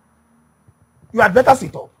 You had better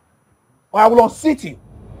sit up, or I will unseat you.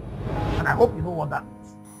 And I hope you know what that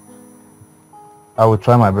means. I will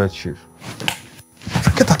try my best, Chief.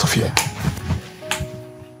 Get out of here.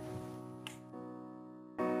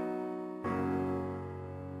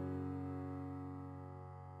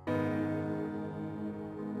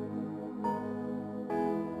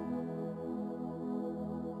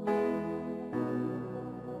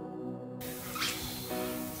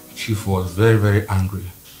 Chief was very, very angry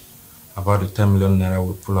about the 10 million naira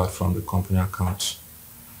we pulled out from the company account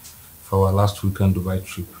for our last weekend Dubai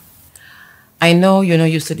trip. I know you're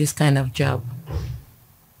not used to this kind of job.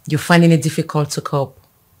 You're finding it difficult to cope.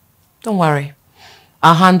 Don't worry.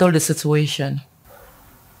 I'll handle the situation.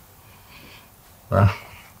 Well,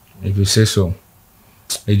 if you say so.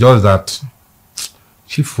 It's just that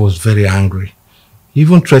Chief was very angry. He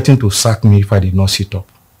even threatened to sack me if I did not sit up.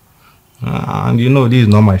 And you know, this is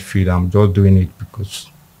not my field. I'm just doing it because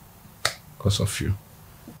of you.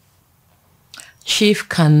 Chief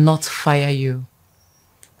cannot fire you.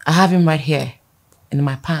 I have him right here in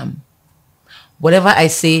my palm. Whatever I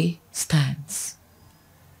say stands.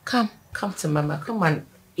 Come to Mama. Come and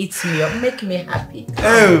eat me up. Make me happy.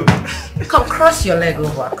 Oh. Come, cross your leg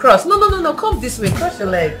over. Cross. No. Come this way. Cross your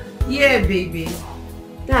leg. Yeah, baby.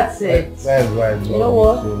 That's it. That's right. You know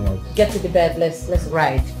what? So get to the bed. Let's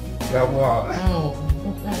ride. Yeah, wow.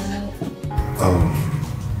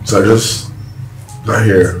 So I just got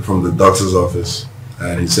here from the doctor's office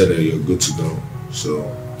and he said that you're good to go. So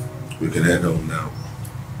we can head home now.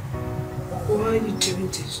 Why are you doing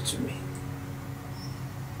this to me?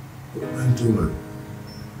 What am I doing?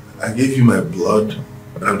 I gave you my blood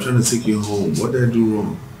and I'm trying to take you home. What did I do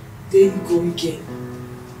wrong? There you go again.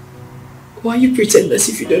 Why you pretend as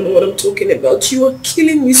if you don't know what I'm talking about? You are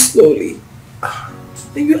killing me slowly.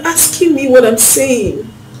 And you're asking me what I'm saying.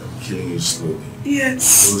 I'm killing you slowly.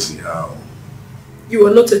 Yes. We'll see how. You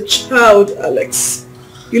are not a child, Alex.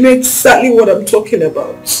 You know exactly what I'm talking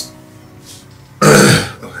about.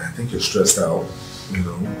 Okay, I think you're stressed out, you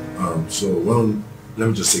know. So let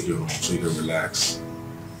me just take you home so you can relax.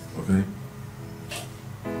 Okay?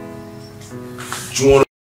 Do you want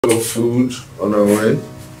a little food on our way?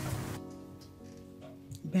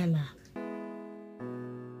 Bella.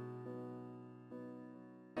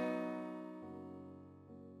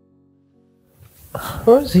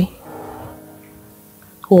 Rosie.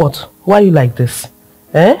 What? Why are you like this?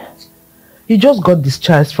 Eh? You just got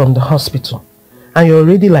discharged from the hospital and you're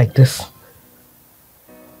already like this.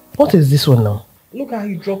 What is this one now? Look how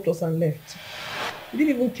he dropped us and left. He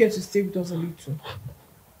didn't even care to stay with us a little.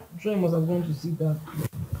 Joy must have gone to see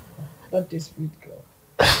that desperate girl.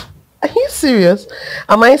 Are you serious?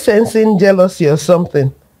 Am I sensing jealousy or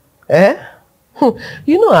something? Eh?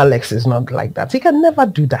 You know Alex is not like that. He can never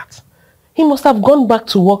do that. He must have gone back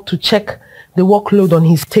to work to check the workload on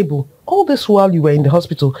his table. All this while you were in the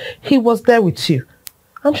hospital, he was there with you.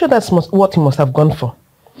 I'm sure that's what he must have gone for.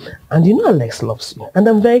 And you know Alex loves you, and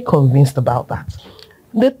I'm very convinced about that.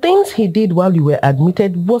 The things he did while you were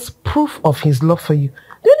admitted was proof of his love for you.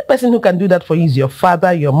 The only person who can do that for you is your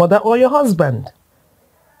father, your mother, or your husband.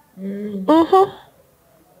 Mm-hmm.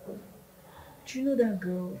 Do you know that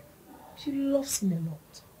girl? She loves me a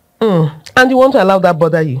lot. And you want to allow that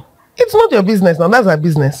bother you? It's not your business now, that's her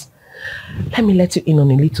business. Let me let you in on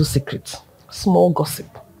a little secret. Small gossip.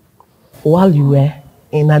 While you were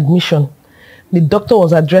in admission, the doctor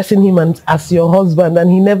was addressing him as your husband and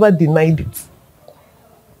he never denied it.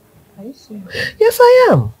 Are you serious? Yes, I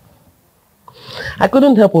am. I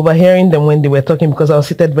couldn't help overhearing them when they were talking because I was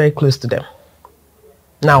seated very close to them.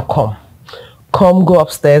 Now come. Come, go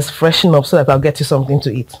upstairs, freshen up so that I'll get you something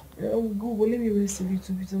to eat. I'll go, but let me rest a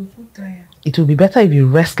little bit. I'm so tired. It will be better if you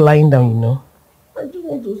rest lying down, you know. I don't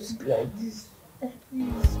want to sit like this.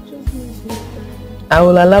 Please, just me. I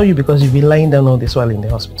will allow you because you've been lying down all this while in the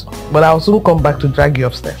hospital. But I'll soon come back to drag you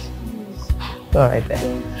upstairs. Alright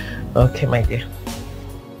then. Okay, my dear.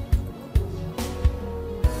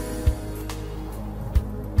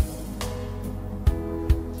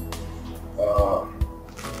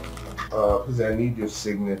 Please, I need your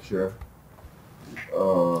signature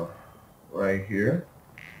right here.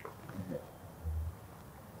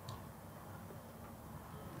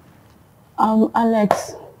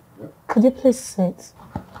 Alex, could you please sit?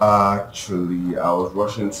 Actually, I was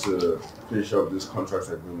rushing to finish up this contract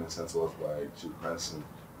agreement sent to us by Chief Benson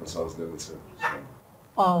and Sons Limited.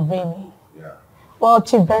 Oh, really? Yeah. Well,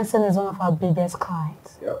 Chief Benson is one of our biggest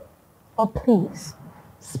clients. Yep. But please,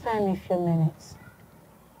 spare me a few minutes.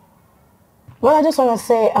 Well, I just want to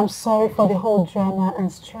say I'm sorry for the whole drama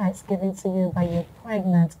and stress given to you by your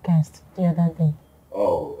pregnant guest the other day.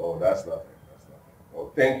 Oh, that's nothing. That's nothing.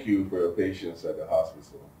 Well, thank you for your patience at the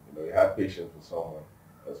hospital. You know, you had patience with someone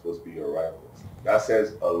that's supposed to be your rival. That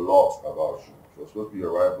says a lot about you. You're supposed to be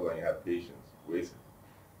your rival and you have patience. Waiting.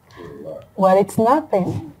 Well, it's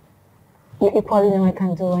nothing. You equally know I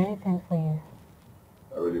can do anything for you.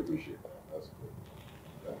 I really appreciate that. That's good.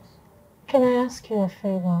 Thanks. Can I ask you a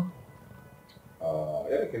favor?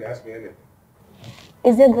 Yeah, you can ask me anything.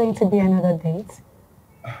 Is there going to be another date?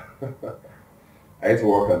 I need to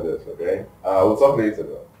work on this, okay? We'll talk later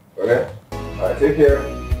though, okay? Alright, take care.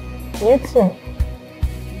 You too.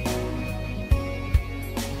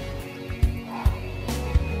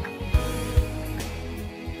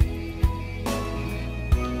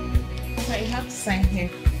 So you have to sign here.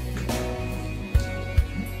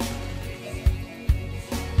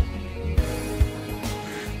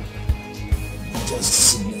 Just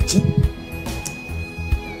signature.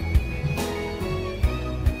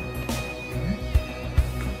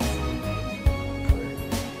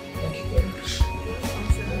 Thank you very much.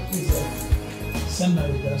 Please, send my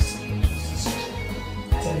regards to the justice.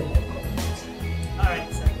 Tell him I'll come. Alright,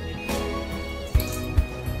 sir.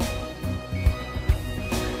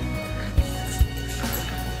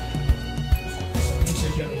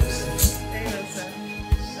 Take care of yourself. Very well, sir.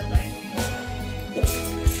 Bye-bye.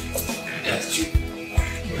 That's you.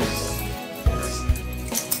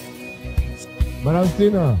 Madam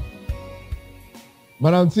Tina.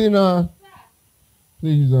 Madam Tina.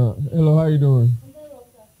 Please, hello, how you doing?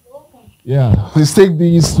 Yeah, please take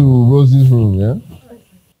these to Rosie's room, yeah?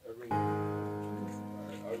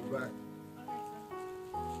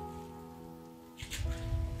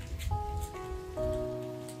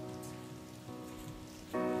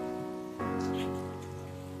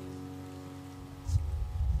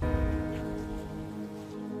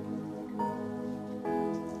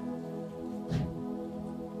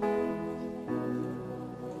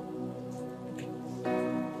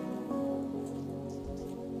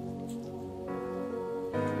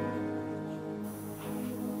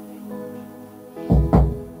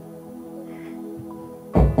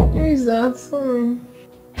 is that?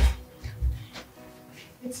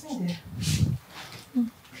 It's me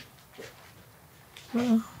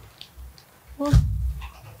there. What?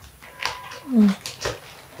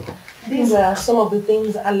 These are some of the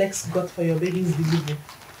things Alex got for your baby's delivery.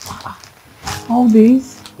 All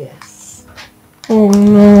these? Yes. Oh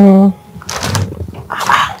no.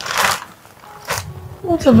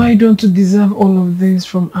 What have I done to deserve all of this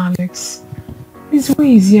from Alex? Please, where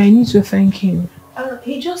is he? I need to thank him.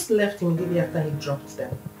 He just left immediately after he dropped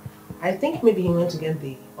them. I think maybe he went to get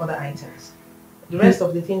the other items. The rest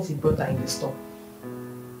of the things he brought are in the store.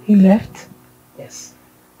 He left? Yes.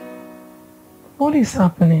 What is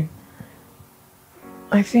happening?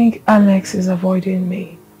 I think Alex is avoiding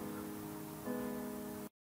me.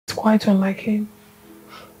 It's quite unlike him.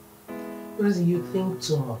 Rosie, you think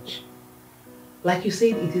too much. Like you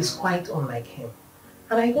said, it is quite unlike him.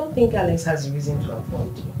 And I don't think Alex has a reason to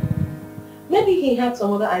avoid you. Maybe he had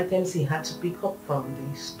some other items he had to pick up from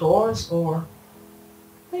the stores, or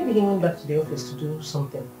maybe he went back to the office to do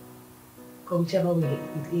something. But whichever way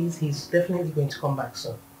it is, he's definitely going to come back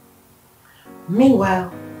soon.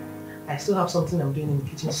 Meanwhile, I still have something I'm doing in the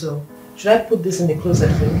kitchen, so should I put this in the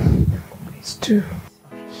closet for you? Please do.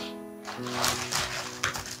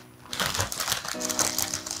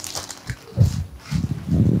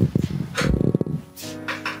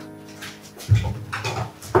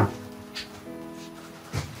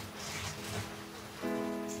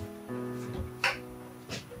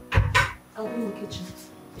 I'll be in the kitchen.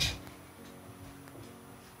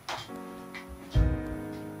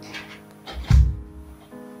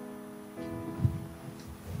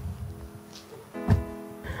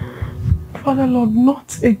 Father Lord,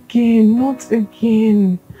 not again, not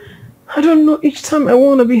again. I don't know, each time I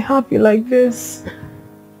want to be happy like this,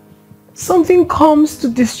 something comes to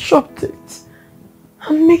disrupt it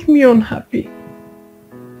and make me unhappy.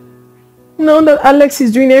 Now that Alex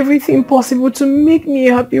is doing everything possible to make me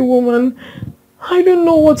a happy woman, I don't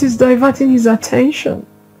know what is diverting his attention.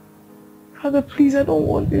 Father, please, I don't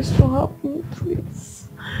want this to happen, please.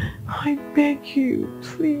 I beg you,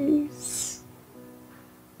 please.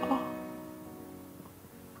 Oh.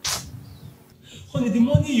 Honey, the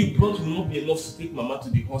money you brought will not be enough to take Mama to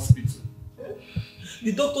the hospital.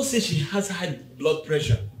 The doctor says she has high blood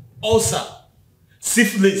pressure, ulcer,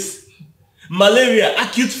 syphilis, malaria,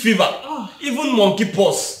 acute fever, even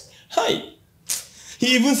monkeypox. Hi.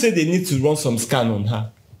 He even said they need to run some scan on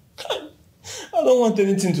her. I don't want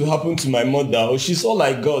anything to happen to my mother. Oh, she's all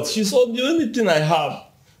I got. She's all the only thing I have.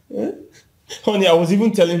 Eh? Honey, I was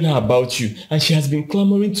even telling her about you, and she has been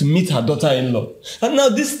clamoring to meet her daughter-in-law. And now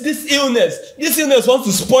this illness wants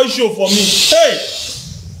to spoil show for me. Hey!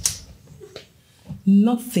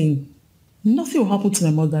 Nothing will happen to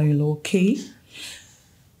my mother-in-law, okay?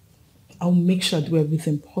 I'll make sure I do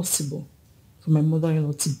everything possible for my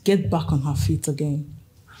mother-in-law to get back on her feet again.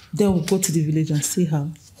 Then we'll go to the village and see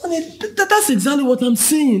her. Honey, that's exactly what I'm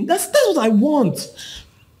saying. That's what I want.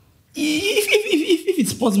 If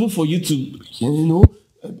it's possible for you to,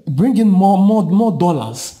 bring in more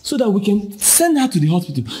dollars so that we can send her to the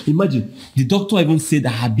hospital. Imagine, the doctor even said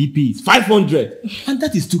that her BP is 500, and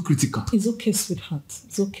that is too critical. It's okay, sweetheart.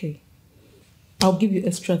 It's okay. I'll give you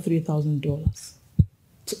extra $3,000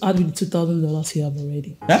 to add with the $2,000 you have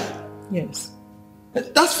already. Huh? Yes.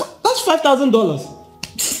 That's $5,000.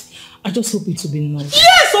 I just hope it will be enough.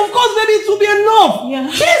 Yes, of course, baby, it will be enough. Yeah.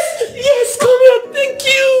 Yes, come here. Thank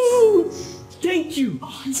you. Thank you.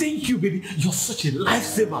 Oh, thank you, baby. You're such a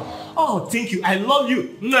lifesaver. Oh, thank you. I love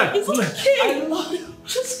you. It's okay. I love you.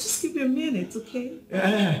 Just give me a minute, okay?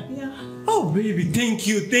 Yeah. Oh, baby, thank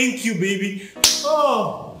you, baby.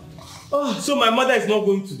 Oh, so my mother is not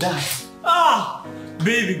going to die.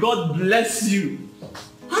 Baby, God bless you.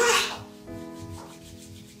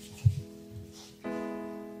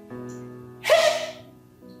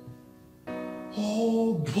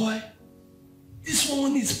 Oh boy, this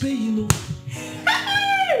one is paying, $.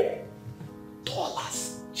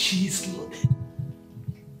 She's loaded.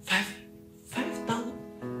 5,000.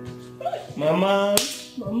 Mama.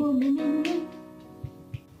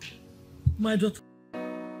 My daughter.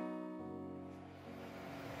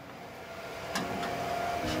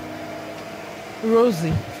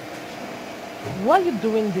 Rosie, why are you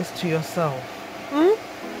doing this to yourself?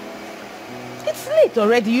 It's late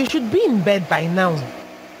already. You should be in bed by now.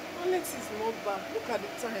 Alex is not back. Look at the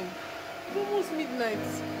time. It's almost midnight.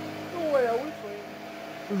 Don't worry, I'll wait for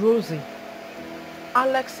him. Rosie,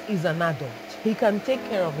 Alex is an adult. He can take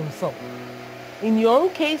care of himself. In your own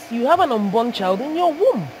case, you have an unborn child in your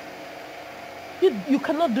womb. You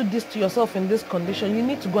cannot do this to yourself in this condition. You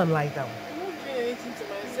need to go and lie down. I'm not doing anything to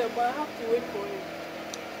myself, but I have to wait for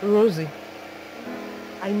him. Rosie,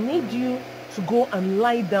 I need you to go and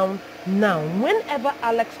lie down now. Whenever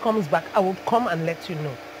Alex comes back, I will come and let you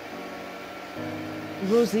know.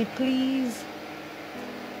 Rosie, please.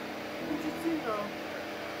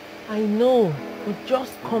 I know, but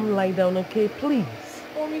just come lie down, okay? Please.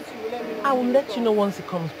 I will let you know once he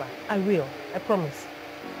comes back. I will. I promise.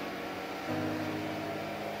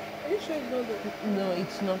 Are you sure it's not him? No,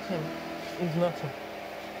 it's not him. It's not him.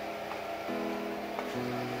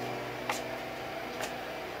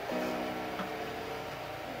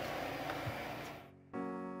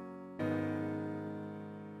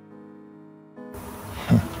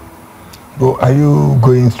 But are you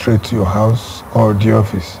going straight to your house or the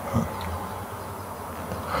office?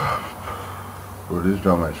 Bro, this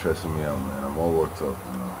drama is stressing me out, man. I'm all worked up,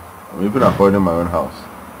 you know. I'm even avoiding my own house.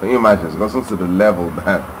 Can you imagine? It's gotten to the level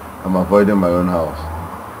that I'm avoiding my own house.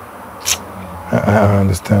 I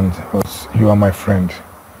understand, but you are my friend.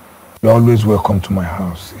 You're always welcome to my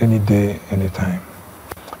house, any day, anytime.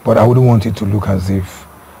 But I wouldn't want it to look as if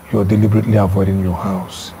you're deliberately avoiding your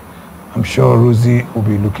house. I'm sure Rosie will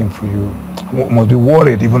be looking for you. Must be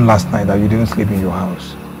worried even last night that you didn't sleep in your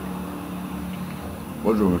house.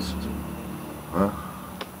 What do you want to do? Huh?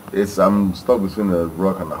 I'm stuck between a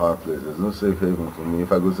rock and a hard place. There's no safe haven for me.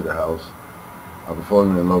 If I go to the house, I'll be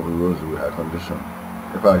falling in love with Rosie with her condition.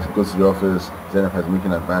 If I go to the office, Jennifer's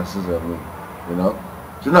making advances at me, you know?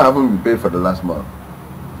 Do you know I haven't been paid for the last month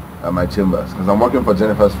at my chambers because I'm working for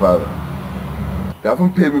Jennifer's father. They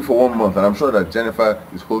haven't paid me for 1 month, and I'm sure that Jennifer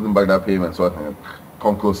is holding back that payment so I can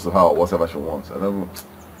come close to her or whatever she wants. I don't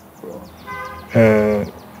know.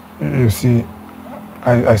 You see,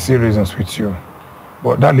 I see reasons with you.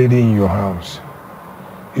 But that lady in your house,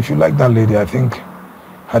 if you like that lady, I think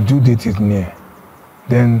her due date is near.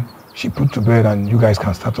 Then she put to bed and you guys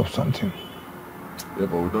can start up something. Yeah,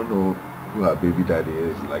 but we don't know who her baby daddy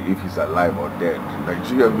is, like if he's alive or dead. Like,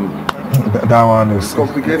 do you get me? That one is it's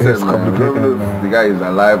complicated, it's man. complicated, We don't know if the guy is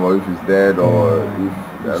alive or if he's dead or if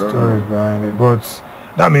I don't stories know. behind it. But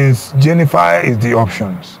that means Jennifer is the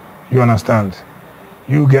options. You understand?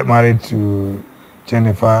 You get married to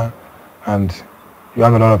Jennifer and you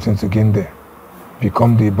have a lot of things to gain there.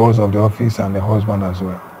 Become the boss of the office and the husband as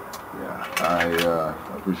well. Yeah,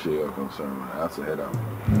 I appreciate your concern, man. I have to head out.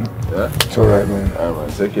 Yeah? It's alright, man. Alright,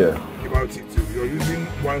 man. Take care. About it too. You're using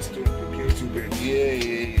one stone to kill two birds.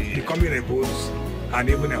 Yeah. Becoming a boss and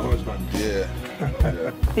even a husband.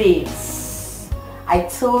 Yeah. Babes, I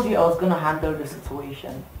told you I was going to handle the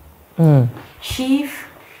situation. Chief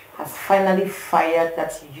has finally fired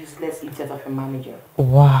that useless idiot of a manager.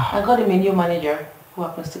 Wow. I got him a new manager who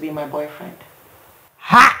happens to be my boyfriend.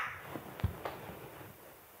 Ha!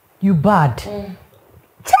 You bad.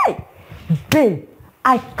 Chai! Babe,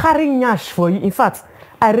 I carry nyash for you. In fact,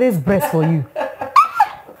 I raise breast for you.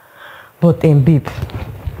 But babe,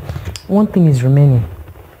 one thing is remaining.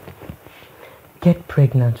 Get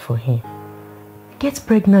pregnant for him. Get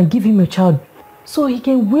pregnant, give him a child so he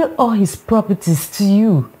can will all his properties to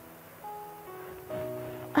you.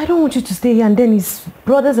 I don't want you to stay here and then his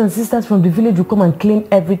brothers and sisters from the village will come and claim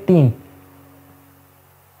everything.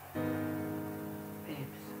 Babes,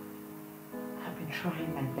 I've been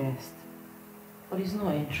trying my best, but he's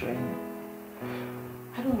not entering.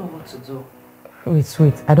 I don't know what to do.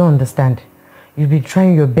 Wait, I don't understand. You've been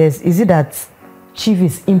trying your best. Is it that Chief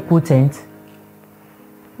is impotent?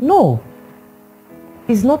 No.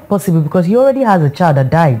 It's not possible because he already has a child that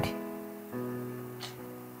died.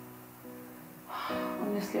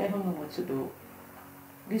 Honestly, I don't know what to do.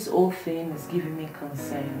 This whole thing is giving me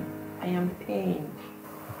concern. I am pained.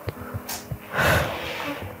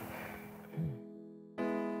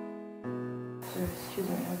 Excuse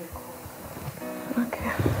me, I have a call.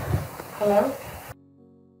 Okay. Hello?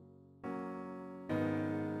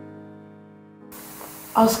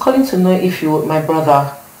 I was calling to know if you were my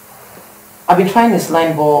brother. I've been trying his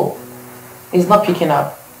line, but he's not picking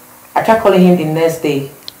up. I tried calling him the next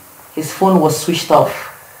day. His phone was switched off.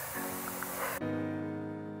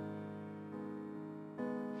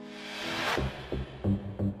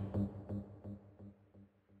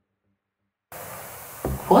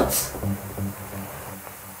 What?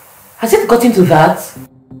 Has it gotten to that?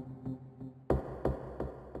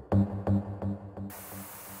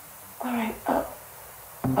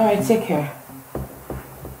 Alright, take care.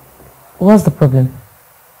 What's the problem?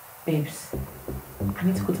 Babes, I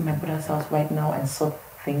need to go to my brother's house right now and sort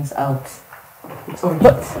things out. It's urgent.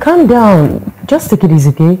 But calm down. Just take it easy,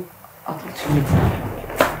 okay? I'll talk to you later.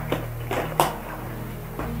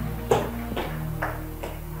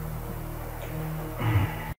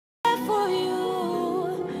 For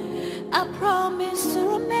you, I promise to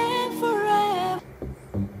remain forever.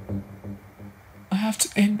 have to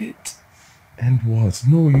end it. End what?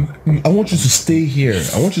 No, I want you to stay here.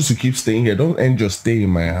 I want you to keep staying here. Don't end your stay in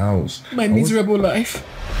my house. My miserable life.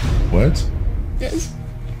 What? Yes.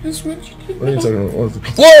 Yes, what you do. What are you talking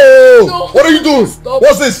about? Whoa! No. What are you doing? Stop.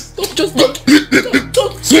 What's this? Stop, just stop.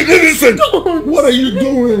 Listen! What are you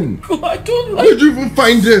doing? I don't like. Where'd you even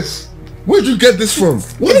find this? Where'd you get this from?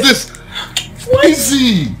 What's this? What?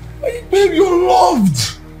 Easy! Babe, you're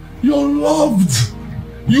loved! You're loved!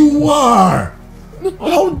 You are!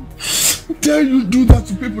 How dare you do that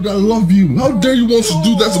to people that love you? How dare you want to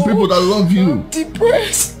do that to people that love you? I'm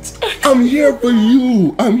depressed. I'm here for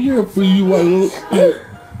you. I'm here for you.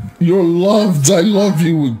 You're loved. I love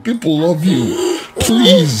you. People love you.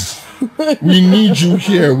 Please. We need you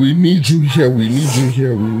here. We need you here. We need you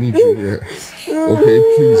here. We need you here. Okay,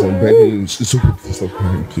 please, I'm begging you. It's okay. Stop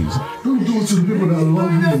crying, please. Don't do it to the people that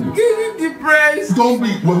love you. I'm getting depressed. Don't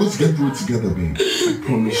be. Well, let's get through it together, babe. I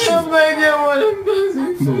promise you. I have no idea what I'm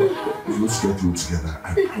doing. No, let's get through it together.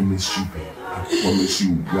 I promise you, babe. I promise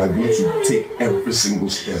you. We are going to take every single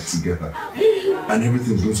step together. And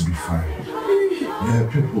everything's going to be fine. Yeah,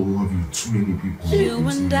 people love you. Too many people. You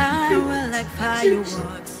and I were like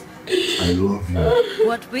fireworks. I love you.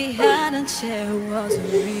 What we had and shared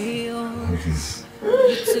wasn't real.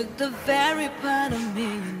 You took the very part of me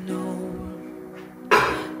you know.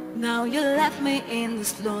 Now you left me in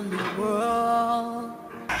this lonely world.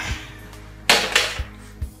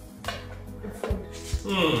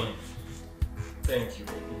 Thank you.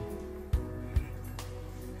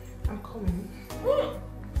 I'm coming.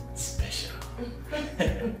 Special.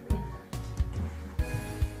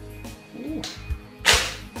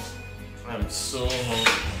 I'm so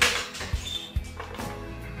hungry.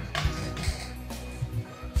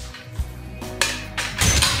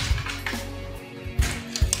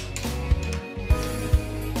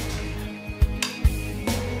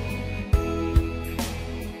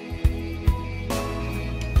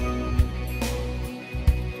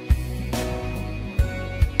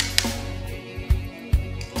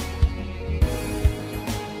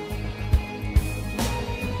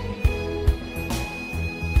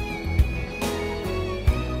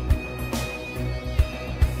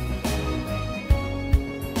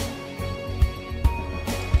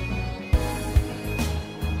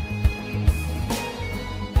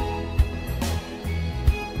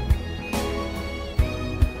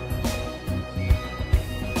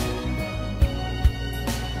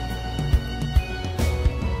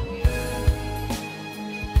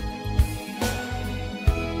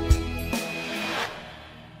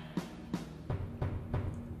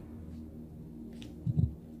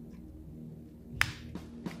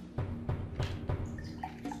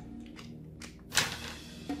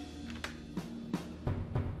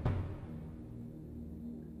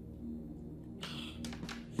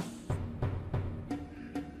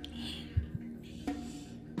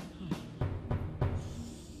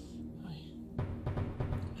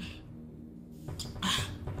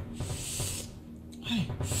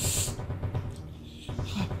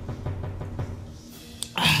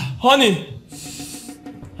 Honey!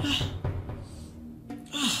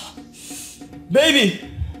 Baby!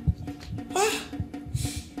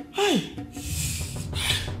 Hi!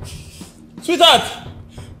 Sweetheart!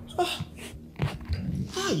 Hi!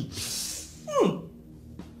 Hi!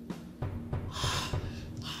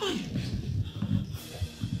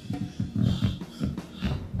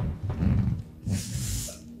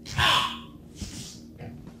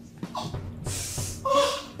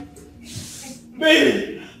 Baby!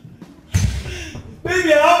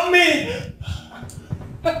 Baby, help me!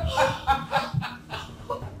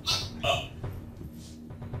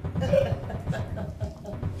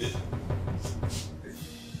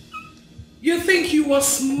 You think you were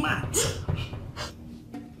smart?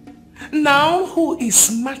 Now who is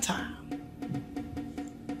smarter?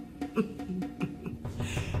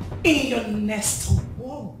 In your next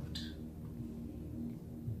world,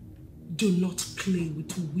 do not play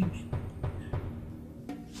with women.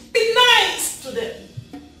 Be nice to them.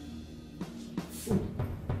 Fool.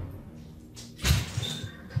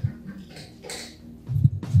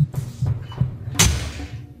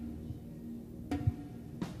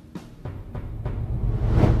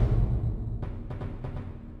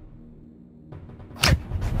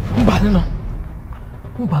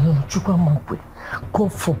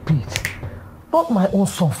 God forbid. Not my own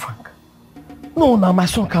son, Frank. No, now my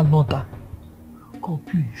son cannot die. God,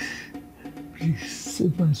 please. Please,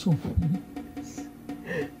 save my son for me.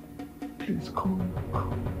 Please, come.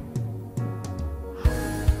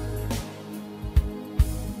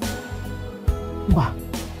 Ba,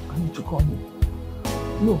 I need to call you.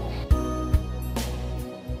 No.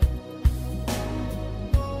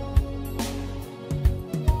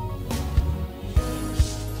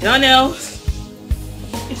 Daniel,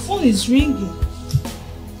 the phone is ringing.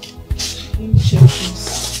 Let me check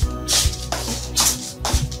this.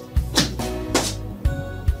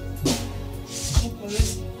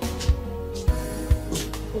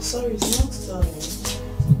 Oh, sorry, it's not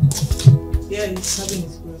yeah, he's having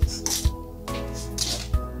his breath.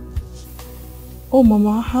 Oh,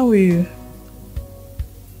 Mama, how are you?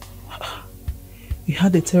 You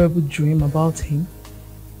had a terrible dream about him?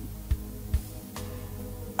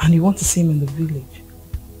 And you want to see him in the village?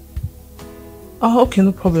 Oh, okay,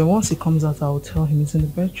 no problem. Once he comes out, I will tell him he's in the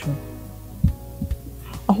bedroom.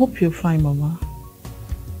 I hope you're fine, Mama.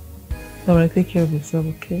 Alright, take care of yourself,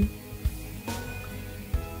 okay?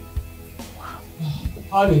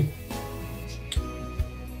 Honey,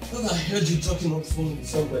 I thought I heard you talking on the phone with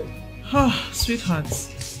somebody. Ah, sweetheart.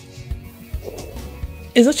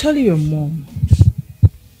 It's actually your mom.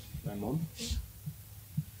 My mom?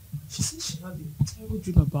 She said she had a terrible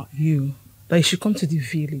dream about you. That you should come to the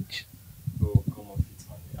village. Oh, come on,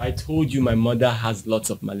 honey. I told you my mother has lots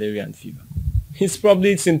of malaria and fever. It's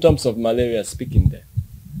probably symptoms of malaria speaking there.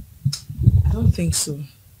 I don't think so.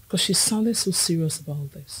 Because she sounded so serious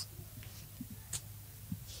about this.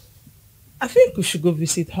 I think we should go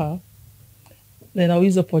visit her. Then I'll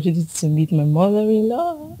use the opportunity to meet my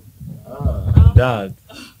mother-in-law. Ah, Dad.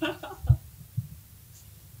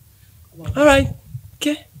 Alright,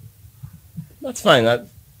 okay. That's fine.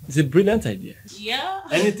 It's a brilliant idea. Yeah.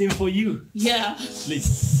 Anything for you. Yeah.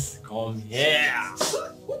 Please, come here.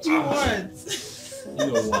 What do you want? You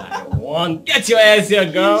know what I want. Get your ass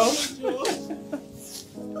here, girl.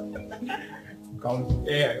 Come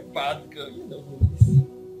here, bad girl. You know who this is.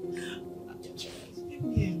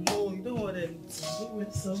 No, you don't want anything. Give me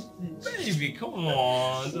something. Baby, come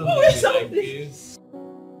on. Don't Give me do me something. like this.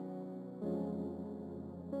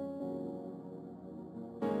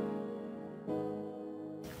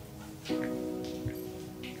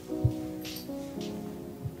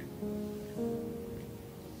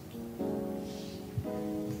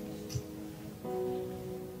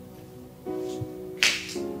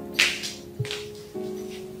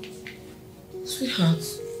 Sweetheart.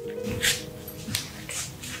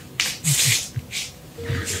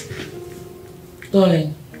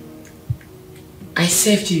 Darling, I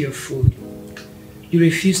served you your food. You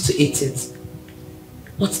refused to eat it.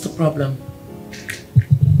 What's the problem?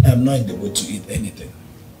 I'm not in the mood to eat anything.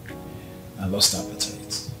 I lost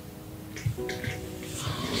appetite.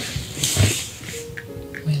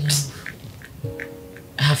 My love,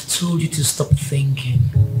 I have told you to stop thinking.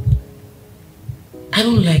 I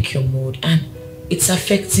don't like your mood and it's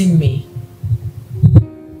affecting me.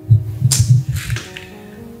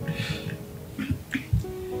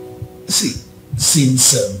 See,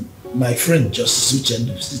 since my friend just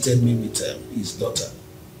visited me with his daughter,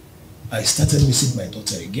 I started missing my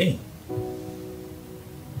daughter again.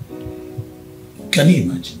 Can you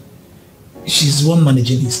imagine? She's the one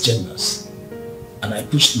managing his chambers, and I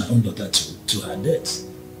pushed my own daughter to her death.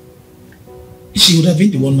 She would have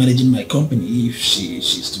been the one managing my company if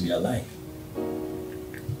she's to be alive.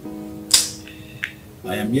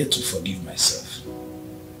 I am yet to forgive myself.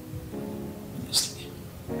 Honestly.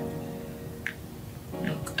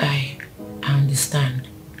 Look, I understand.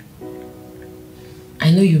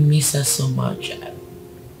 I know you miss her so much.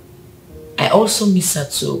 I also miss her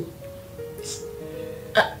too.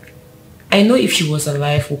 I know if she was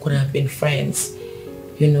alive, we could have been friends.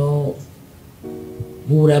 You know,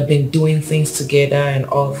 we would have been doing things together and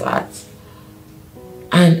all that.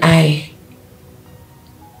 And I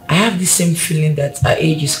have the same feeling that her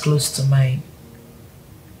age is close to mine.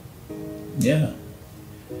 Yeah.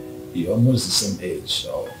 You're almost the same age,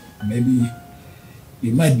 or maybe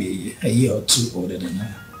you might be a year or two older than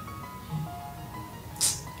her.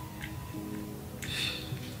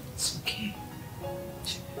 It's okay.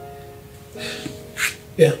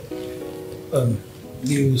 Yeah.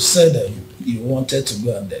 You said you wanted to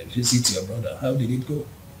go and visit your brother. How did it go?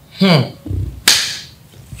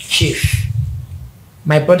 Chief,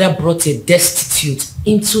 my brother brought a destitute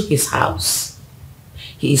into his house.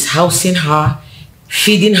 He is housing her,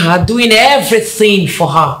 feeding her, doing everything for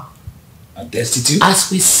her. A destitute? As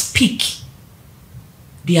we speak,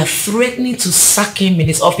 they are threatening to sack him in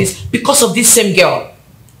his office because of this same girl.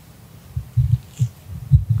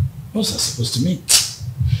 What's that supposed to mean?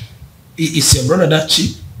 Is your brother that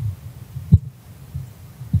cheap?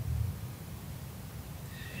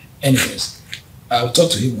 Anyways, I'll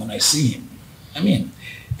talk to him when I see him. I mean,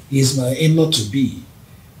 he's my in-law to be.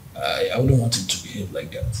 I wouldn't want him to behave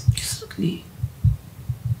like that. Exactly.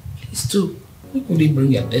 Please do. Why could he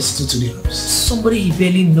bring a destitute to the house? Somebody he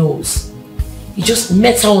barely knows. He just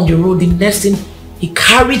met her on the road. The next thing, he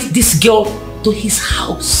carried this girl to his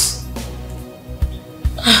house.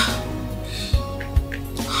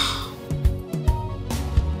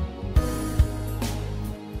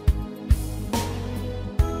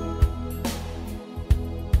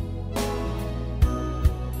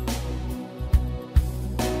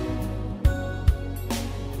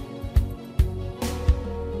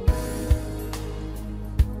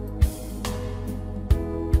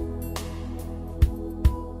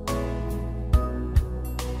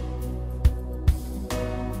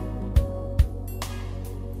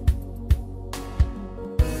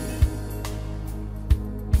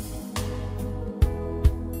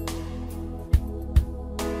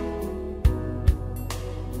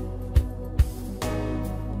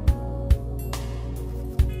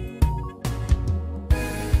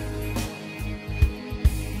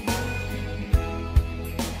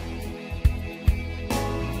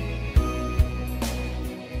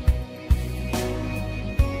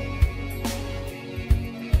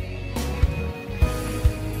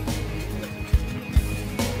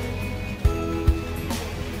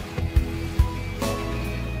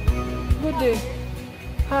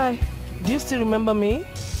 Hi. Do you still remember me?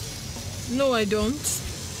 No, I don't.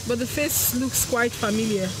 But the face looks quite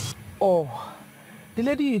familiar. Oh, the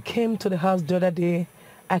lady you came to the house the other day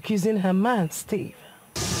accusing her man, Steve.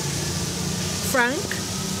 Frank?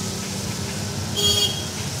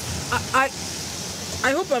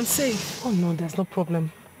 I hope I'm safe. Oh no, there's no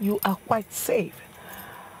problem. You are quite safe.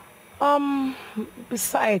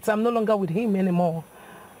 Besides, I'm no longer with him anymore.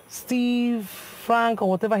 Steve, Frank, or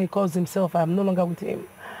whatever he calls himself, I'm no longer with him.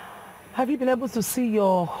 Have you been able to see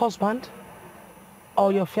your husband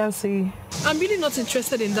or your fiancé? I'm really not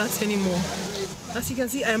interested in that anymore. As you can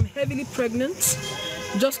see, I am heavily pregnant,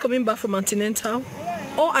 just coming back from antenatal.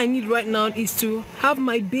 All I need right now is to have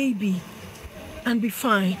my baby and be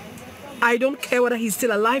fine. I don't care whether he's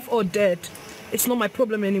still alive or dead. It's not my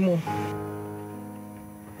problem anymore.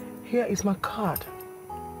 Here is my card.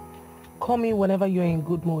 Call me whenever you're in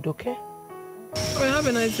good mood, okay? Alright, have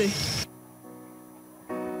a nice day.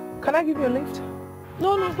 Can I give you a lift?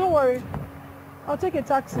 No, don't worry. I'll take a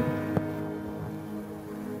taxi.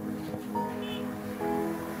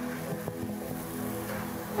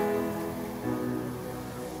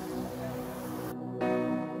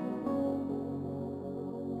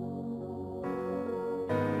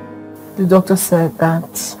 The doctor said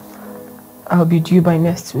that I'll be due by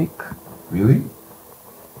next week. Really?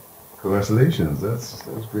 Congratulations, that's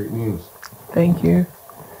great news. Thank you.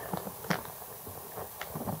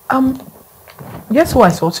 Guess who I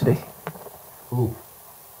saw today? Who?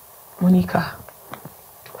 Monica.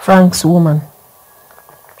 Frank's woman.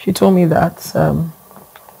 She told me that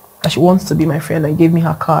she wants to be my friend and gave me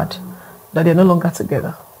her card. That they're no longer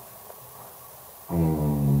together.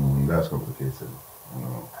 That's complicated. You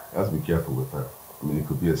know, you have to be careful with her. I mean, it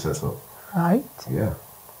could be a setup. Right? Yeah.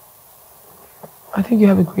 I think you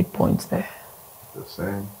have a great point there. The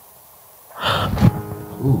same.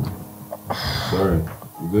 Ooh. Sorry.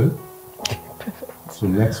 You good? Perfect. So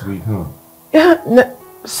next week, huh? Yeah.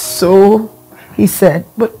 So he said,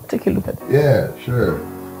 but take a look at it. Yeah, sure.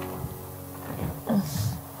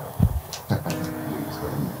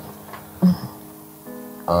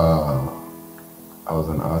 I was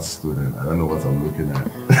an art student. I don't know what I'm looking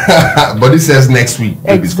at. But it says next week.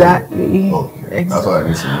 Exactly. Okay. Exactly. That's all I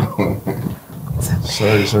need to know.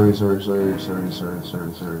 Sorry.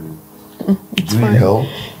 Do you need help?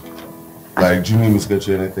 Like, do you need me to get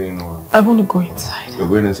you anything? Or? I want to go inside. You're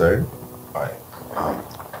going inside? Alright.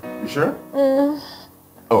 You sure?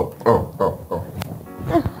 Oh.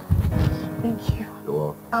 Thank you. You're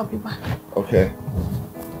welcome. I'll be back. Okay.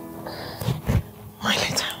 My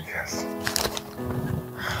later. Yes.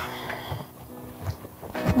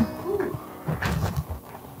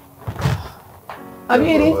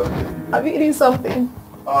 Have you eaten something?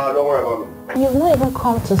 Don't worry about it. You've not even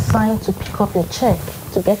come to sign to pick up your check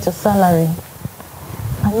to get your salary.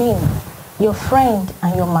 I mean, your friend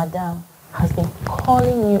and your madam has been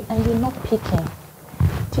calling you and you're not picking.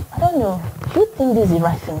 I don't know. Do you think this is the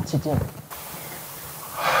right thing to do?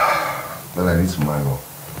 Well, I need to mango.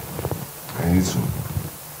 I need to.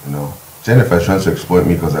 You know, Jennifer's trying to exploit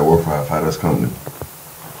me because I work for her father's company.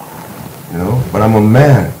 You know, but I'm a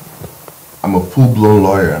man. I'm a full-blown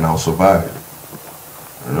lawyer and I'll survive.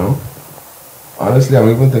 You know? Honestly, I'm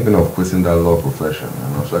even thinking of quitting that law profession, you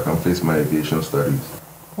know, so I can face my aviation studies.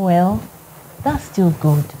 Well, that's still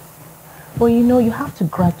good. But you know, you have to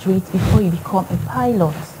graduate before you become a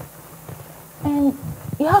pilot. And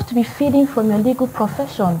you have to be feeding from your legal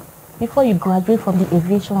profession before you graduate from the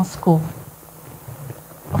aviation school.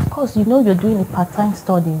 Of course, you know you're doing a part-time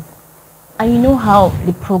studies. And you know how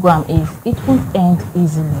the program is. It won't end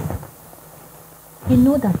easily. You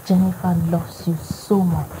know that Jennifer loves you so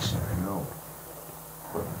much. I know.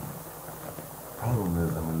 But the problem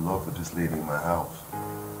is I'm in love with this lady in my house.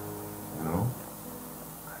 You know?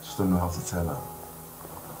 I just don't know how to tell her.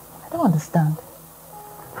 I don't understand.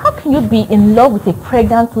 How can you be in love with a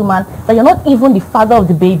pregnant woman that you're not even the father of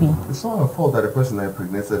the baby? It's not her fault that the person that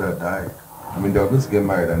impregnated her died. I mean, they were going to get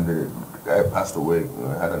married and the guy passed away, you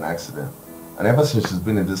know, had an accident. And ever since she's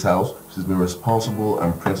been in this house, she's been responsible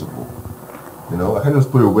and principled. You know, I can't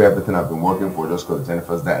just put away everything I've been working for just because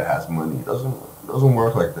Jennifer's dad has money. It doesn't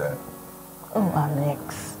work like that. Oh,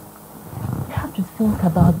 Alex. You have to think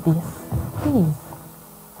about this. Please.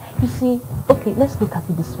 You see, okay, let's look at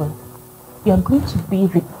it this way. You're going to be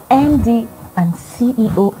the MD and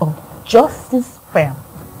CEO of Justice Firm.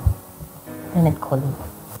 Kenneth Collins.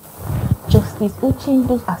 Justice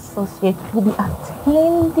Uchendo's associate will be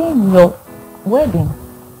attending your wedding.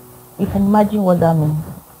 You can imagine what that means.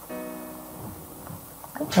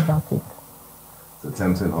 Think about it. It's a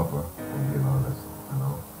tempting offer, I'm being honest. You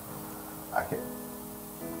know, I can't.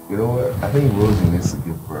 You know what? I think Rosie needs to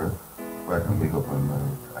give birth before I can make up my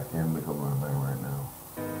mind. I can't make up my mind right now.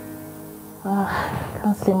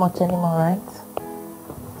 Can't say much anymore, right?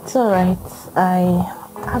 It's alright. I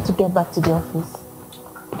have to get back to the office.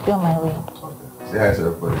 Be on my way. Say hi to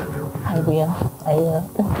everybody. I will.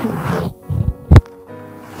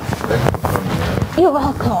 You're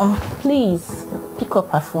welcome. Please pick up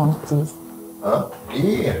her phone, please.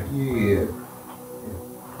 Yeah.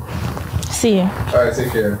 See you. Alright,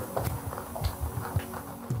 take care.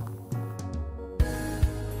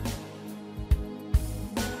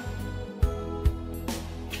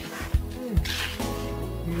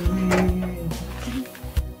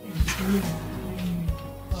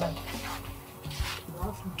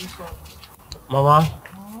 Mama,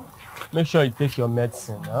 make sure you take your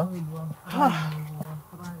medicine, huh?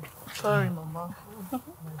 Sorry, Mama. My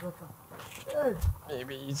daughter. Hey.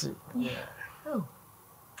 Maybe easy. Yeah. Oh.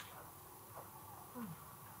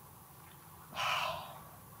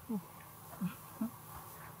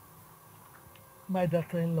 My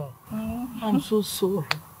daughter-in-law, I'm so sorry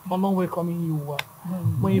for not welcoming you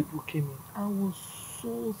when April came in. I was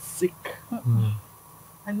so sick.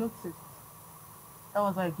 I noticed. That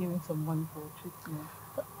was why I gave him some money for a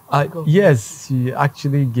treatment. Yes, she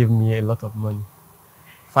actually gave me a lot of money.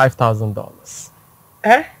 $5,000.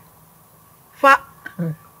 Eh?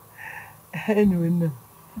 Anyway, no.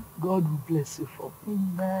 God will bless you for me.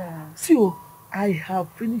 Amen. See, I have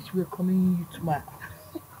finished welcoming you to my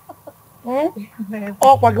Yes.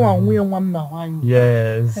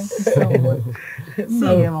 Thank you so much.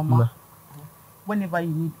 See you, Mama. Whenever you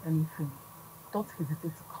need anything, don't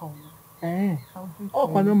hesitate to call me. I'll do it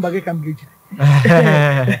for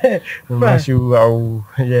you.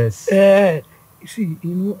 Yes. See, you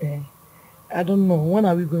know, I don't know. When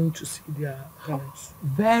are we going to see their parents?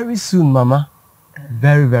 Very soon, Mama.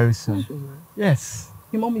 Very, very soon. Yes.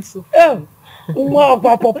 Your mom is so funny.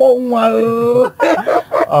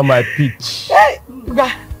 Oh, my peach.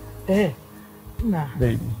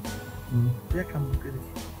 Baby.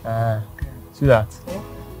 See that?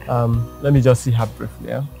 Let me just see her briefly.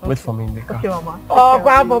 Yeah? Okay. Wait for me in the car. Okay, Mama.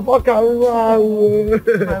 Bye, Mama.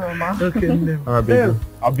 Okay, all right, baby.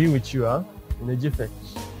 I'll be with you, huh? In a jiffy.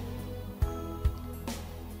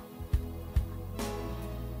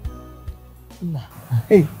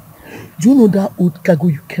 Hey, do you know that old cargo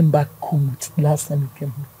you came back home with last time you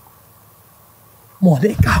came home?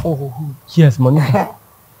 Monica. Yes, Monica.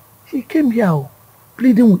 She came here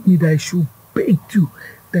pleading with me that I should beg you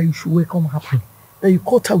that you should welcome her, that you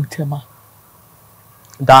caught her with Emma.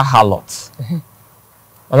 That harlot.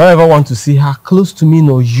 I don't ever want to see her close to me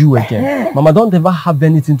nor you again. Mama, don't ever have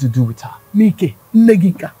anything to do with her. Mike,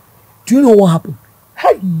 Neginka, do you know what happened?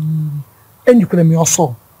 Hey, and you could me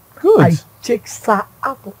also. Good. I checked her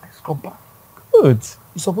out of this compound. Good.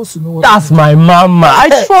 You're supposed to know what. That's my mama. I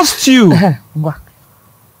trust you.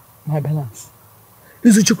 My balance.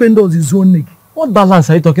 This is Chukwendo his own nigga. What balance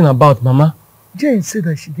are you talking about, Mama? Jane said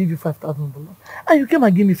that she gave you $5,000 and you came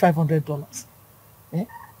and gave me $500. Mama,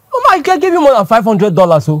 I gave you more than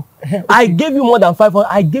 $500. Oh, okay. I gave you more than $500.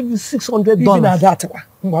 I gave you $600. Even at that,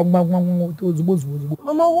 Mama, what?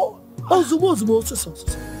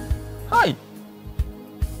 Hi.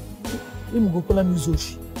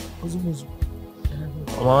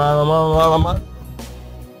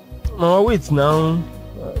 Mama, wait now.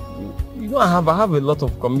 You know I have a lot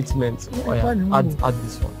of commitments. Oh, yeah. Add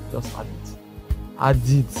this one. Just add it. Add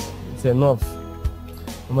it. It's enough.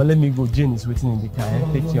 Mama, let me go. Jane is waiting in the car.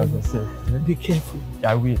 Take care of yourself. Be careful.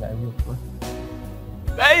 I will.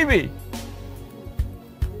 Baby!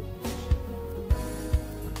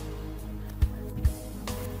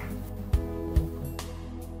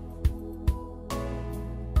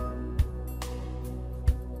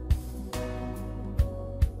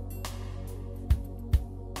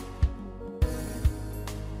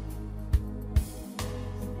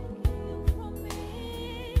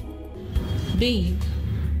 Babe.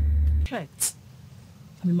 Correct.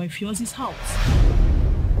 I'm in my fiance's house.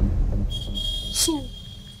 So,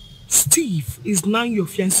 Steve is now your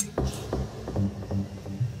fiancé.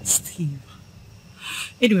 Steve.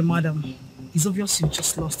 Anyway, madam, it's obvious you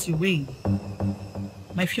just lost your way.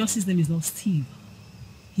 My fiance's name is not Steve.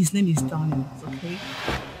 His name is Daniel, okay?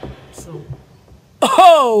 So...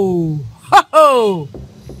 Oh! Ho-ho!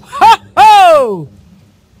 Ho-ho!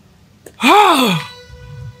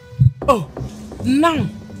 Oh! Now,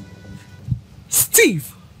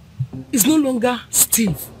 Steve is no longer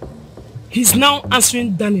Steve. He's now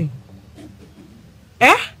answering Daniel.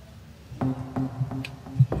 Eh?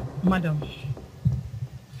 Madam.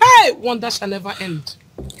 Hey! Wonder shall never end.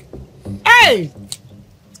 Hey!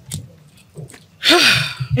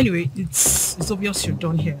 Anyway, it's obvious you're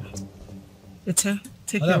done here. Better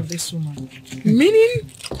take care of this woman. Meaning?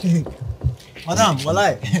 Madam,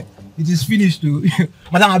 walai, it is finished too.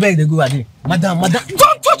 Madam, I beg the go again. Madam.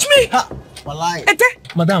 Don't touch me! Walai.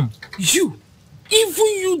 Ete? Madam. You. Even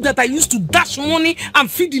you that I used to dash money and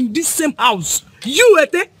feed in this same house. You,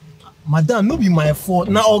 Ete? Madam, no be my fault.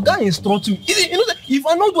 Now, Oga instruct you. You know, if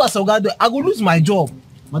I not do as Oga do, I go lose my job.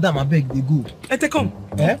 Madam, I beg the go. Ete, come.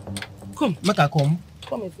 Eh? Come. Make I come.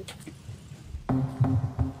 Come, Ete.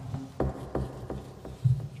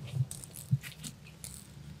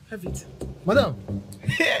 Have it. Madam.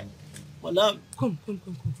 Madam. Come.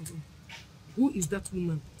 Who is that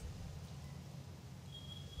woman?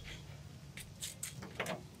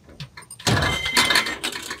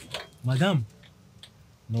 Madam.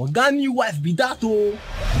 No Gani wife be that oh.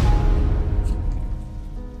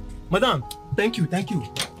 Madam, thank you. Thank you,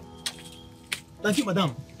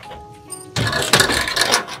 madam.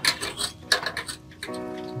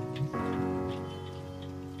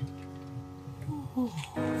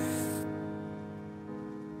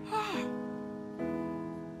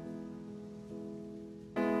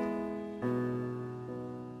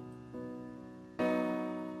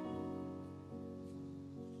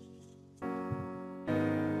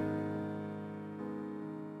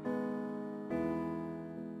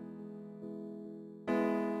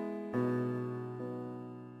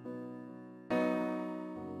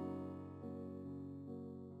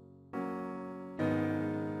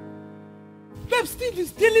 Steve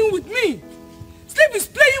is dealing with me. Steve is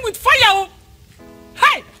playing with fire.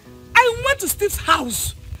 Hey, I went to Steve's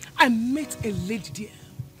house. I met a lady there.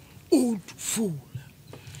 Old fool.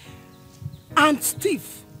 And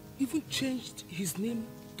Steve even changed his name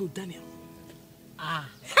to Daniel. That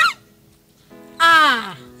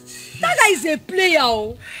guy is a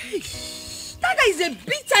player. That guy is a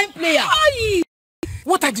big time player. Aye.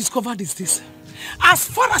 What I discovered is this. As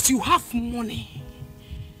far as you have money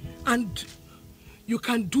and you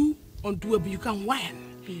can do undoable, you can whine.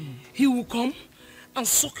 He will come and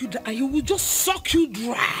suck you dry, and he will just suck you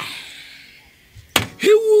dry.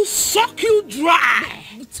 He will suck you dry.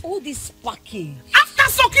 With all this sparking. After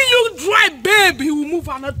sucking you dry, babe, he will move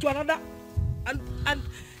to another. And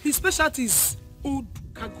his specialty is old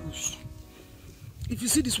cargoes. If you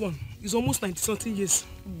see this one, he's almost 90-something years.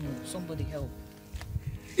 Somebody help.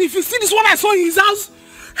 If you see this one I saw in his house,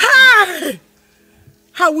 hey!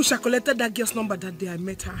 I wish I collected that girl's number that day I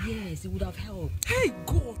met her. Yes, it would have helped. Hey,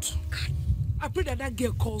 God. I pray that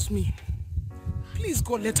girl calls me. Please,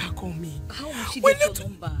 God, let her call me. How will she get your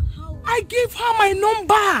number? How? I gave her my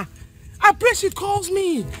number. I pray she calls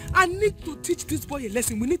me. I need to teach this boy a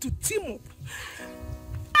lesson. We need to team up.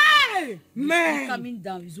 Hey, man. Calming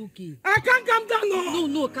down, it's okay. I can't calm down,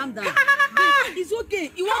 No, calm down. Babe, it's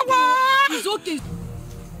okay. You want to? It's okay.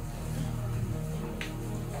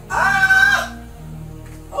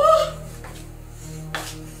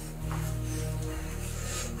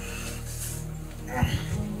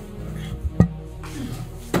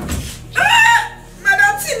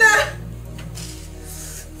 Madam Tina!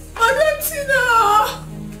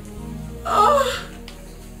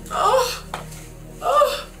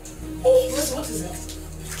 What is it?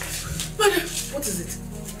 Madam, what is it?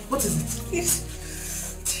 What is it? Please,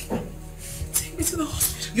 take me to the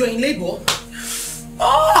hospital. You're in labor?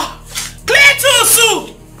 Oh! Cletus!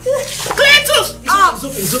 Cletus!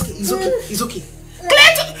 It's okay.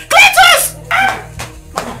 Cletus!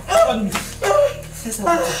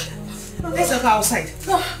 Let's go outside.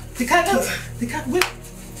 The cat, wait.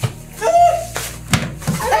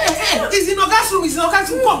 It's in Oga's room,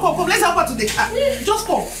 Come. Let's help her to the car. Just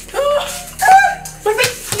come.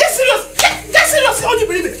 Get serious. Only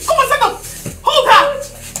believe it. Come on, stand up. Hold her.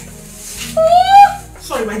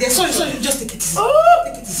 Sorry, my dear. Sorry. Just take it easy.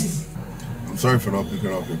 Take it easy. I'm sorry for not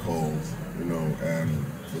picking up your calls, and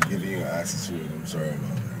for giving you an attitude. I'm sorry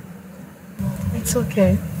about that. It's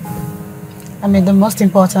okay. I mean, the most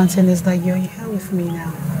important thing is that you're here with me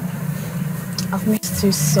now. I've missed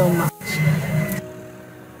you so much.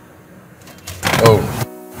 Oh.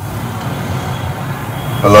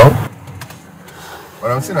 Hello?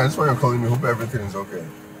 But I'm saying, I just want you calling me. Hope everything is okay.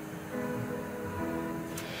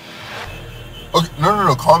 Okay,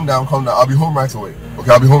 no. Calm down. I'll be home right away.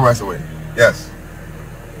 Okay, I'll be home right away. Yes.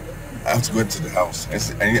 I have to go into the house.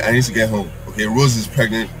 I need to get home. Okay, Rose is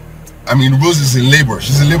pregnant. I mean, Rose is in labor.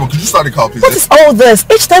 She's in labor. Could you start the call, please? What is all this?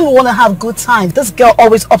 Each time we want to have good time, this girl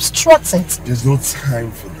always obstructs it. There's no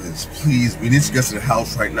time for this. Please, we need to get to the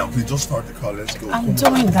house right now. Please, just start the call. Let's go. I'm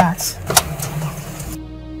doing that.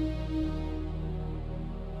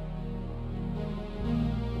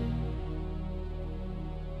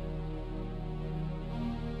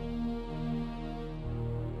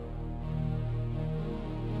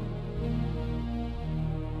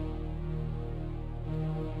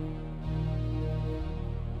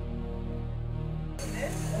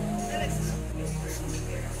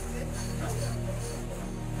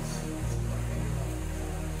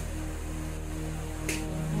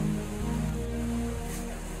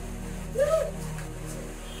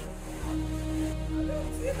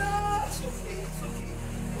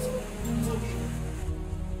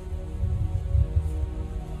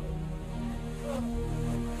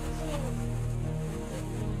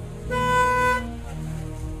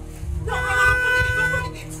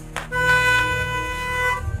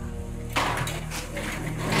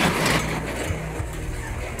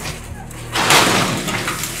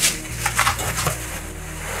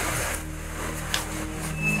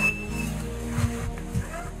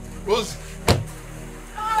 Rose.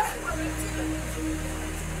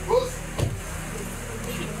 Rose.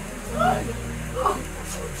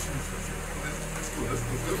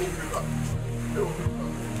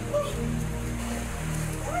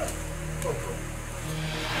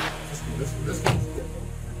 Let's go.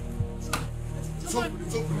 It's open.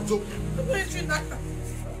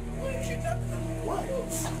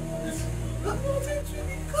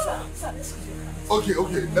 Okay,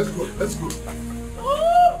 let's go. Okay, let's go.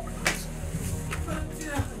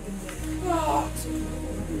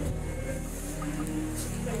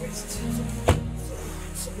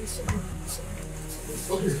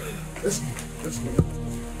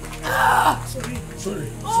 Sorry.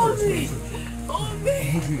 I'm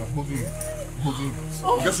holding you.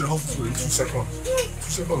 We'll get to the hospital in 2 seconds. 2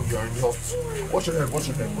 seconds, we are in the hospital. Watch your head.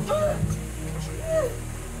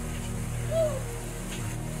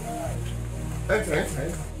 Enter.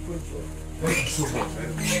 Thank you so much, man.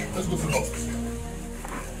 Let's go to the hospital.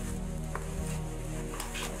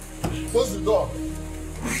 Close the door.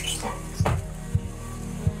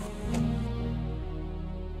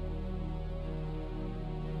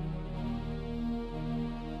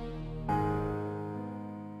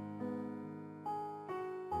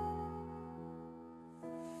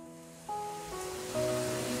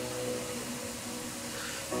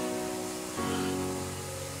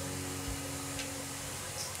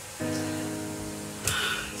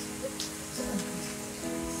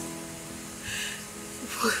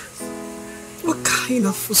 What kind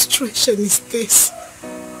of frustration is this?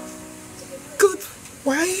 God,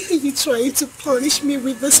 why are you trying to punish me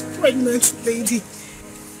with this pregnant lady?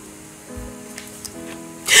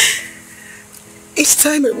 Each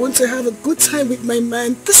time I want to have a good time with my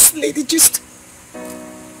man, this lady just...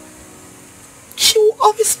 She will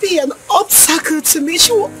always be an obstacle to me.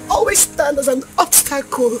 She will always stand as an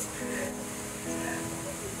obstacle.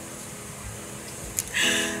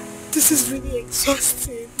 This is really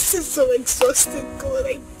exhausting. This is so exhausting, God.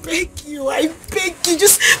 I beg you.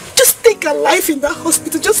 Just take her life in the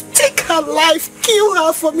hospital. Just take her life. Kill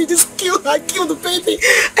her for me. Just kill her. Kill the baby.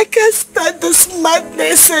 I can't stand this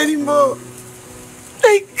madness anymore.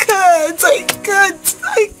 I can't.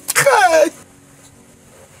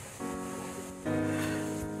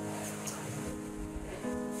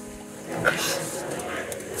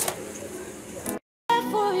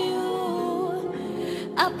 For you,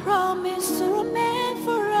 I promise to remain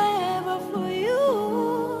forever for you.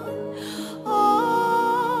 Oh,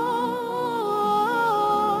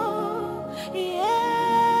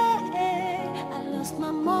 yeah. I lost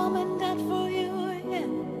my mom and dad for you. Yeah.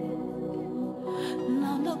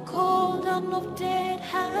 Now the cold hand of death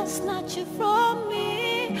has snatched you from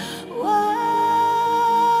me. Why?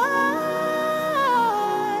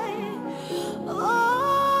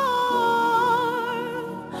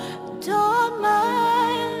 Don't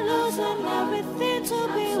mind losing everything to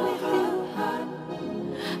be with you.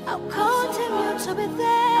 I'll continue to be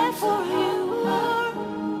there for you.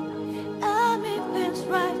 I'm in peace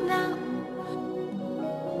right now.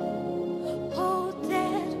 Oh,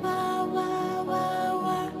 that wow.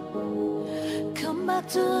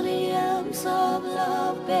 to the arms of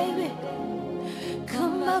love, baby.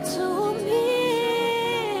 Come back to me.